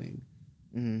my wing.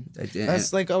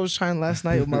 That's like I was trying last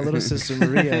night with my little sister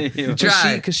Maria.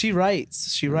 Because she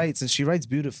writes. She writes and she writes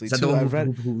beautifully Is that too. the one I've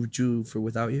read. who drew for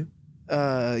Without You?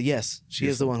 Yes, she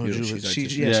is the one who drew Beautiful. it.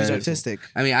 She's She's artistic. artistic.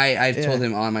 I mean, I've told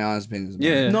him all my honest opinions. About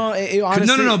Yeah. it. No,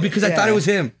 honestly, No, because I thought it was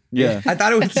him. Yeah. I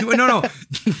thought it was no.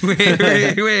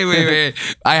 Wait.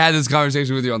 I had this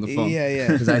conversation with you on the phone.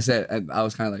 Yeah. Because I said I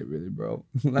was kind of like, really, bro.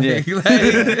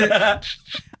 Yeah.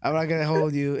 I'm not gonna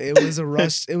hold you. It was a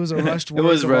rushed. It was a rushed. It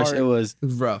was work of rushed. art. It was. It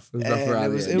was rough. It was rough And around it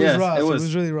the was, edge. it was Yes, rough. it It was.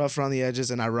 was really rough around the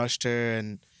edges, and I rushed her,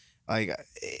 and like,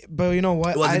 but you know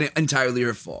what? It wasn't entirely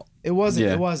her fault. It wasn't.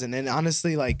 Yeah. It wasn't. And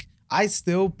honestly, like, I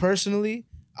still personally,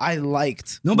 I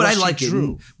liked. No, but what I she like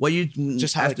drew, it. What you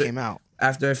just how it came out.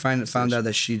 After I found out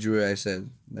that she drew it, I said,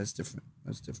 "That's different.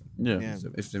 That's different." Yeah. Yeah. So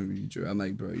if you drew, I'm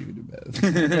like, bro, you can do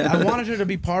better. I wanted her to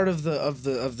be part of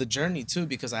the journey too,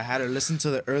 because I had her listen to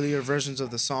the earlier versions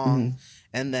of the song,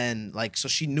 and then like so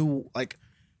she knew like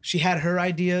she had her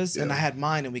ideas and I had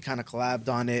mine, and we kind of collabed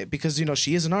on it because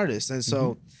she is an artist, and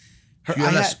so her, You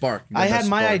had that had, spark. You got I that had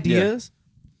my spark. ideas.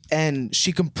 And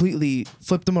she completely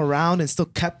flipped them around and still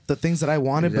kept the things that I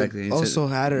wanted, Exactly. but also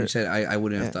had her. You said I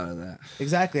wouldn't have thought of that.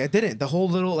 Exactly, I didn't. The whole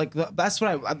little that's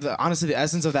what honestly the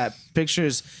essence of that picture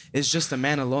is just a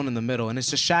man alone in the middle, and it's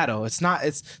just shadow. It's not.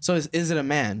 Is it a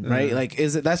man, right? Like,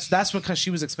 is it? That's what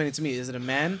she was explaining to me. Is it a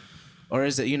man, or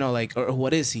is it or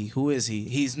what is he? Who is he?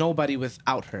 He's nobody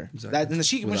without her. Exactly. That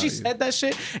and when she said that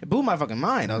shit, it blew my fucking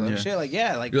mind. I was like, shit, like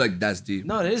like. You're like, that's deep.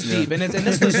 No, it is deep, and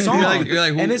it's the song, You're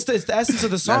like, and it's the essence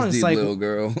of the song. That's It's deep, like little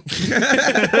girl.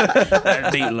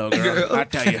 deep, little girl. I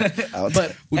tell you,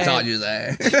 but Who taught you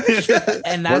that?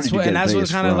 and Where that's did you what get kind bass of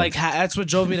from? like that's what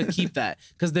drove me to keep that,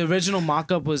 because the original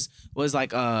mock-up was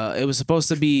like it was supposed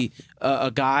to be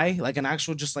a guy, like an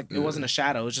actual, just like it wasn't a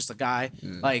shadow, it was just a guy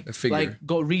like a figure. like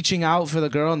go reaching out for the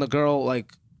girl, and the girl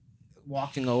like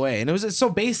walking away, and it's so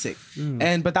basic,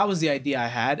 but that was the idea I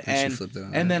had, and flipped it on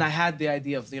and that. then I had the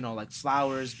idea of like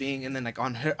flowers being, and then like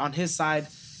on his side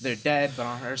they're dead, but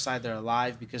on her side they're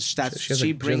alive, because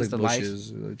she brings the life.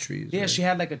 bushes, trees. Yeah, right? she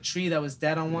had like a tree that was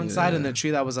dead on one side and a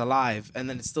tree that was alive, and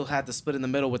then it still had the split in the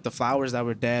middle with the flowers that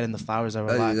were dead and the flowers that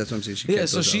were alive. That's what I'm saying. She Yeah, kept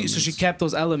so those she elements. kept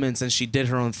those elements, and she did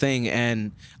her own thing,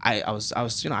 and I was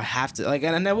I have to, like,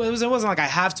 and it wasn't like I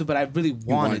have to, but I really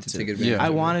wanted to to. take advantage I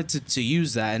of it. wanted to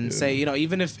use that and say,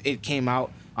 even if it came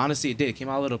out, honestly it did. It came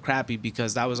out a little crappy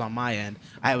because that was on my end.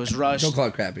 I was rushed. Don't call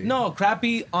it crappy. No,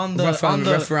 crappy on the Rough around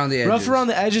the edges. rough around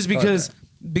the edges, Call it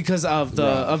because of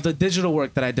the digital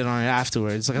work that I did on it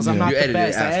afterwards. Because I'm not You the edited it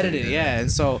best. I after, edited it, yeah.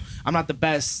 and so I'm not the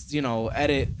best,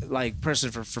 edit like person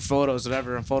for photos,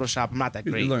 whatever, in Photoshop. I'm not that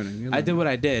You're great. learning. I did what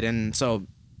I did, and so.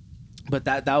 But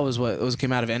that was what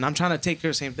came out of it, and I'm trying to take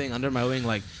her same thing under my wing.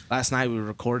 Like last night we were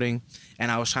recording,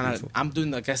 and I was trying to. I'm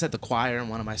doing, like I said, the choir in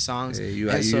one of my songs.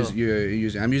 Yeah, and so- you're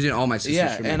using. I'm using all my sisters.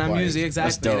 yeah, for my and I'm choirs. using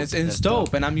exactly, dope. and it's That's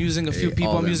dope. And I'm using a few Yeah, people.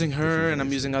 all I'm them using her, different and I'm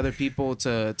voices. using other people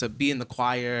to be in the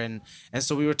choir, and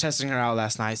so we were testing her out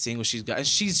last night, seeing what she's got. And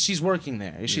she's working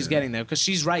there. She's getting there because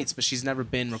she's writes, but she's never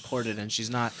been recorded, and she's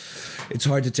not. It's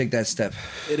hard to take that step.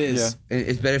 It is. And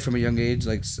it's better from a young age.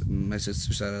 Like my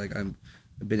sister said, like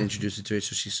I've been introduced to her,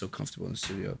 so she's so comfortable in the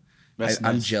studio. That's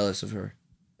I'm nice. jealous of her,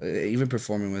 even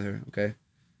performing with her. Okay,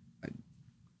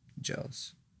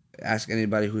 jealous. Ask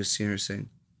anybody who has seen her sing.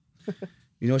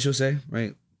 You know what she'll say,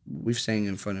 right? We've sang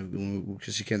in front of,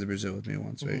 because she came to Brazil with me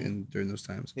once, right? And during those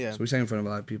times, Yeah. So we sang in front of a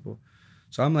lot of people.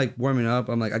 So I'm like warming up.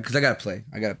 I'm like, because I gotta play.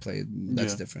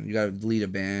 That's different. You gotta lead a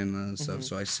band and stuff.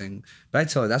 So I sing, but I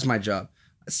tell her that's my job.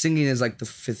 Singing is like the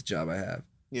 5th job I have.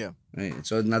 Yeah. Right.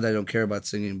 So not that I don't care about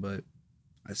singing, but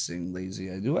I sing lazy.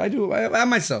 I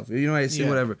myself. I sing Yeah.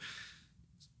 whatever.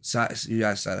 You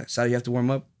ask Sada, you have to warm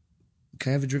up?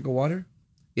 Can I have a drink of water?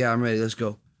 Yeah, I'm ready. Let's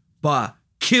go. Bah,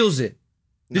 kills it.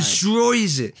 Nice.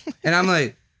 Destroys it. And I'm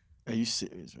like, Are you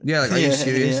serious? Right? yeah, like, are you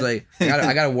serious? Yeah. Like,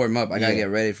 I gotta warm up. I gotta Yeah. get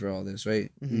ready for all this,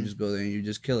 right? Mm-hmm. You just go there and you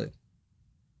just kill it.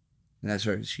 And that's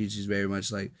her. She's very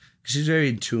much like, cause she's very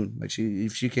in tune. Like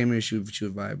if she came here, she would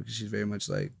vibe, because she's very much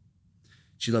like,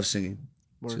 she loves singing.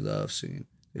 She loves singing.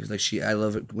 It's like I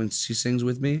love it when she sings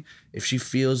with me. If she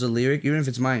feels a lyric, even if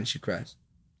it's mine, she cries.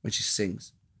 When she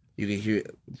sings, you can hear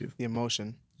it. The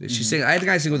emotion. She sing. I think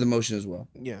I sing with emotion as well.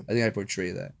 Yeah. I think I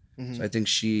portray that. Mm-hmm. So I think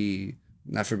she,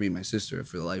 not for being my sister,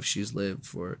 for the life she's lived,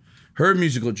 for her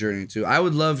musical journey too. I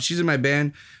would love. She's in my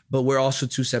band, but we're also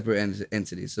 2 separate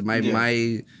entities. So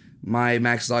my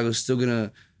Max Lago is still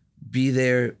gonna be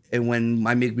there, and when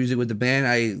I make music with the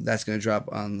band, that's gonna drop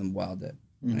on the Wild Dead.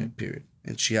 Right, period.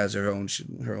 And she has her own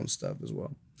stuff as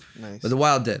well. Nice. But the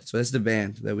Wild Dead, so that's the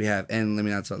band that we have. And let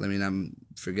me not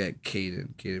forget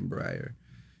Caden Breyer.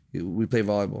 We play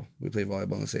volleyball. We play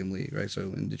volleyball in the same league, right? So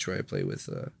in Detroit, I play with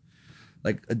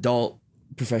like adult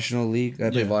professional league.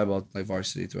 I play volleyball like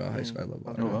varsity throughout high school. I love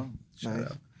volleyball. Oh, wow. Shout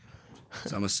Nice. out.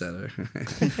 So I'm a setter.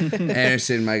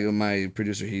 Anderson, my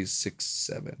producer, he's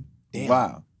 6'7". Damn.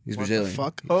 Wow. He's What Brazilian. the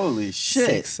fuck? Holy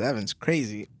shit. 6'7's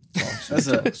crazy. That's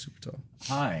a Super tall.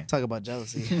 Hi. Talk about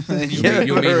jealousy.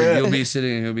 You'll be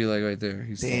sitting and he'll be like right there.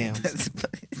 He's Damn. tall.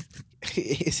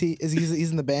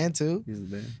 He's in the band too? He's the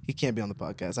band. He can't be on the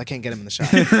podcast. I can't get him in the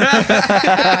shot. No,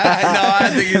 I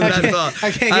don't think he's that tall.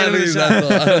 I can't get him in the shot.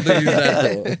 I don't think he's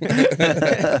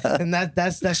that tall. And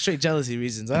that's straight jealousy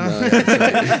reasons. No,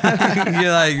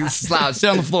 you're like, slouch, sit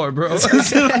on the floor, bro.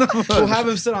 We'll have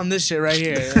him sit on this shit right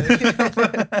here.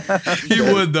 He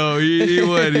would though. He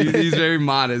would. He's very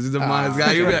modest. He's a modest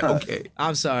guy. He'd be like, okay.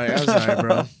 I'm sorry,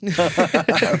 bro.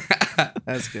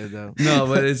 That's good though. No,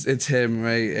 but it's him,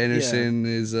 right? Anderson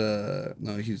is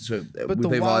no, he's But we the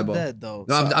play Wild volleyball. Dead though.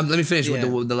 No, So- let me finish Yeah.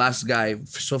 with the last guy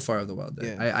so far of the Wild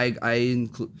Dead. Yeah. I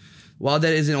include Wild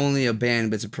Dead isn't only a band,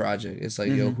 but it's a project. It's like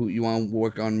yo, who you want to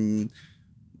work on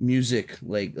music?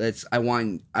 Like I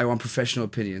want professional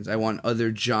opinions. I want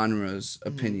other genres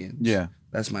opinions. Yeah.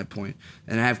 That's my point.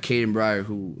 And I have Caden Breyer,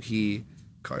 who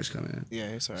car's coming in. Yeah,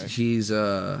 it's alright. He's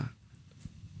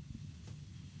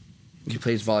he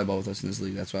plays volleyball with us in this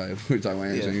league. That's why we were talking about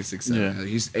Anderson. Yeah. He's 6'7". Yeah.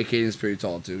 He's Caden's pretty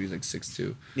tall too. He's like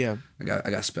 6'2". Yeah. I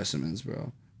got specimens,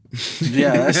 bro.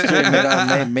 Yeah, that's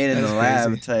straight made in the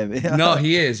lab type. Yeah. No,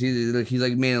 he is. He's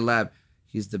like made in a lab.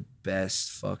 He's the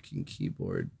best fucking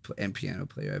keyboard and piano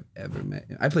player I've ever met.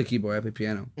 I play keyboard. I play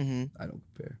piano. Mm-hmm. I don't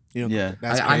compare. You know, Yeah.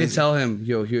 that's I can crazy. tell him,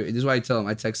 yo, here. This is why I tell him.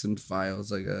 I text him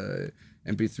files like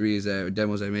MP3s or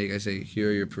demos I make. I say, here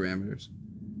are your parameters.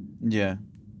 Yeah.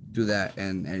 Do that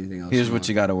and anything else. Here's what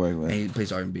you got to work And with. he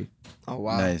plays R&B. Oh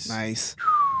wow, Nice.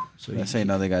 So That's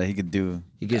another guy he could do.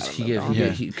 He gives. Can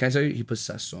I tell you? He puts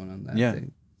sazon on that Yeah.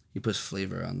 thing. He puts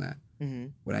flavor on that. Mm-hmm.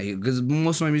 When I because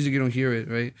most of my music you don't hear it,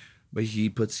 right? But he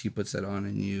puts that on,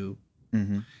 and you,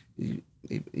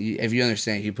 if you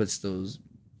understand, he puts those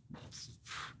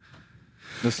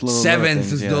Just little sevenths,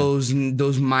 things, yeah.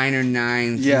 those minor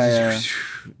nines. Yeah,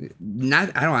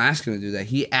 Not. I don't ask him to do that.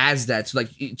 He adds that. So like,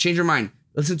 change your mind.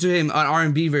 Listen to him on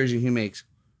R&B version he makes.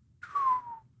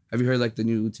 Have you heard like the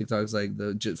new TikToks, like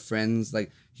the Friends?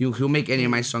 Like he'll make any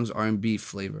of my songs R&B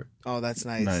flavor. Oh, that's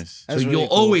nice. Nice. So That's really you'll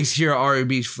cool. always hear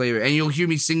R&B flavor, and you'll hear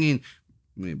me singing.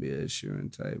 Maybe a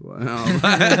Sheeran type one. No,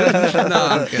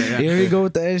 I'm kidding. Here we go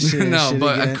with the Ed shit. No, shit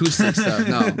but again. acoustic stuff.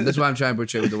 No, that's what I'm trying to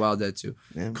portray with the Wild Dead too.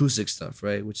 Yeah. Acoustic stuff,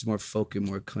 right? Which is more folk and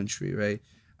more country, right?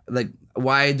 Like,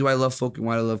 why do I love folk and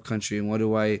why do I love country, and what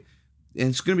do I? And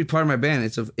it's gonna be part of my band.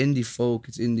 It's of indie folk,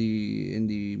 it's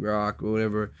indie rock or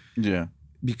whatever. Yeah.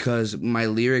 Because my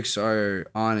lyrics are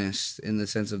honest in the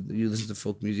sense of you listen to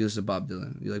folk music, you listen to Bob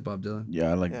Dylan. You like Bob Dylan?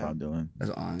 Yeah, I like Yeah. Bob Dylan. That's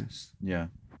honest. Yeah.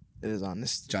 It is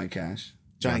honest. Johnny Cash.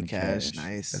 Johnny Johnny Cash, Cash.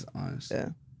 nice. That's honest. Yeah.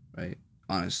 Right?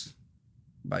 Honest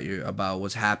about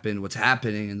what's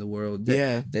happening in the world.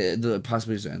 The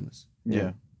possibilities are endless.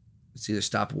 Yeah. It's either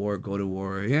stop war, go to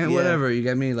war, Yeah. whatever. You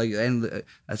get me? Like, and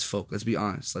that's folk. Let's be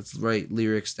honest. Let's write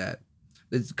lyrics that,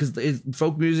 because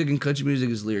folk music and country music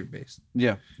is lyric based.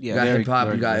 Yeah. You got Yeah. hip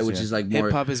hop, you got it, lyric-based, which yeah. is like more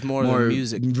Hip hop is more than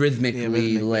music. rhythmically Yeah,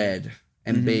 rhythmic, yeah. led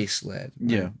and bass led.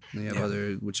 Yeah. And you have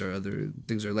other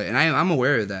things are led, and I'm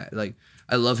aware of that. Like,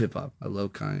 I love hip hop. I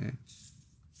love Kanye.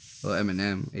 I love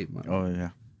Eminem, 8 Mile. Oh yeah.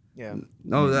 Yeah.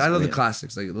 No, I love the great.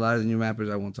 classics. Like a lot of the new rappers,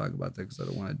 I won't talk about that because I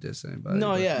don't want to diss anybody.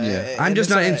 No, but- yeah. Yeah. I'm and just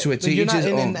it's not like- into it, so like, you're each not-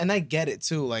 his own. and I get it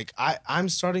too. Like I'm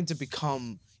starting to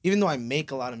become, even though I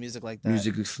make a lot of music like that,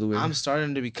 musically fluid. I'm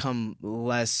starting to become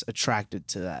less attracted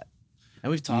to that.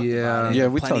 And we've talked Yeah. about it Yeah,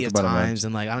 we plenty talked of about it, man. times,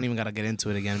 and like I don't even gotta get into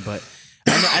it again. But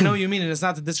I know what you mean, and it's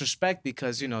not to disrespect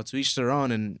because to each their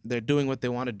own, and they're doing what they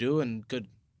want to do, and good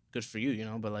for you,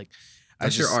 But like,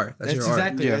 That's your art. That's your art.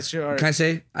 exactly Yeah. that's your art. Can I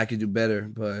say I could do better,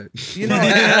 but And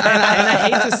I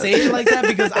hate to say it like that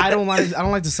because I don't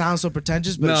like to sound so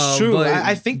pretentious, but it's true. but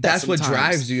I think that's what sometimes.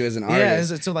 drives you as an Yeah,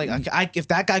 artist. so like if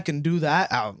that guy can do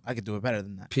that, I could do it better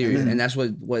than that. Period. And that's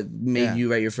what made Yeah.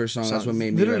 you write your first song. That's So, what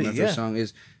made me write my literally, first yeah. song.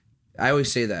 Is I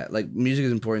always say that like music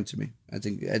is important to me. I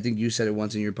think you said it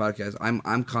once in your podcast.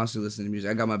 I'm constantly listening to music.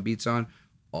 I got my beats on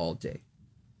all day.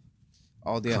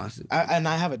 All day. Constantly. And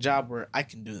I have a job where I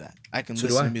can do that. I can So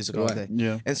do listen I. to music So do all I. day.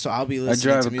 Yeah. And so I'll be I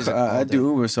listening drive to a music car. all I day. do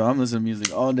Uber, so I'm listening to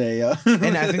music all day. Yeah.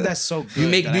 And I think that's so good. You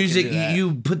make that I can music. do that.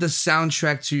 You put the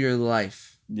soundtrack to your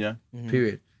life. Yeah.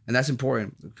 Period. And that's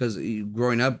important because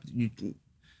growing up, you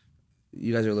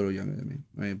guys are a little younger than me,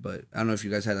 right? But I don't know if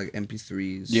you guys had like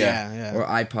MP3s, Yeah. or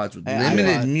iPods with Hey,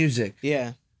 limited iPod. music.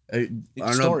 Yeah. I don't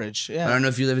know. Storage. I Yeah. don't know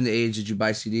if you live in the age. Did you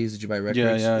buy CDs? Did you buy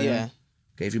records? Yeah. Yeah.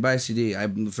 Okay, if you buy a CD,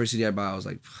 the first CD I bought, I was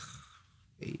like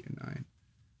 8 or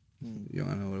 9. You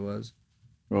want to know what it was?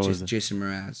 What was it? Jason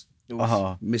Mraz,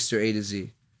 Oh. Mr. A to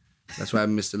Z. That's why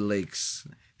I'm Mr. Lakes.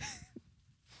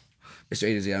 Mr.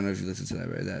 A to Z. I don't know if you listened to that,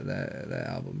 right? That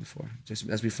album before.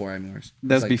 That's before I'm Yours.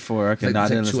 That's It's like- before. Okay, It's no, I like,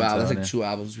 didn't it's like listen to that's that. like 2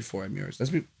 albums before I'm Yours.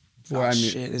 That's before Oh, I'm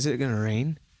Yours. shit. Is it gonna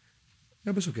rain?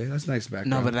 Yeah, but it's okay. That's nice background.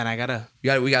 No, but then I gotta. we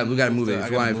gotta move it. I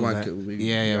If you want, gotta move that.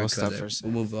 Yeah, we'll stop it. for a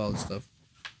second. We'll move all the stuff.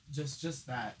 Just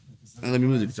that. And let me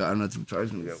move the guitar. I don't know if the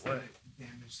guitar's gonna get wet.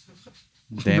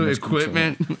 Damage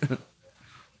Equipment.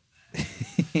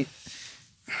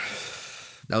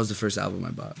 That was the first album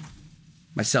I bought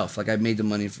myself. Like I made the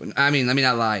money for. I mean, let me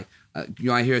not lie.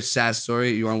 You want to hear a sad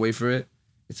story? You want to wait for it?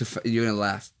 You're gonna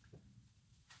laugh.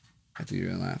 I think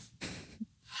you're gonna laugh.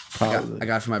 I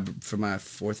got it for my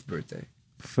 4th birthday.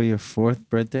 For your 4th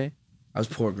birthday? I was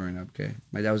poor growing up. Okay,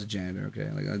 my dad was a janitor. Okay,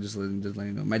 like I just let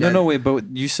you know. My dad. No, wait, but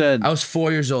you said I was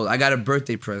 4 years old. I got a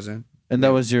birthday present. and that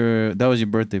was your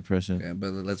birthday present. Yeah,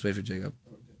 but let's wait for Jacob.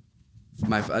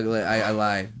 I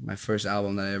lied. My first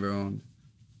album that I ever owned.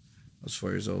 I was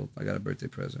 4 years old. I got a birthday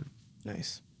present.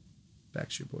 Nice.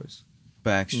 Backstreet Boys.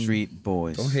 Backstreet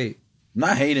Boys. Don't hate.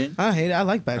 Not hating. I hate it. I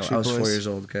like Backstreet I was Boys. 4 years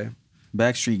old. Okay.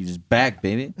 Backstreet is back,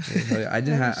 baby. I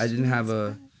didn't have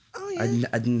a. I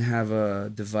didn't have a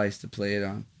device to play it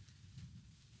on.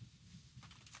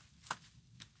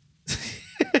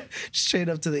 Straight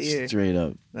up to the ear. Straight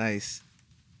up. Nice.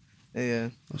 Yeah.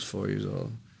 I was 4 years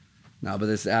old. No, but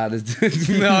this no,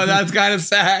 that's kind of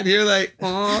sad. You're like, oh.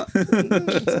 All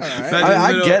right.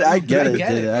 I get it.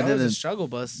 It I was a didn't. struggle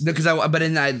bus. Because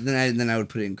then I would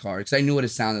put it in car because I knew what it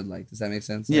sounded like. Does that make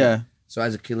sense? Like, Yeah. So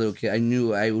as a little kid, I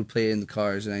knew I would play it in the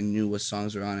cars and I knew what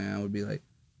songs were on it. And I would be like,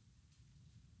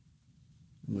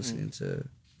 I'm listening to,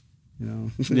 you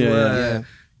know. Yeah.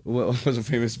 What was a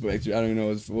famous breakthrough? I don't even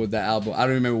know what that album. I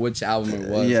don't remember which album it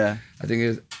was. Yeah. I think it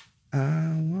was. I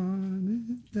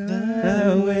want it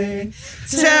that way.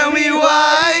 Tell me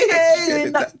why.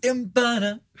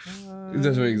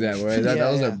 That's for example, right?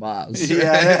 That was our boss.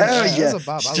 That's a bop.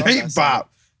 I love Straight that song. bop.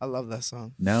 I love that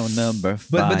song. Now number 5.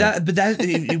 But that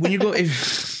when you go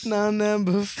Now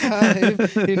number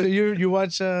 5. you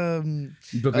watch Brooklyn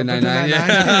Brooklyn Nine-Nine. Yeah,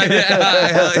 Nine-Nine.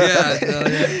 hell yeah.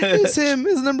 It's him.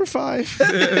 It's number 5.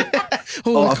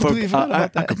 I completely forgot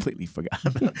about that. I completely forgot.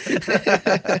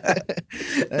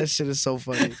 That shit is so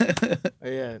funny.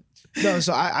 Yeah. No,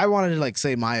 so I wanted to like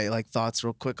say my like thoughts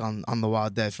real quick on the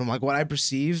Wild Dead. From like what I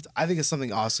perceived, I think it's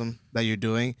something awesome that you're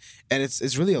doing, and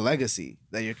it's really a legacy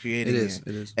that you're creating. It is. here.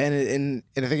 It is. And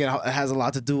I think it has a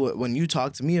lot to do with when you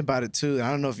talked to me about it too. And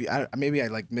I don't know if maybe I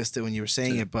like missed it when you were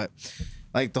saying it, but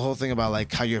like the whole thing about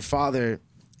like how your father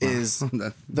is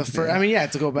the first. I mean,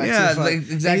 to go back to the like,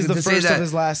 exactly. he's the To say first that of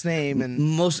his last name, and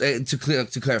most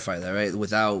to clarify that, right?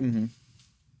 Without, I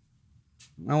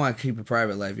don't want to keep a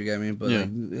private life. You get me? But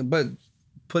but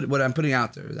put what I'm putting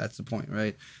out there. That's the point,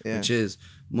 right? Yeah. Which is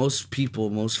most people,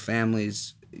 most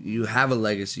families, you have a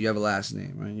legacy. You have a last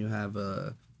name, right? You have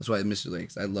a. That's why Mr.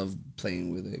 Lakes. I love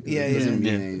playing with it. It doesn't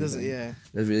mean anything. It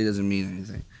really doesn't mean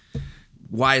anything.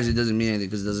 Why is it doesn't mean anything?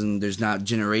 Because there's not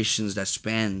generations that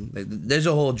span. Like, there's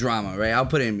a whole drama, right? I'll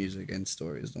put it in music and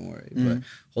stories. Don't worry. But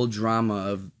whole drama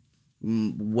of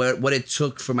what it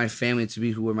took for my family to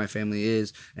be who my family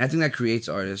is, and I think that creates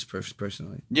artists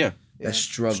personally. Yeah. That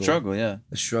struggle. Yeah.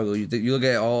 The struggle. You look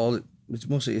at it's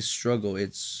mostly struggle.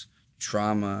 It's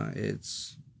trauma.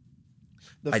 It's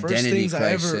the identity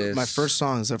crisis. My first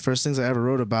songs, the first things I ever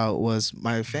wrote about was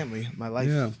my family, my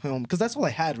life, home, because that's all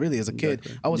I had really as a kid.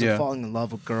 Exactly. I wasn't falling in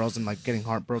love with girls and like getting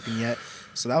heartbroken yet,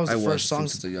 so that was the first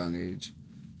songs. Since a young age.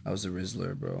 I was a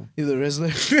Rizzler, bro. You the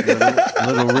Rizzler,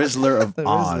 Little Rizzler of the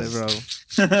Oz. Rizzler,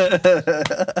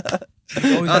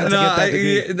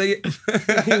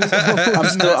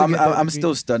 bro. I'm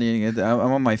still studying it. I'm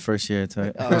on my first year.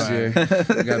 First year.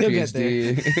 I got You'll get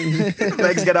PhD.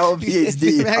 Max got out a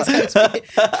PhD.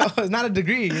 It's not a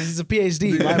degree; it's a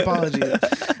PhD. My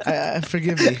apologies.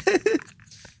 Forgive me.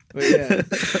 But yeah,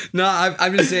 No,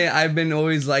 I'm just saying I've been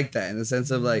always like that in the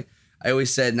sense of like I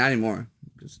always said not anymore.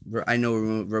 I know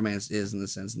what romance is in the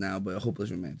sense now, but hopeless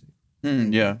romantic.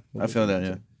 Yeah, I feel that.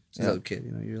 Yeah. As a kid,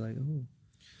 you're like, oh.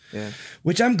 yeah.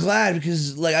 Which I'm glad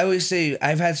because, like I always say,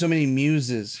 I've had so many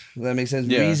muses. If that makes sense.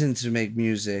 Yeah. Reason to make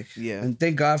music. Yeah. And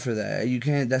thank God for that. You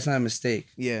can't. That's not a mistake.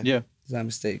 Yeah. Yeah. It's not a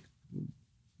mistake.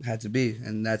 It had to be,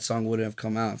 and that song wouldn't have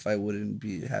come out if I wouldn't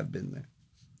have been there.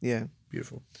 Yeah.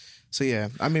 Beautiful. So yeah,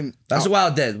 I mean, That's the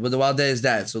Wild Dead. But the Wild Dead is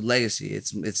that. So legacy.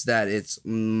 It's that. It's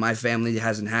my family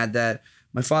hasn't had that.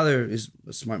 My father is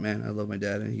a smart man. I love my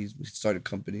dad, and he started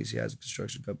companies. He has a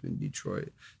construction company in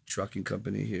Detroit, trucking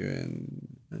company here in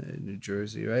New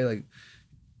Jersey, right? Like,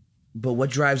 but what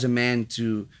drives a man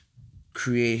to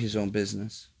create his own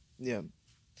business? yeah.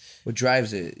 What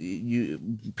drives it?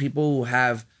 People who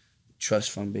have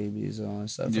trust fund babies and all that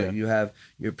stuff. Yeah. Like you have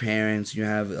your parents, you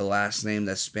have a last name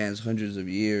that spans hundreds of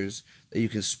years that you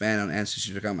can span on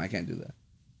Ancestry.com. I can't do that.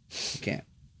 I can't.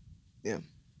 Yeah.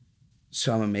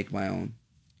 So I'm gonna make my own.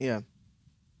 Yeah.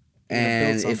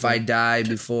 And build if I something. die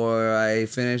before I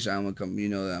finish, I'm gonna come. You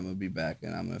know that I'm gonna be back,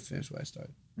 and I'm gonna finish what I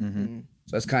started.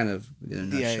 So that's kind of in a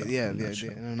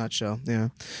nutshell. In a nutshell. Yeah.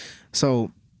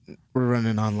 So we're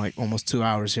running on like almost 2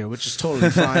 hours here, which is totally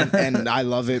fine, and I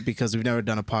love it because we've never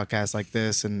done a podcast like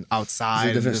this and outside.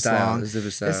 It's a different this style. long. It's a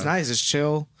different style. It's nice. It's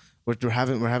chill. We're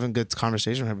having good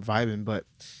conversation. We're vibing, but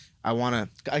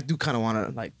I do kind of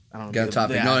wanna like I don't know. Get on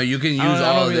topic. Yeah. No, you can use I don't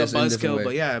all of be a this in different buzzkill,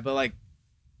 ways. but like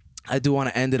I do want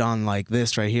to end it on like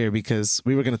this right here because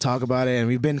we were gonna talk about it and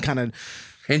we've been kind of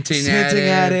Hinting at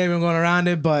at it. it. We're going around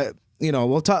it, but you know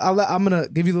we'll talk. I'm gonna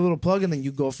give you the little plug and then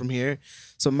you go from here.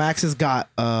 So Max has got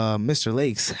Mr.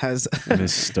 Lakes has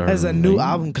Mr. has a new Lakes.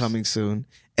 album coming soon,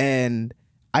 and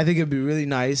I think it'd be really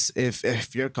nice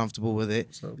if you're comfortable with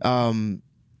it.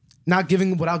 Not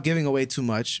without giving away too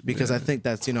much because I think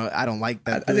that's I don't like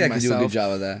that. I think I can myself. do a good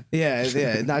job of that.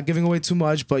 Yeah, not giving away too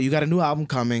much, but you got a new album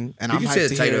coming, and You I'm can hyped say to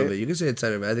the title hear of it. You can say the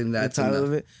title of it. I think The that's title enough.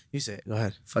 of it. You say it. Go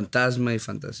ahead. Fantasma y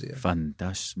Fantasia.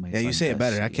 Fantasma. Yeah, you say it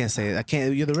better. I can't say it. I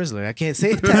can't. You're the Rizzler. I can't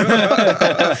say it.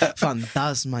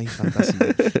 Fantasma y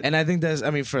Fantasia. And I think that's. I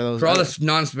mean, for those For all the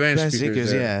non-Spanish Spanish speakers,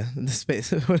 speakers, yeah. The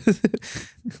space. What is it?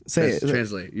 Say it.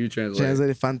 Translate. You translate.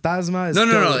 Translate. Fantasma. Is No.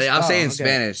 ghost. I'm saying okay.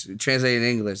 Spanish. Translate in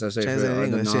English. I'm saying Translate for in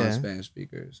all the English, yeah. non-Spanish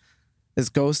speakers. It's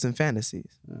ghosts and fantasies.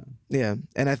 Yeah,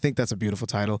 and I think that's a beautiful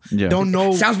title. Yeah. Don't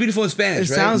know. Sounds beautiful in Spanish,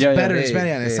 It right? sounds Yeah, better yeah. in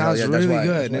Spanish, and it Yeah, sounds yeah, that's really why-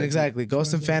 good. that's why And I exactly,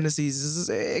 Ghosts and Fantasies.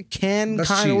 It can That's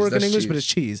kind of cheese, work in that's English, cheese. but it's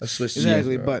cheese. That's Swiss cheese,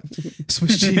 exactly, bro. but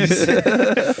Swiss cheese.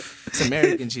 It's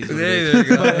American cheese. There you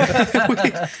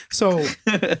go. So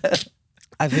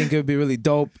I think it would be really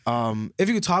dope if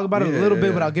you could talk about it a little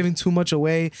bit without giving too much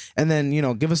away, and then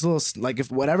give us a little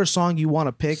if whatever song you want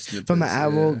to pick from the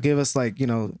album, give us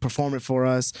perform it for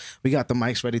us. We got the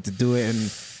mics ready to do it,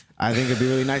 and I think it'd be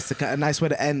really nice a nice way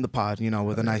to end the pod,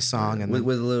 with a nice song and with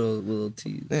a little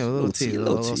tease. yeah, with a little tea, a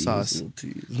little sauce. Little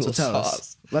tease. So Little tell sauce.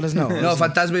 us, let us know. No,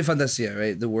 Fantasma y Fantasia,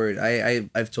 right? The word.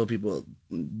 I've told people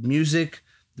the music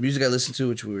I listen to,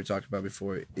 which we were talking about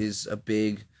before, is a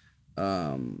big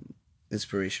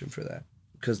inspiration for that.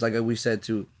 Because like we said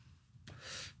too,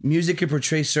 music can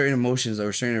portray certain emotions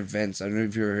or certain events. I don't know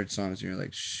if you ever heard songs and you're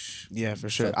like, shh. Yeah, for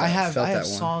sure. Felt I that- have felt that one.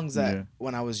 songs that Yeah.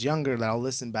 when I was younger that I'll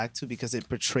listen back to because it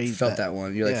portrayed Felt that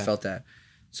one. You're like, Yeah. felt that.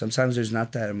 Sometimes there's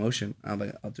not that emotion. I'm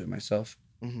like, I'll do it myself.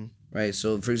 Mm-hmm. Right?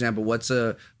 So, for example, what's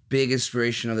a big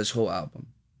inspiration of this whole album?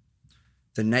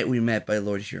 The Night We Met by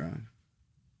Lord Huron.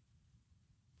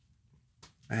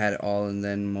 I had it all and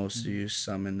then most of you,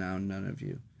 some and now none of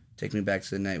you. Take me back to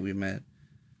the night we met.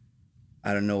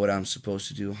 I don't know what I'm supposed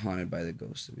to do, haunted by the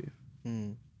ghost of you.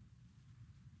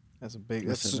 That's a big.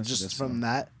 That's That's a- that's a just good from song.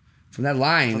 that. From that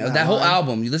line, From of that that whole line.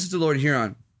 album, you listen to Lord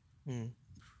Huron. Mm.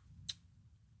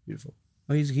 Beautiful.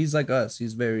 Well, he's like us.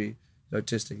 He's very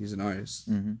artistic. He's an artist.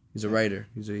 Mm-hmm. He's a writer.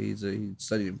 He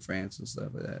studied in France and stuff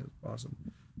like that. Awesome.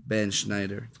 Ben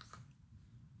Schneider.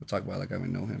 We'll talk about it like I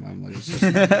know him. I'm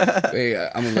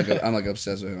like, I'm like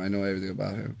obsessed with him. I know everything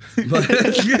about him. But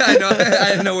yeah,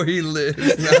 I know where he lives.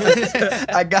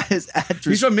 I got his address.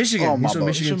 He's from Michigan. Oh, my He's from bad.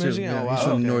 Michigan He's too. from Michigan? Yeah, Oh, wow, he's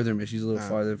from okay. northern Michigan. He's a little Ah.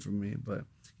 farther from me, but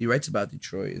he writes about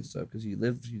Detroit and stuff because he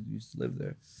used to live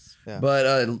there. Yeah.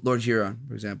 But Lord Huron,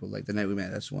 for example, like The Night We Met,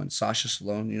 that's one. Sasha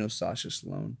Sloan, you know Sasha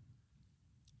Sloan.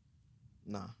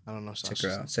 No, I don't know. Check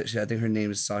her out. I think her name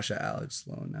is Sasha Alex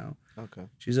Sloan now. Okay.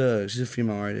 She's a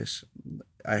female artist.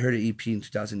 I heard an EP in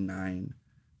 2009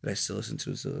 that I still listen to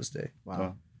this day.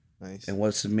 Wow. Nice. And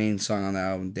what's the main song on the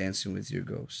album? Dancing with Your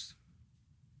Ghost.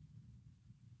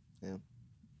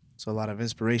 So a lot of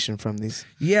inspiration from these.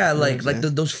 Yeah, like Yeah.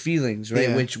 those feelings, right?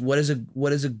 Yeah. Which what is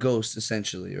a ghost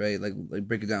essentially, right? Like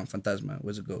break it down. Fantasma.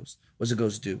 What's a ghost? What's a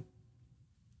ghost do?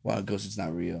 Well, a ghost is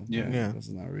not real. Yeah. Yeah. A ghost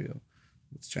is not real.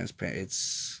 It's transparent.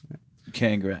 It's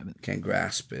Can't grab it. can't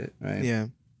grasp it, right? Yeah.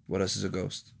 What else is a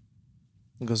ghost?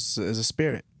 Because as a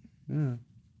spirit. Yeah.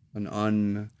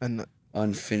 An And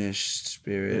unfinished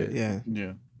spirit. yeah.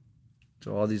 Yeah.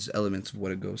 So all these elements of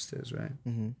what a ghost is, right?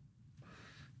 Mm-hmm.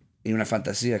 Y una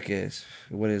fantasía, ¿qué es?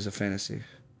 What is a fantasy?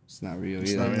 It's not real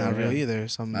It's either. not real either.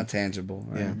 Some Not tangible,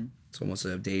 right? Yeah. It's almost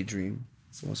a daydream.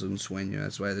 It's almost un sueño.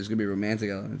 That's why there's gonna be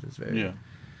romantic elements. It's very, Yeah.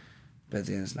 but at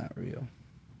the end, it's not real.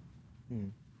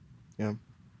 Yeah.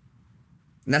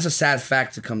 And that's a sad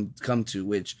fact to come to,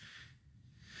 which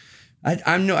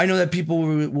I know that people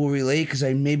will relate because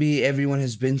maybe everyone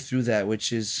has been through that,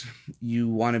 which is you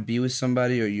want to be with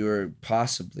somebody or you're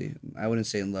possibly, I wouldn't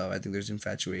say in love. I think there's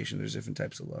infatuation. There's different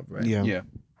types of love, right? Yeah. Yeah.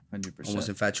 100%. Almost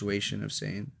infatuation of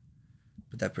saying,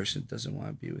 but that person doesn't want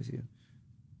to be with you.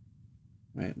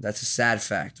 Right? That's a sad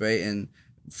fact, right? And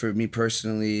for me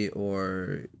personally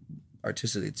or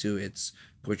artistically too, it's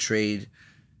portrayed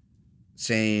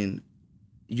saying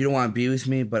you don't want to be with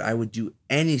me, but I would do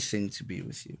anything to be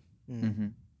with you. Mm-hmm.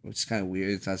 Which is kind of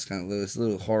weird. It's a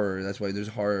little horror. That's why there's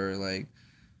horror. Like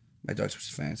my dog's supposed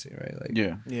to fancy, right? Like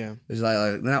Yeah. there's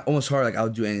like not almost horror. Like I'll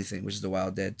do anything, which is the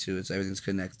Wild Dead too. It's everything's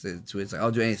connected to it. It's like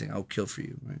I'll do anything. I'll kill for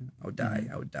you. Right? I'll die.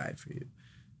 I would die for you.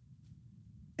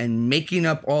 And making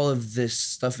up all of this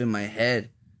stuff in my head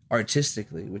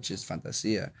artistically, which is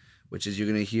fantasia, which is you're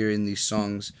gonna hear in these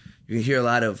songs. You're gonna hear a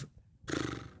lot of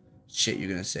shit. You're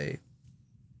gonna say.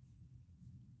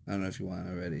 I don't know if you want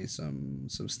already some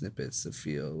snippets to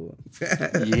feel.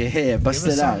 Yeah, bust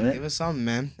it out. Give us something,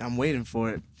 man. I'm waiting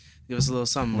for it. Give us a little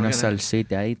something. Una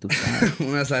salsita ahí, tú sabes.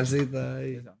 Una salsita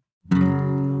ahí.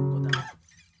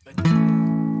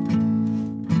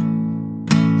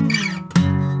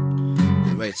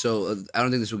 Right, so I don't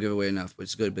think this will give away enough, but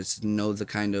it's good. But it's to know the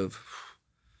kind of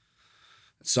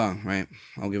song, right?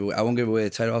 I won't give away the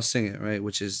title. I'll sing it, right?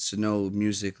 Which is to know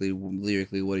musically,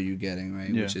 lyrically, what are you getting, right?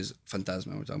 Yeah. Which is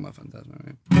Fantasma. We're talking about Fantasma,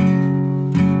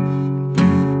 right?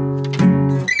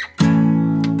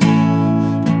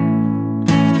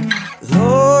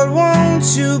 Lord, won't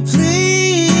you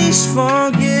please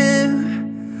forgive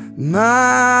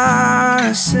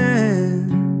my sin?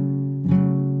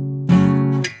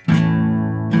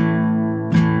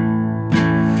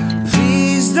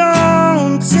 Please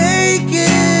don't take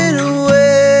it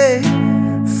away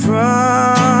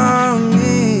from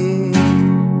me.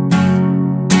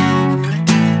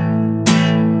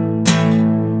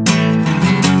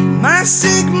 My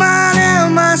sick mind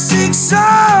and my sick soul,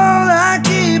 I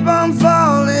keep on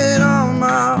falling on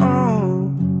my own.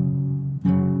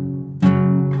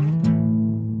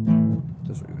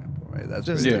 Just for example, right? That's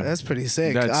That's pretty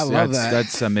sick. That's, I love that.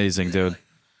 That's amazing, dude.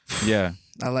 Yeah.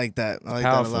 I like that. I like that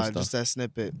a Powerful lot. stuff. Just that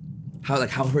snippet.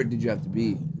 how hurt did you have to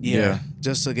be? Yeah.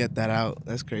 Just to get that out.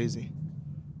 That's crazy.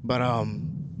 But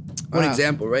One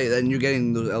example, right? Then you're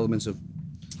getting those elements of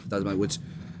Fantasma, which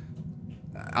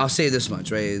I'll say this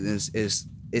much, right?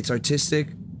 It's artistic,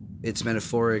 it's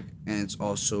metaphoric, and it's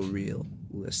also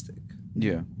realistic.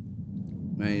 Yeah.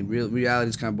 Right? Reality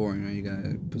is kind of boring, right? You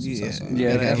gotta put some sauce on it.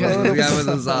 Yeah, You gotta put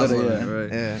some sauce on it, Yeah.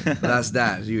 right? Yeah. But that's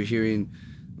that. You're hearing.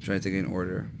 I'm trying to think in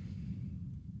order.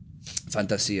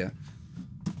 Fantasia.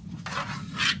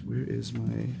 Where is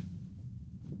my?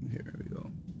 Here we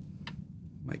go.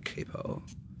 My capo.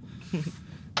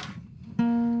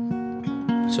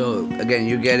 So again,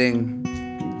 you're getting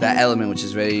that element, which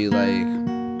is very like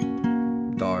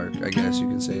dark, I guess you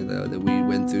can say that we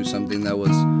went through something that was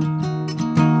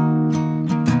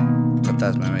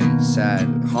Fantasma, right? Sad,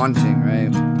 haunting,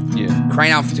 right? Yeah.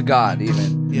 Crying out to God,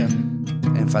 even. Yeah.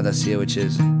 And Fantasia, which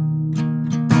is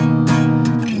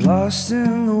Lost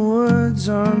in the woods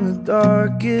on the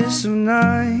darkest of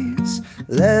nights,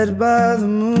 led by the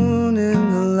moon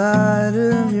in the light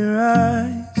of your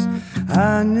eyes.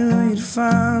 I knew you'd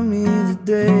find me the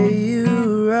day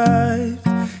you arrived.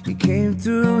 You came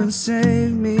through and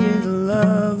saved me, the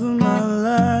love of my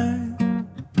life.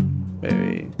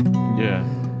 very Yeah.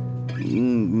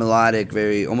 melodic,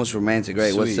 very almost romantic,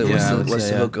 right? What's Sweet. the Yeah, I would what's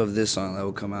say, the yeah. hook of this song that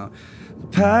will come out?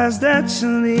 Paths that you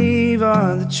leave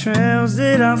are the trails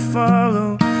that I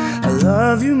follow. I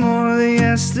love you more than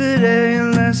yesterday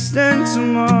and less than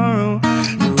tomorrow.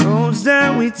 The roads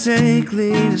that we take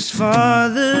lead us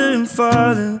farther and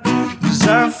farther, 'cause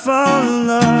I fall in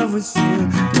love with you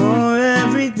more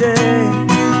every day,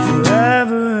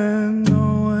 forever and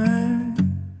always.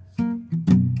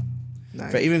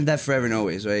 Nice. Even that forever and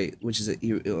always, right? Which is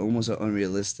almost an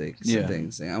unrealistic Yeah.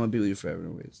 thing. Saying I'm gonna be with you forever and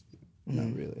always.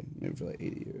 Not really. Maybe for like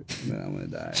 80 years, and then I'm gonna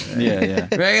die. Right? Yeah, yeah.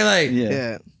 Right? Like Yeah.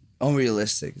 Yeah.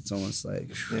 unrealistic. It's almost like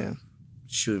Yeah.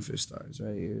 shooting for stars,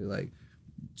 right? You're like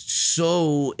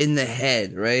so in the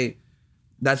head, right?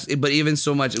 But even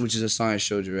so much, which is a song I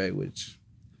showed you, right? Which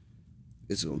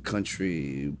is a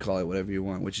country, you call it whatever you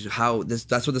want. Which is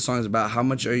that's what the song is about. How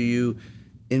much are you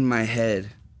in my head?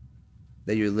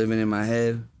 That you're living in my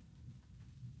head.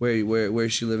 Where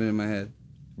is she living in my head?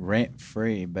 Rent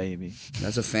free, baby.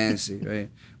 That's a fantasy, right?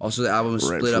 Also, the album is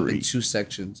split up in Rent-free. 2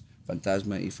 sections: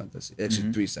 Fantasma y Fantasia.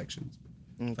 Actually, 3 sections: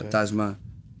 Okay. Fantasma,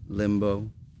 Limbo,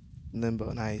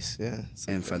 Limbo. Nice. Yeah.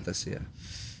 So and Fantasia.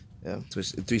 Yeah. So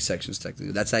it's 3 sections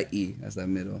technically. That's that E. That's that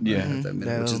middle. Yeah. Right? That's that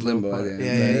middle, That which is little Limbo. part. At the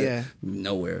Yeah, end, yeah, right? yeah.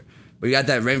 Nowhere. But you got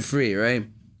that rent free, right?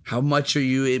 How much are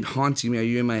you haunting me? Are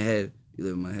you in my head? You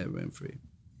live in my head rent free.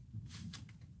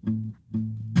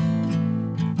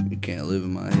 You can't live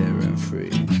in my head rent free.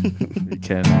 You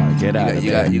cannot get out of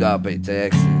there. You gotta pay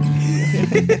taxes,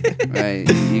 right?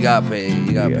 You gotta pay rent.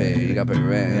 You at gotta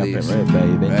pay least, rent,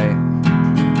 baby.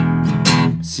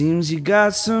 right? Seems you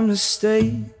got some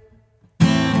estate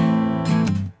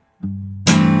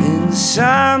in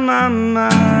inside my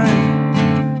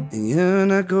mind, and you're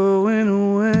not going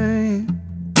away.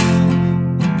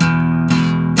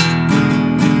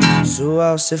 So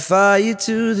I'll set fire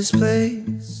to this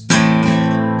place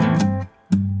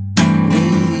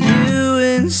with you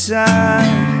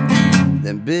inside,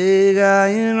 that big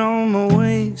iron on my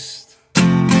waist.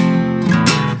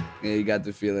 Yeah, you got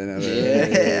the feeling of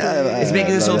it. Yeah, it's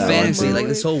making this whole fantasy, like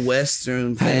this whole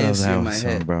Western fantasy in my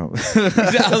head. bro. I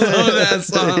love that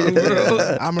song,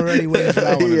 bro. I'm already waiting for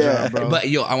that one to drop, bro. But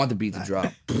yo, I want the beat to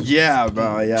drop. Yeah,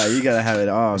 bro. Yeah, you gotta have it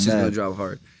all, It's just gonna drop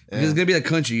hard. Because it's gonna be the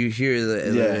country. You hear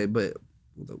the but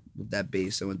with that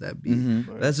bass and with that beat.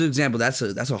 Mm-hmm. That's an example. That's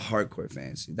a hardcore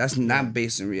fantasy. That's not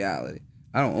based in reality.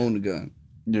 I don't own a gun.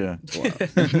 Yeah.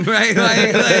 Right?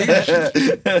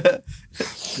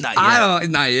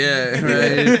 Not yet,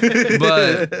 right?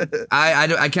 But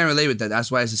I can't relate with that. That's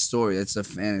why it's a story. It's a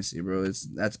fantasy, bro.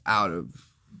 That's out of.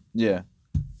 Yeah.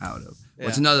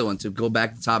 What's another one to go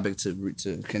back to topic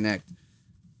to connect,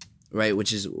 right?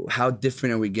 Which is how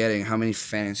different are we getting? How many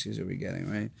fantasies are we getting,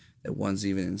 right? That one's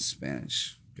even in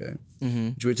Spanish, okay? Mm-hmm.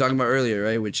 Which we were talking about earlier,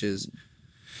 right? Which is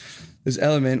this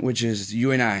element, which is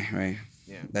you and I, right?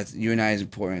 Yeah. That's you and I is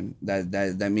important.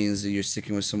 That means that you're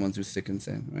sticking with someone through thick and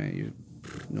thin, right? You,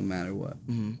 no matter what.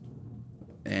 Mm-hmm.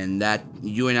 And that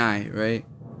you and I, right?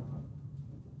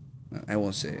 I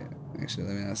won't say it. Actually,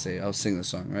 let me not say it. I'll sing the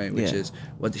song, right? Which is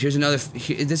what? Here's another.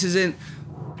 This isn't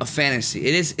a fantasy.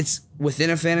 It's within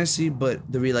a fantasy, but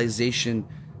the realization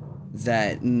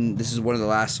that this is one of the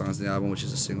last songs in the album, which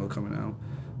is a single coming out.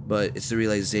 But it's the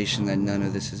realization that none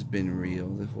of this has been real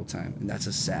the whole time, and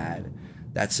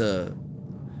that's a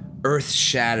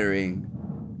earth-shattering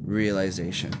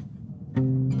realization.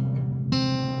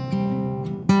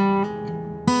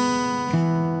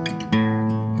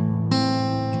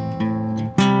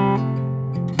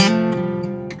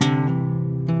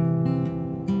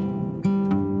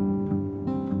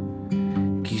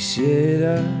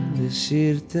 Quisiera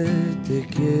decirte te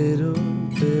quiero,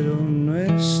 pero no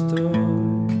estoy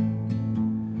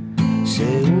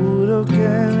seguro que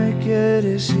me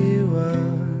quieres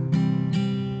igual.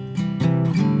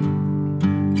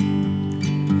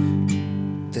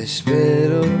 Te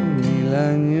espero 1000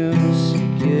 años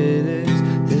si quieres,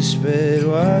 te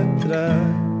espero atrás,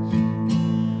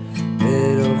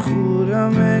 pero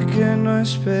júrame que no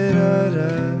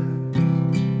esperarás.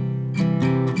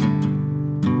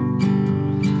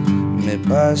 Me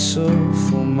paso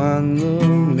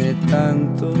fumándome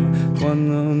tanto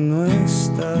cuando no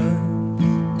estás.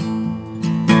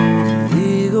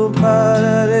 Digo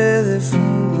pararé de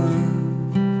fumar.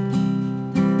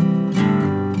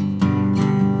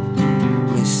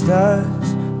 Me estás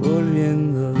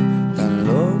volviendo tan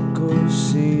loco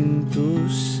sin tu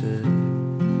ser.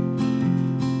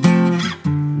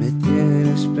 Me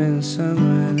tienes pensando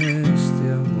en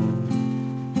este amor.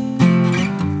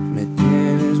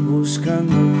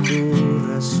 Buscando tu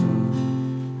razón,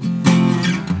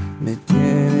 me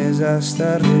tienes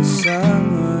hasta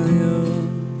rezando a Dios,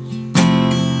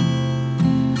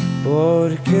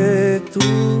 porque tú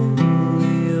y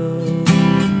yo,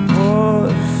 por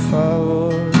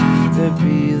favor, te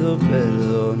pido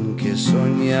perdón que he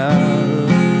soñado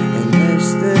en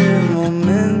este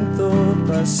momento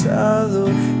pasado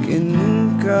que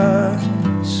nunca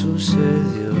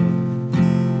sucedió.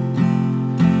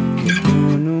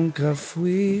 Nunca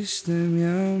fuiste mi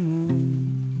amor.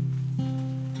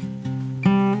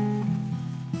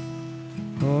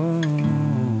 Oh.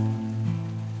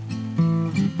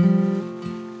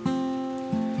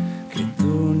 Que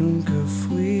tú nunca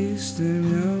fuiste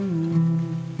mi amor.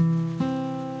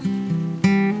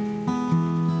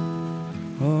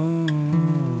 Oh.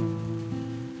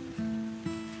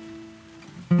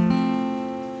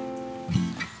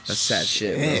 That's sad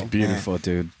shit, bro. Beautiful,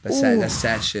 dude. That's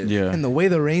sad shit. Yeah. And the way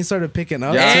the rain started picking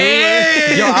up. Yeah.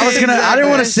 Hey! Yo, I didn't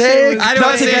want to say it. I didn't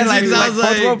wanna say it like, too, 'cause I was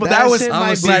like, but that was shit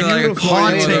might be like beautiful,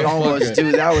 haunting motherfucker. almost,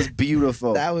 dude. That was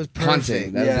beautiful. That was perfect.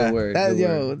 Haunting. That's Yeah. the word. That, the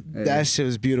yo, word. Yeah. that shit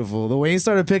was beautiful. The way it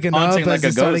started picking up Haunting as like a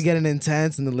it started ghost. getting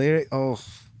intense and the lyric,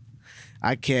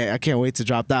 I can't wait to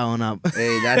drop that one up.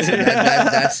 Hey, that's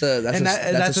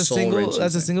a single. soul-wrenching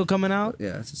That's a thing. single coming out.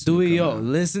 Yeah, that's a single Do it, yo. coming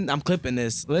out. Listen, I'm clipping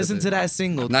this. Listen to that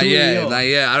single. Not Do it, yet, yo. not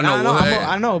yet. I don't know Nah, what.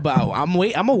 I know about. I'm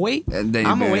gonna wait. And then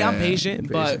I'm gonna wait. yeah, I'm patient,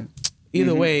 you're but patient.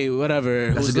 either way, whatever.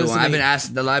 That's a Who's good one. I've listening- been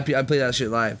asked a lot of people. I play that shit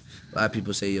live. A lot of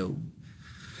people say, "Yo,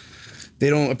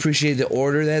 they don't appreciate the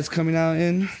order that it's coming out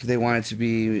in. They want it to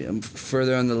be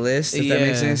further on the list. If that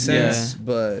makes any sense,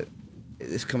 but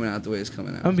it's coming out the way it's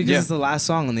coming out. because Yeah. it's the last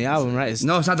song on the album, right? It's,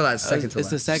 No, it's not the last. Second to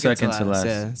it's last. the second to last.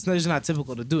 Yeah, it's just not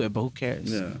typical to do it, but who cares?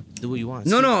 Yeah. Do what you want.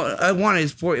 No, I want it.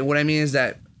 It's for what I mean is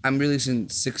that I'm releasing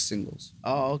 6 singles.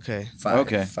 Oh, okay. 5.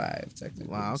 Okay. 5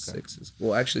 technically. Wow, okay. 6 is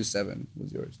well, actually 7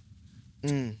 was yours.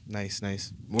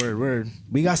 Nice. Word.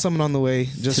 We got something on the way.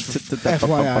 Just for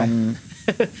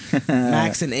FYI.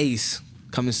 Max and Ace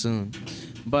coming soon.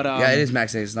 But Yeah, it is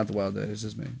Max Ace. It's not the Wild Dead. It's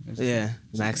just me. Yeah,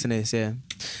 Max and Ace. Yeah.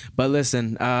 But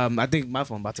listen, I think my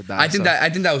phone about to die. I think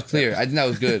that was clear. I think that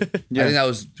was good. Yeah. I think that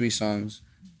was 3 songs.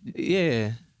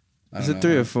 Yeah. Is it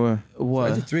 3 or 4? I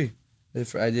What? did 3.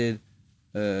 I did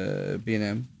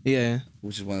B&M, Yeah.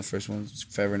 which is one of the first ones.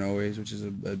 Forever and Always, which is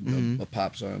a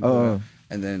pop song. Oh.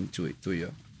 And then 2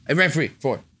 Yo. It ran free.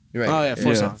 4. You're right. Oh yeah,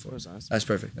 four Yeah. songs. That's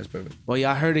perfect. Well,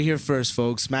 y'all heard it here first,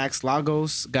 folks. Max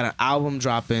Lagos got an album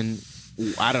dropping.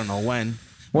 I don't know when.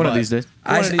 One of but- these days.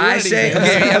 I say,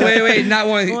 okay, wait, not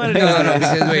one. No,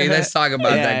 because wait, let's talk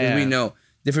about that because we know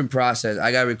different process.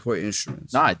 I got to record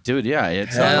instruments. Nah, dude, yeah.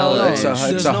 It's Hell a, it's a, yeah.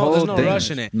 it's a whole there's no thing. rush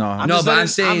in it. No, I'm No, just but I'm letting-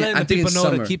 saying- letting I'm the thinking people know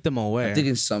summer. to keep them aware. I'm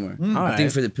thinking summer. I Alright.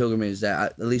 think for the pilgrimage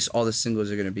that at least all the singles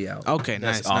are gonna be out. Okay,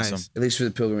 That's nice, awesome. nice. At least for the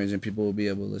pilgrimage, and people will be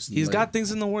able to listen. He's like, got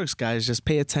things in the works, guys. Just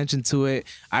pay attention to it.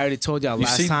 I already told y'all You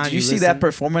last see, time. do you see that listened.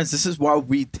 performance? This is why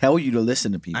we tell you to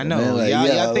listen to people. I know. man. Like,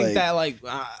 y'all think like- that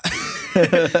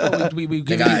like we They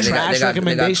give got, you trash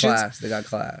recommendations. They got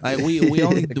class. Like we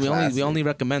only Classic.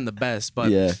 recommend the best, but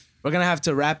Yeah. we're gonna have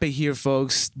to wrap it here,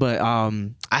 folks. But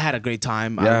I had a great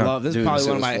time. I Yeah, love this. dude, Is probably this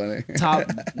one of was my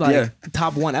funny.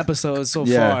 top 1 episodes so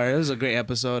Yeah. far. It was a great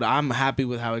episode. I'm happy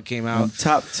with how it came I'm out.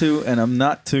 top 2 and I'm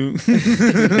not 2.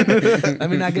 I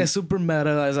mean, I get super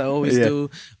meta as I always Yeah. do.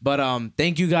 But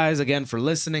thank you guys again for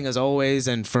listening as always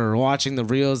and for watching the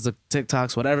reels, the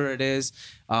TikToks, whatever it is.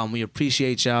 We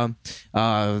appreciate y'all.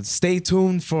 Stay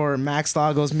tuned for Max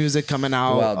Lagos music coming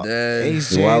out. Wild Dead.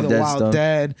 HJ, The Wild the Dead Wild stuff.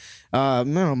 Dead.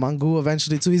 Mangu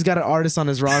eventually too. He's got an artist on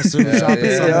his roster. We're dropping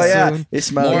yeah. something Oh yeah, soon.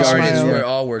 Ismail. More Ishmael. artists Yeah. we're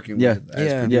all working Yeah. with as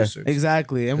Yeah. producers.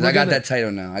 Exactly. And 'Cause we're I got gonna- that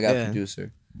title now. I got Yeah.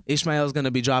 producer. Ishmael's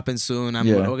gonna be dropping soon. I'm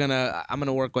Yeah.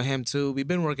 gonna work with him too. We've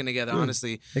been working together,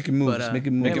 honestly. Making moves. But,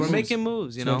 making moves. yeah, we're making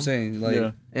moves, you That's what know. I'm saying. Like,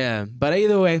 Yeah. Yeah, but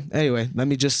either way, anyway, let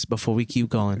me just before we keep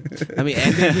going, let me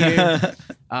end it here.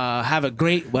 Have a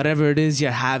great whatever it is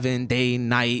you're having, day,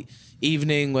 night,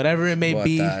 evening, whatever it may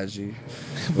be. Botaji.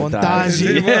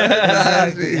 Montage.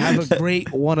 Exactly. Have a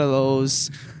great one of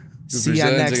those. See ya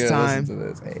Brazilians next are gonna time. listen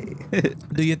to this. Hey.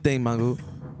 Do your thing, Mangu.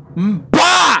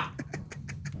 Bye.